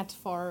will get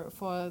for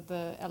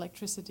the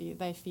electricity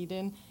they feed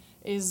in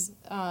is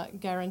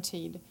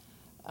guaranteed.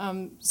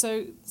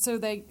 So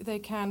they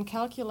can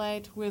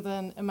calculate with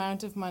an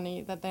amount of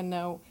money that they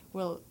know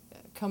will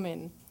come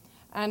in,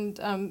 and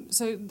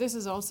so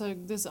this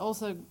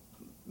also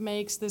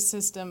makes this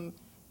system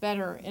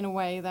better in a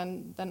way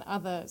than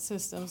other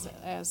systems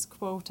as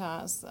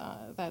quotas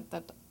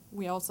that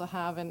we also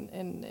have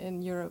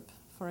in Europe,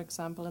 for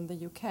example, in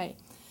the UK.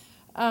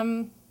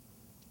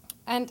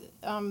 And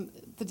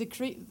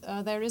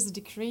there is a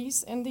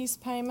decrease in these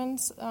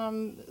payments,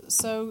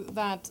 so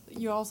that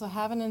you also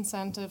have an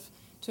incentive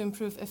to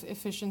improve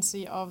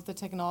efficiency of the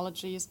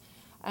technologies,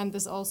 and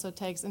this also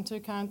takes into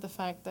account the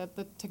fact that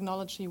the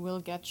technology will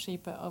get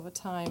cheaper over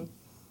time.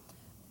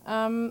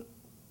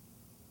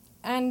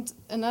 And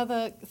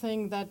another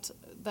thing that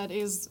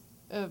is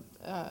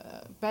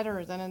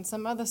better than in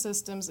some other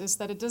systems is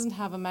that it doesn't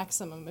have a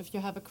maximum. If you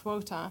have a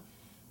quota,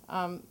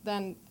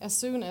 then as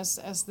soon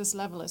as this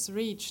level is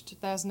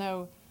reached, there's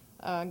no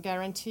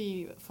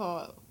guarantee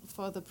for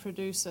the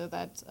producer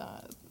that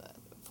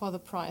for the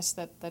price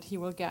that he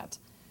will get.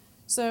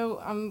 So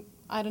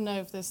I don't know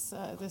if this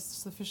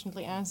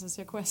sufficiently answers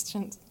your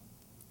questions.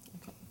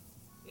 Okay.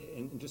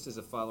 And just as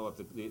a follow-up,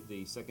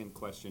 the second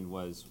question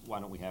was, why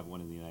don't we have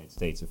one in the United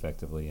States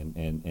effectively?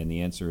 And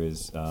the answer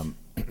is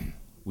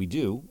we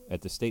do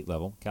at the state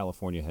level.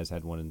 California has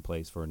had one in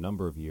place for a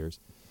number of years.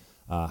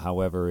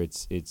 However,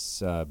 it's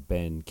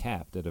been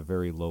capped at a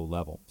very low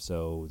level,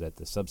 so that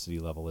the subsidy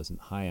level isn't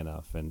high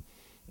enough, and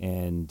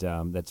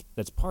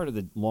that's part of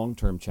the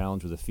long-term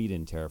challenge with the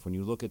feed-in tariff. When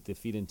you look at the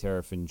feed-in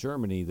tariff in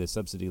Germany, the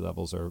subsidy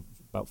levels are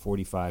about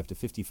 45 to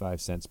 55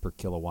 cents per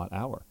kilowatt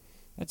hour.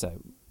 It's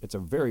a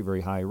very,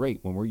 very high rate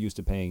when we're used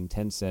to paying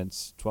 10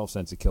 cents, 12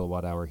 cents a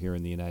kilowatt hour here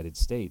in the United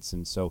States.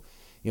 And so,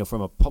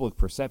 from a public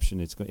perception,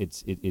 it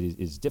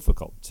is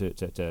difficult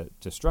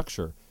to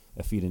structure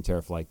a feed-in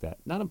tariff like that.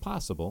 Not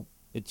impossible.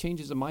 It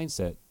changes a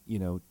mindset.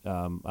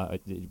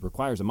 It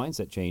requires a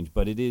mindset change,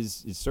 but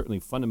it's certainly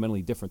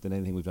fundamentally different than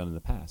anything we've done in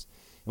the past.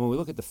 And when we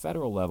look at the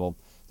federal level,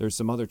 there's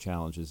some other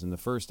challenges. And the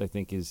first, I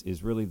think,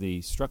 is really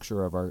the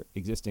structure of our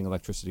existing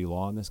electricity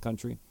law in this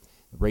country.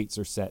 The rates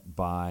are set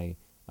by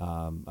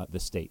the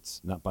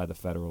states, not by the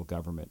federal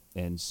government.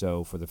 And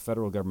so for the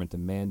federal government to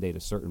mandate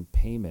a certain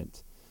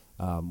payment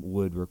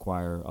would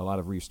require a lot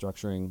of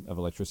restructuring of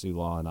electricity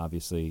law and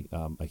obviously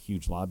a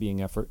huge lobbying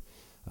effort.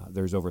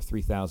 There's over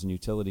 3,000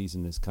 utilities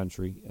in this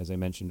country, as I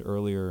mentioned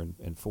earlier,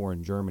 and 4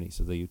 in Germany.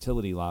 So the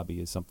utility lobby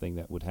is something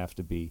that would have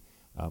to be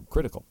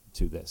critical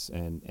to this.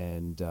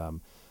 And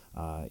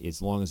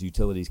as long as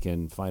utilities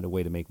can find a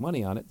way to make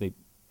money on it,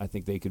 I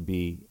think they could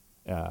be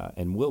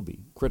and will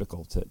be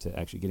critical to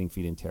actually getting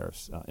feed-in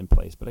tariffs in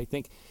place. But I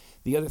think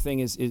the other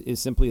thing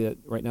is simply that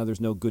right now there's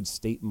no good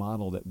state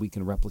model that we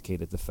can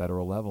replicate at the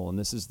federal level. And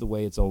this is the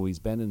way it's always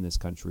been in this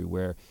country,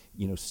 where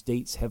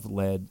states have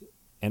led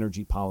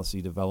energy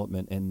policy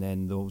development, and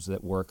then those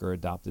that work are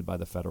adopted by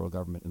the federal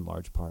government in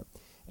large part.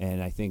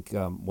 And I think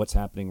what's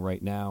happening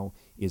right now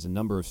is a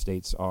number of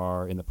states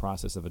are in the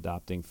process of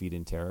adopting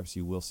feed-in tariffs.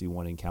 You will see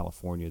one in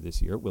California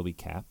this year. It will be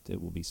capped.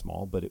 It will be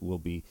small, but it will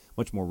be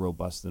much more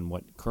robust than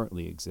what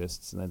currently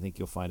exists. And I think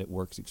you'll find it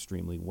works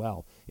extremely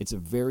well. It's a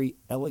very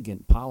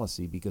elegant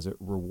policy because it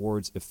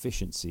rewards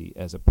efficiency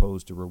as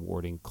opposed to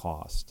rewarding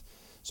cost.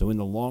 So in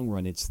the long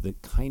run, it's the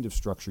kind of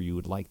structure you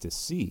would like to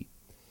see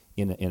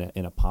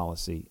in a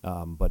policy,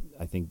 but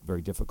I think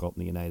very difficult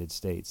in the United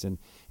States. And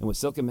what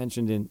Silke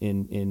mentioned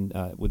in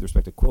with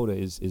respect to quota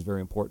is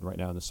very important right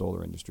now in the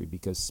solar industry,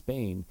 because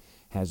Spain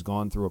has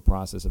gone through a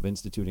process of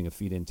instituting a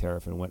feed-in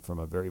tariff and went from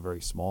a very,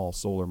 very small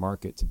solar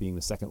market to being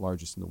the second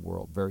largest in the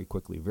world very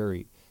quickly,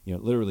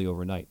 literally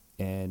overnight.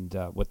 And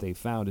what they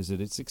found is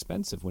that it's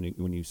expensive when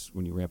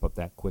you ramp up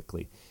that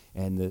quickly.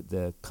 And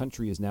the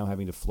country is now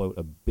having to float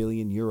 €1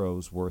 billion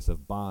worth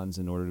of bonds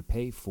in order to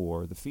pay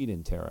for the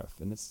feed-in tariff.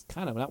 And it's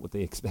kind of not what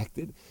they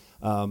expected.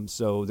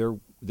 So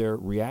their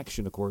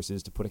reaction, of course,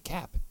 is to put a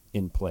cap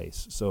in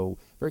place. So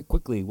very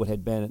quickly, what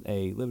had been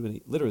a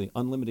literally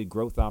unlimited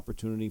growth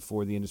opportunity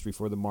for the industry,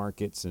 for the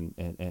markets,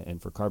 and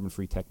for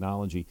carbon-free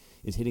technology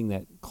is hitting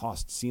that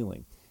cost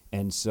ceiling.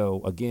 And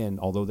so, again,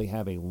 although they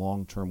have a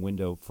long-term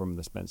window from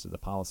the expense of the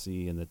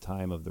policy and the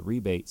time of the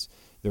rebates,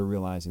 they're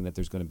realizing that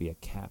there's going to be a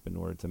cap in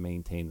order to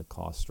maintain the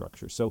cost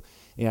structure. So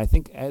I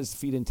think as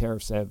feed-in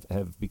tariffs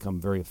have become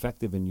very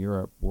effective in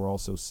Europe, we're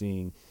also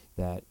seeing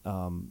that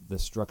the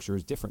structure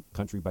is different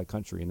country by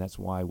country, and that's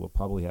why we'll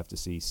probably have to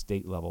see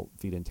state-level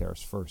feed-in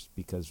tariffs first,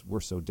 because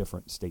we're so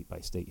different state by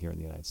state here in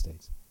the United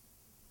States.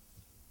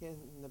 Yeah,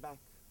 in the back.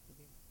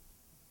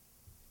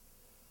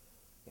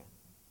 Yeah.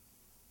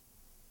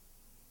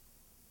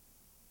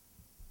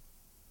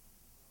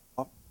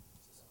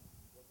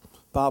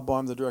 Bob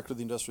Baum, the director of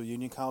the Industrial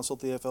Union Council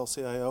at the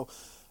AFL-CIO.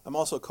 I'm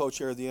also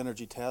co-chair of the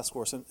Energy Task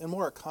Force, and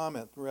more a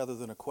comment rather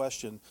than a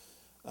question.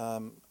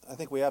 I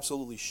think we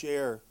absolutely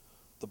share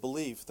the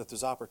belief that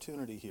there's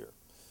opportunity here.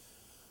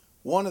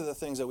 One of the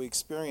things that we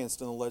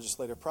experienced in the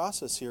legislative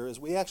process here is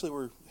we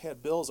actually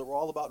had bills that were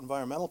all about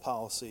environmental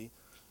policy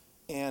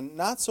and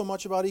not so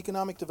much about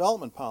economic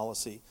development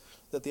policy,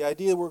 that the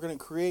idea we're going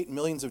to create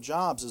millions of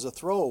jobs is a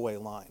throwaway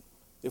line.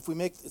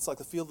 It's like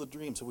the field of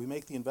dreams. If we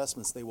make the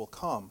investments, they will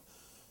come.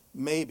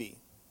 Maybe.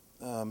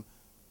 The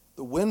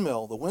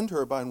wind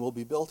turbine will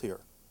be built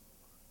here.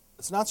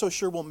 It's not so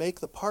sure we'll make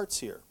the parts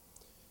here.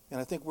 And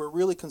I think we're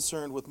really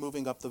concerned with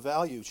moving up the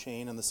value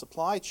chain and the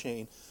supply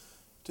chain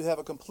to have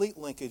a complete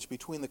linkage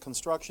between the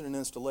construction and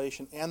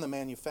installation and the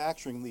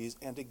manufacturing of these,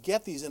 and to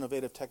get these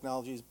innovative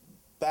technologies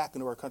back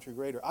into our country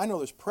greater. I know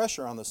there's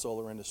pressure on the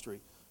solar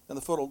industry.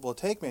 and the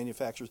photovoltaic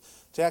manufacturers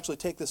to actually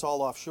take this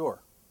all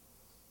offshore.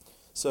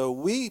 So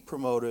we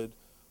promoted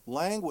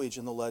language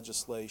in the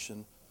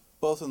legislation,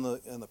 both in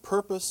the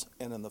purpose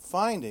and in the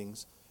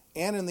findings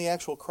and in the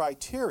actual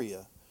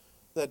criteria,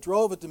 that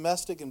drove a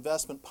domestic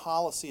investment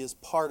policy as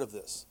part of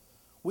this.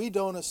 We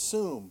don't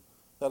assume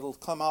that it'll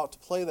come out to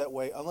play that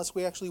way unless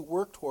we actually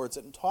work towards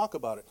it and talk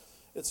about it.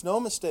 It's no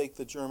mistake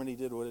that Germany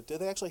did what it did.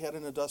 They actually had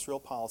an industrial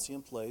policy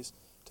in place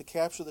to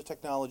capture the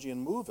technology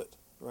and move it,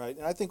 right?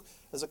 And I think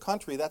as a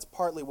country, that's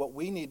partly what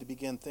we need to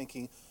begin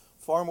thinking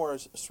far more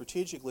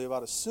strategically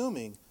about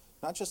assuming,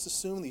 not just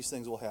assume these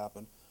things will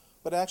happen,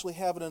 but actually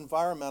have an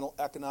environmental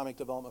economic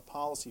development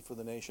policy for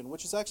the nation,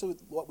 which is actually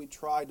what we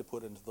tried to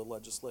put into the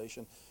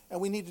legislation. And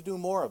we need to do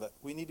more of it.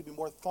 We need to be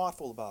more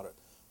thoughtful about it.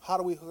 How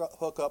do we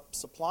hook up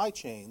supply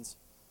chains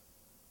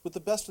with the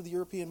best of the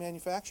European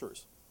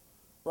manufacturers?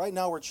 Right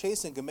now we're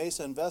chasing Gamesa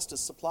and Vestas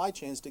supply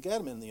chains to get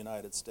them in the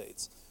United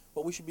States.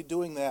 But we should be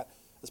doing that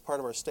as part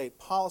of our state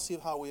policy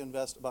of how we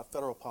invest, about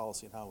federal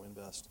policy and how we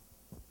invest.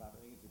 Bob,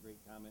 I think it's a great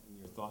comment, and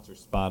your thoughts are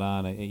spot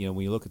on. You know,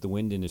 when you look at the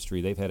wind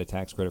industry, they've had a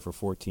tax credit for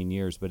 14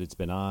 years, but it's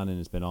been on and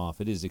it's been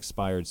off. It has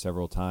expired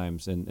several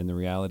times, and the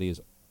reality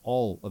is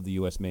all of the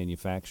U.S.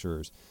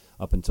 manufacturers,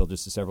 up until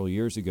just several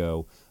years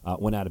ago,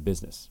 went out of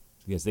business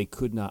because they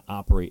could not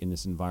operate in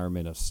this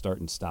environment of start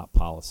and stop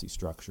policy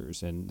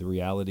structures. And the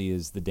reality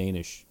is the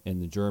Danish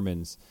and the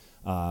Germans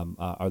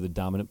are the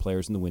dominant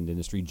players in the wind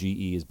industry.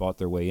 GE has bought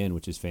their way in,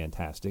 which is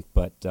fantastic.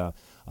 But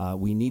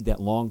we need that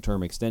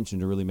long-term extension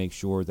to really make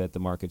sure that the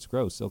markets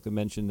grow. Silke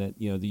mentioned that,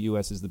 you know, the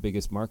U.S. is the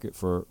biggest market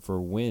for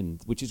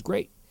wind, which is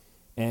great.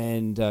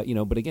 And, you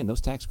know, but again,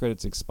 those tax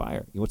credits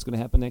expire. You know, what's going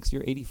to happen next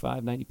year?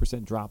 85,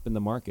 90% drop in the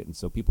market, and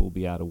so people will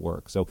be out of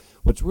work. So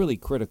what's really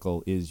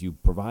critical is you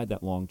provide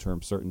that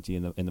long-term certainty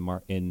in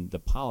the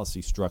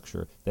policy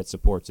structure that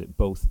supports it,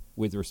 both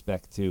with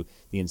respect to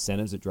the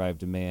incentives that drive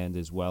demand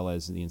as well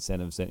as the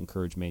incentives that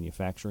encourage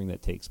manufacturing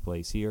that takes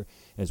place here,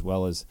 as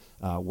well as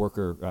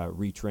worker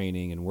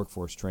retraining and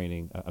workforce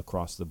training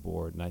across the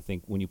board. And I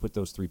think when you put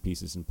those three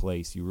pieces in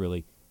place, you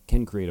really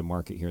can create a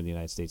market here in the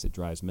United States that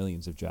drives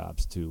millions of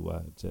jobs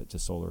to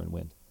solar and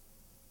wind.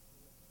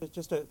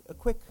 Just a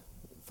quick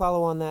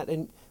follow on that,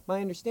 and my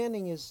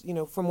understanding is, you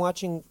know, from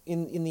watching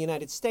in the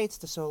United States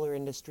the solar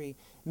industry,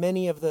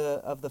 many of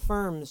the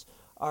firms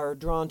are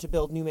drawn to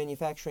build new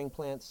manufacturing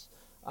plants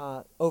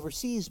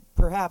overseas,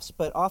 perhaps,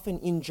 but often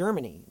in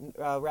Germany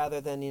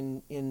rather than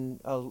in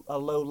a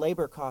low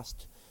labor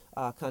cost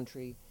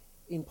country,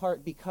 in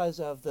part because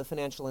of the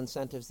financial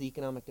incentives, the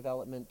economic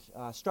development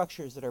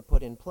structures that are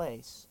put in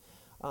place,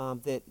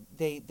 that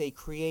they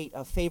create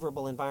a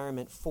favorable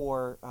environment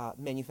for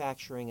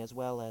manufacturing as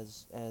well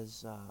as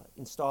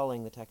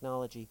installing the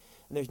technology.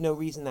 And there's no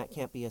reason that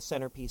can't be a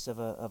centerpiece of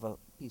a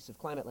piece of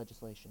climate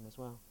legislation as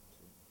well.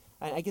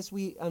 I guess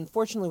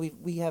unfortunately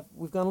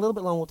we've gone a little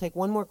bit long. We'll take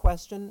one more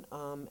question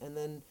and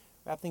then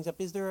wrap things up.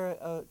 Is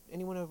there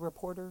anyone, a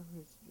reporter?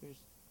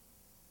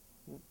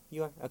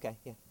 You are? Okay,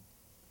 yeah.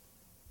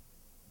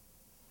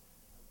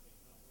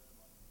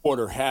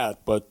 Reporter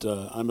hat, but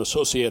I'm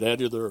associate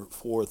editor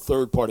for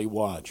Third Party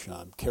Watch.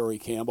 I'm Kerry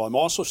Campbell. I'm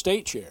also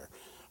state chair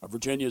of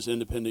Virginia's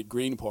Independent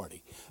Green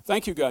Party.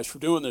 Thank you guys for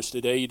doing this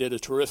today. You did a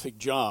terrific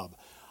job.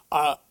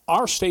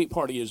 Our state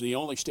party is the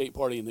only state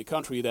party in the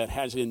country that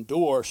has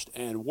endorsed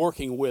and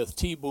working with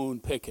T. Boone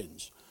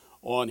Pickens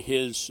on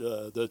his,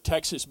 the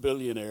Texas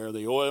billionaire,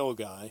 the oil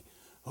guy,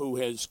 who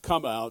has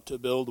come out to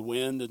build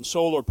wind and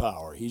solar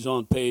power. He's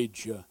on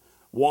page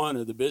 1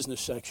 of the business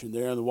section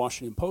there in the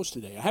Washington Post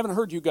today. I haven't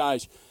heard you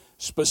guys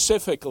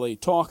specifically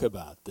talk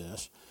about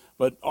this,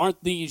 but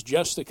aren't these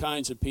just the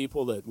kinds of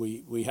people that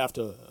we have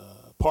to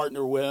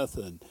partner with?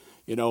 And,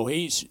 you know,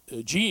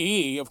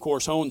 GE, of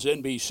course, owns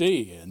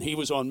NBC, and he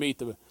was on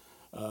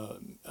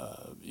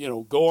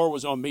Gore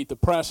was on Meet the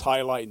Press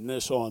highlighting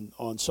this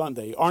on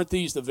Sunday. Aren't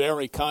these the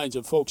very kinds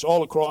of folks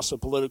all across the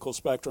political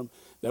spectrum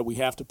that we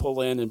have to pull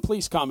in? And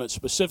please comment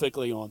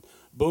specifically on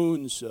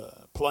Boone's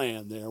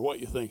plan there, what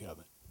you think of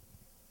it.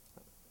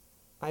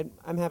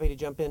 I'm happy to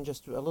jump in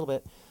just a little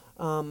bit.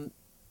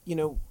 You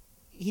know,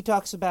 he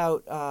talks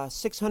about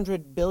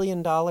 $600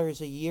 billion a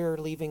year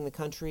leaving the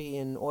country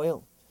in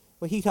oil.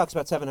 Well, he talks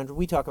about 700.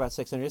 We talk about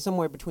 600. It's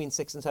somewhere between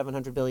 600 and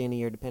 700 billion a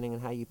year, depending on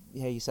how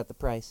you set the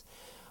price.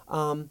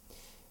 But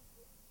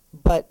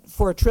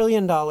for $1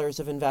 trillion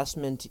of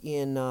investment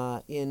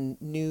in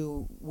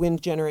new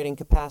wind generating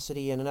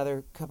capacity and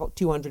another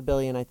 200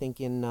 billion, I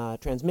think, in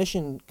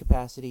transmission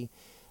capacity,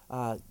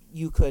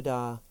 you could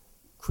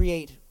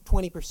create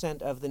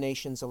 20% of the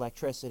nation's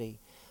electricity.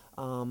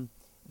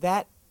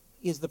 That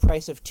is the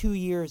price of 2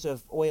 years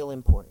of oil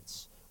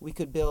imports. We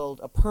could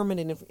build a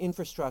permanent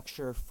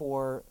infrastructure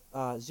for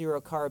zero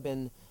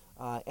carbon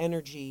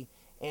energy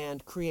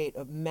and create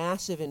a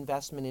massive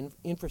investment in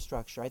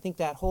infrastructure. I think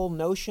that whole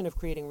notion of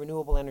creating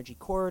renewable energy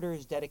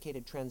corridors,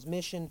 dedicated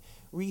transmission,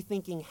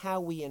 rethinking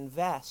how we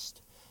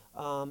invest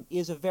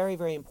is a very,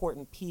 very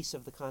important piece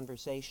of the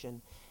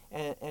conversation.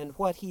 And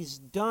what he's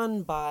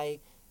done by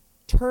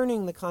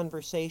turning the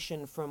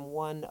conversation from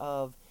one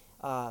of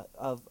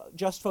of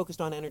just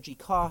focused on energy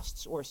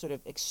costs or sort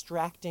of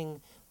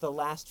extracting the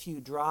last few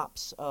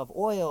drops of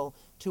oil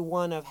to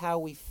one of how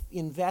we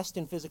invest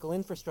in physical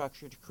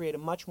infrastructure to create a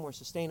much more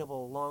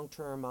sustainable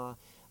long-term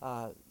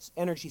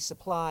energy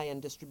supply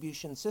and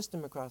distribution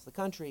system across the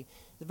country.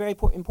 It's a very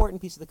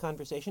important piece of the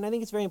conversation. I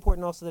think it's very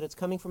important also that it's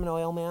coming from an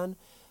oil man.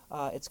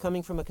 It's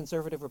coming from a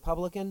conservative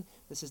Republican.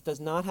 Does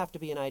not have to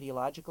be an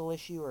ideological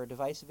issue or a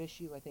divisive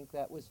issue. I think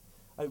that was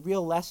a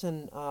real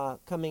lesson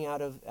coming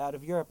out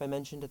of Europe. I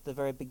mentioned at the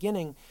very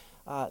beginning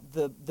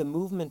the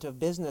movement of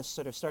business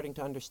sort of starting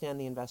to understand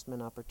the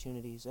investment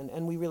opportunities,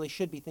 and we really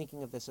should be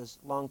thinking of this as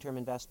long-term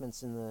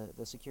investments in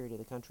the security of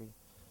the country.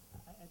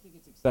 I think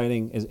it's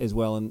exciting as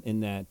well in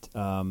that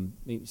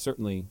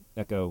certainly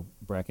echo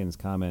Bracken's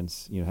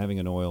comments. Having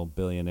an oil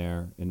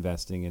billionaire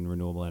investing in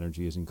renewable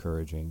energy is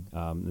encouraging,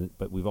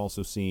 but we've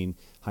also seen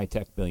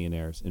high-tech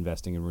billionaires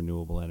investing in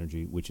renewable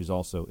energy, which is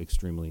also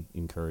extremely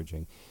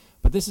encouraging.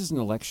 But this is an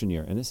election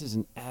year, and this is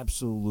an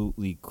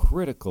absolutely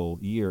critical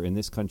year in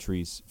this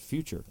country's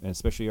future, and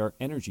especially our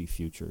energy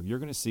future. You're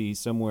going to see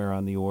somewhere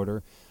on the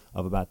order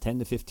of about 10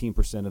 to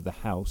 15% of the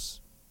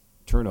House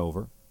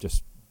turnover,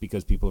 just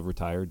because people have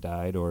retired,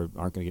 died, or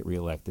aren't going to get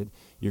reelected.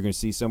 You're going to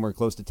see somewhere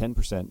close to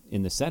 10%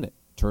 in the Senate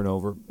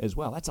turnover as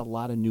well. That's a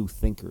lot of new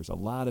thinkers, a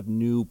lot of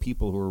new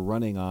people who are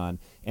running on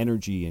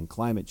energy and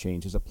climate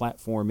change as a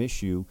platform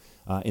issue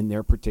in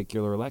their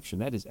particular election.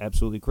 That is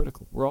absolutely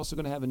critical. We're also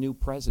going to have a new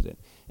president.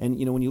 And,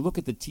 when you look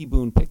at the T.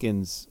 Boone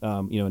Pickens,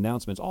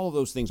 announcements, all of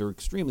those things are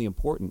extremely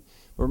important.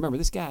 But remember,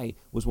 this guy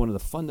was one of the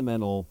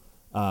fundamental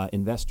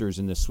investors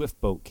in the Swift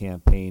Boat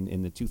campaign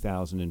in the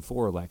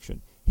 2004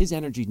 election. His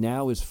energy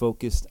now is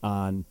focused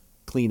on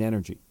clean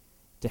energy.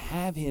 To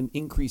have him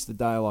increase the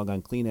dialogue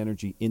on clean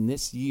energy in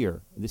this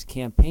year, this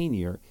campaign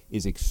year,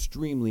 is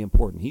extremely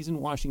important. He's in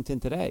Washington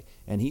today,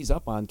 and he's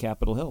up on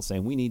Capitol Hill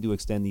saying we need to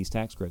extend these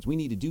tax credits. We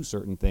need to do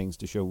certain things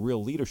to show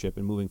real leadership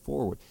in moving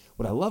forward.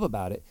 What I love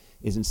about it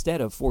is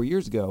instead of 4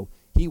 years ago,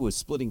 he was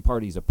splitting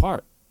parties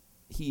apart.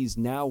 He's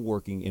now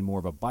working in more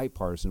of a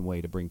bipartisan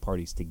way to bring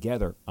parties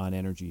together on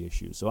energy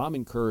issues. So I'm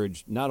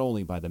encouraged not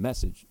only by the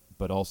message,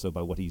 but also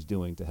by what he's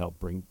doing to help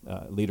bring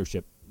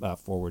leadership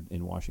forward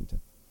in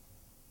Washington.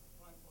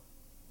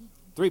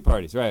 3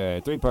 parties,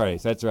 right. 3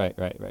 parties. That's right.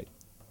 Forgot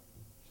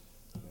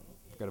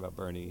about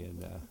Bernie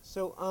and.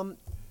 So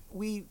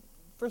we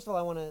first of all,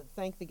 I want to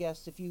thank the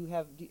guests. If you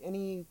have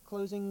any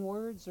closing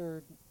words,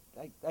 or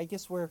I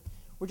guess we're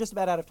just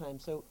about out of time.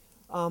 So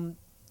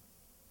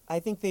I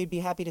think they'd be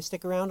happy to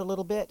stick around a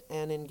little bit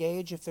and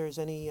engage if there's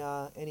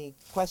any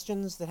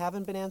questions that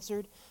haven't been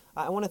answered.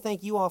 I want to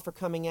thank you all for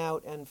coming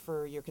out and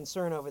for your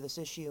concern over this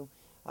issue.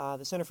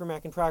 The Center for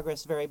American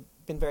Progress has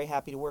been very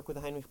happy to work with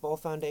the Heinrich Böll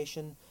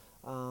Foundation,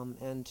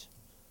 and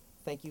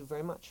thank you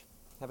very much.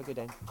 Have a good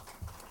day.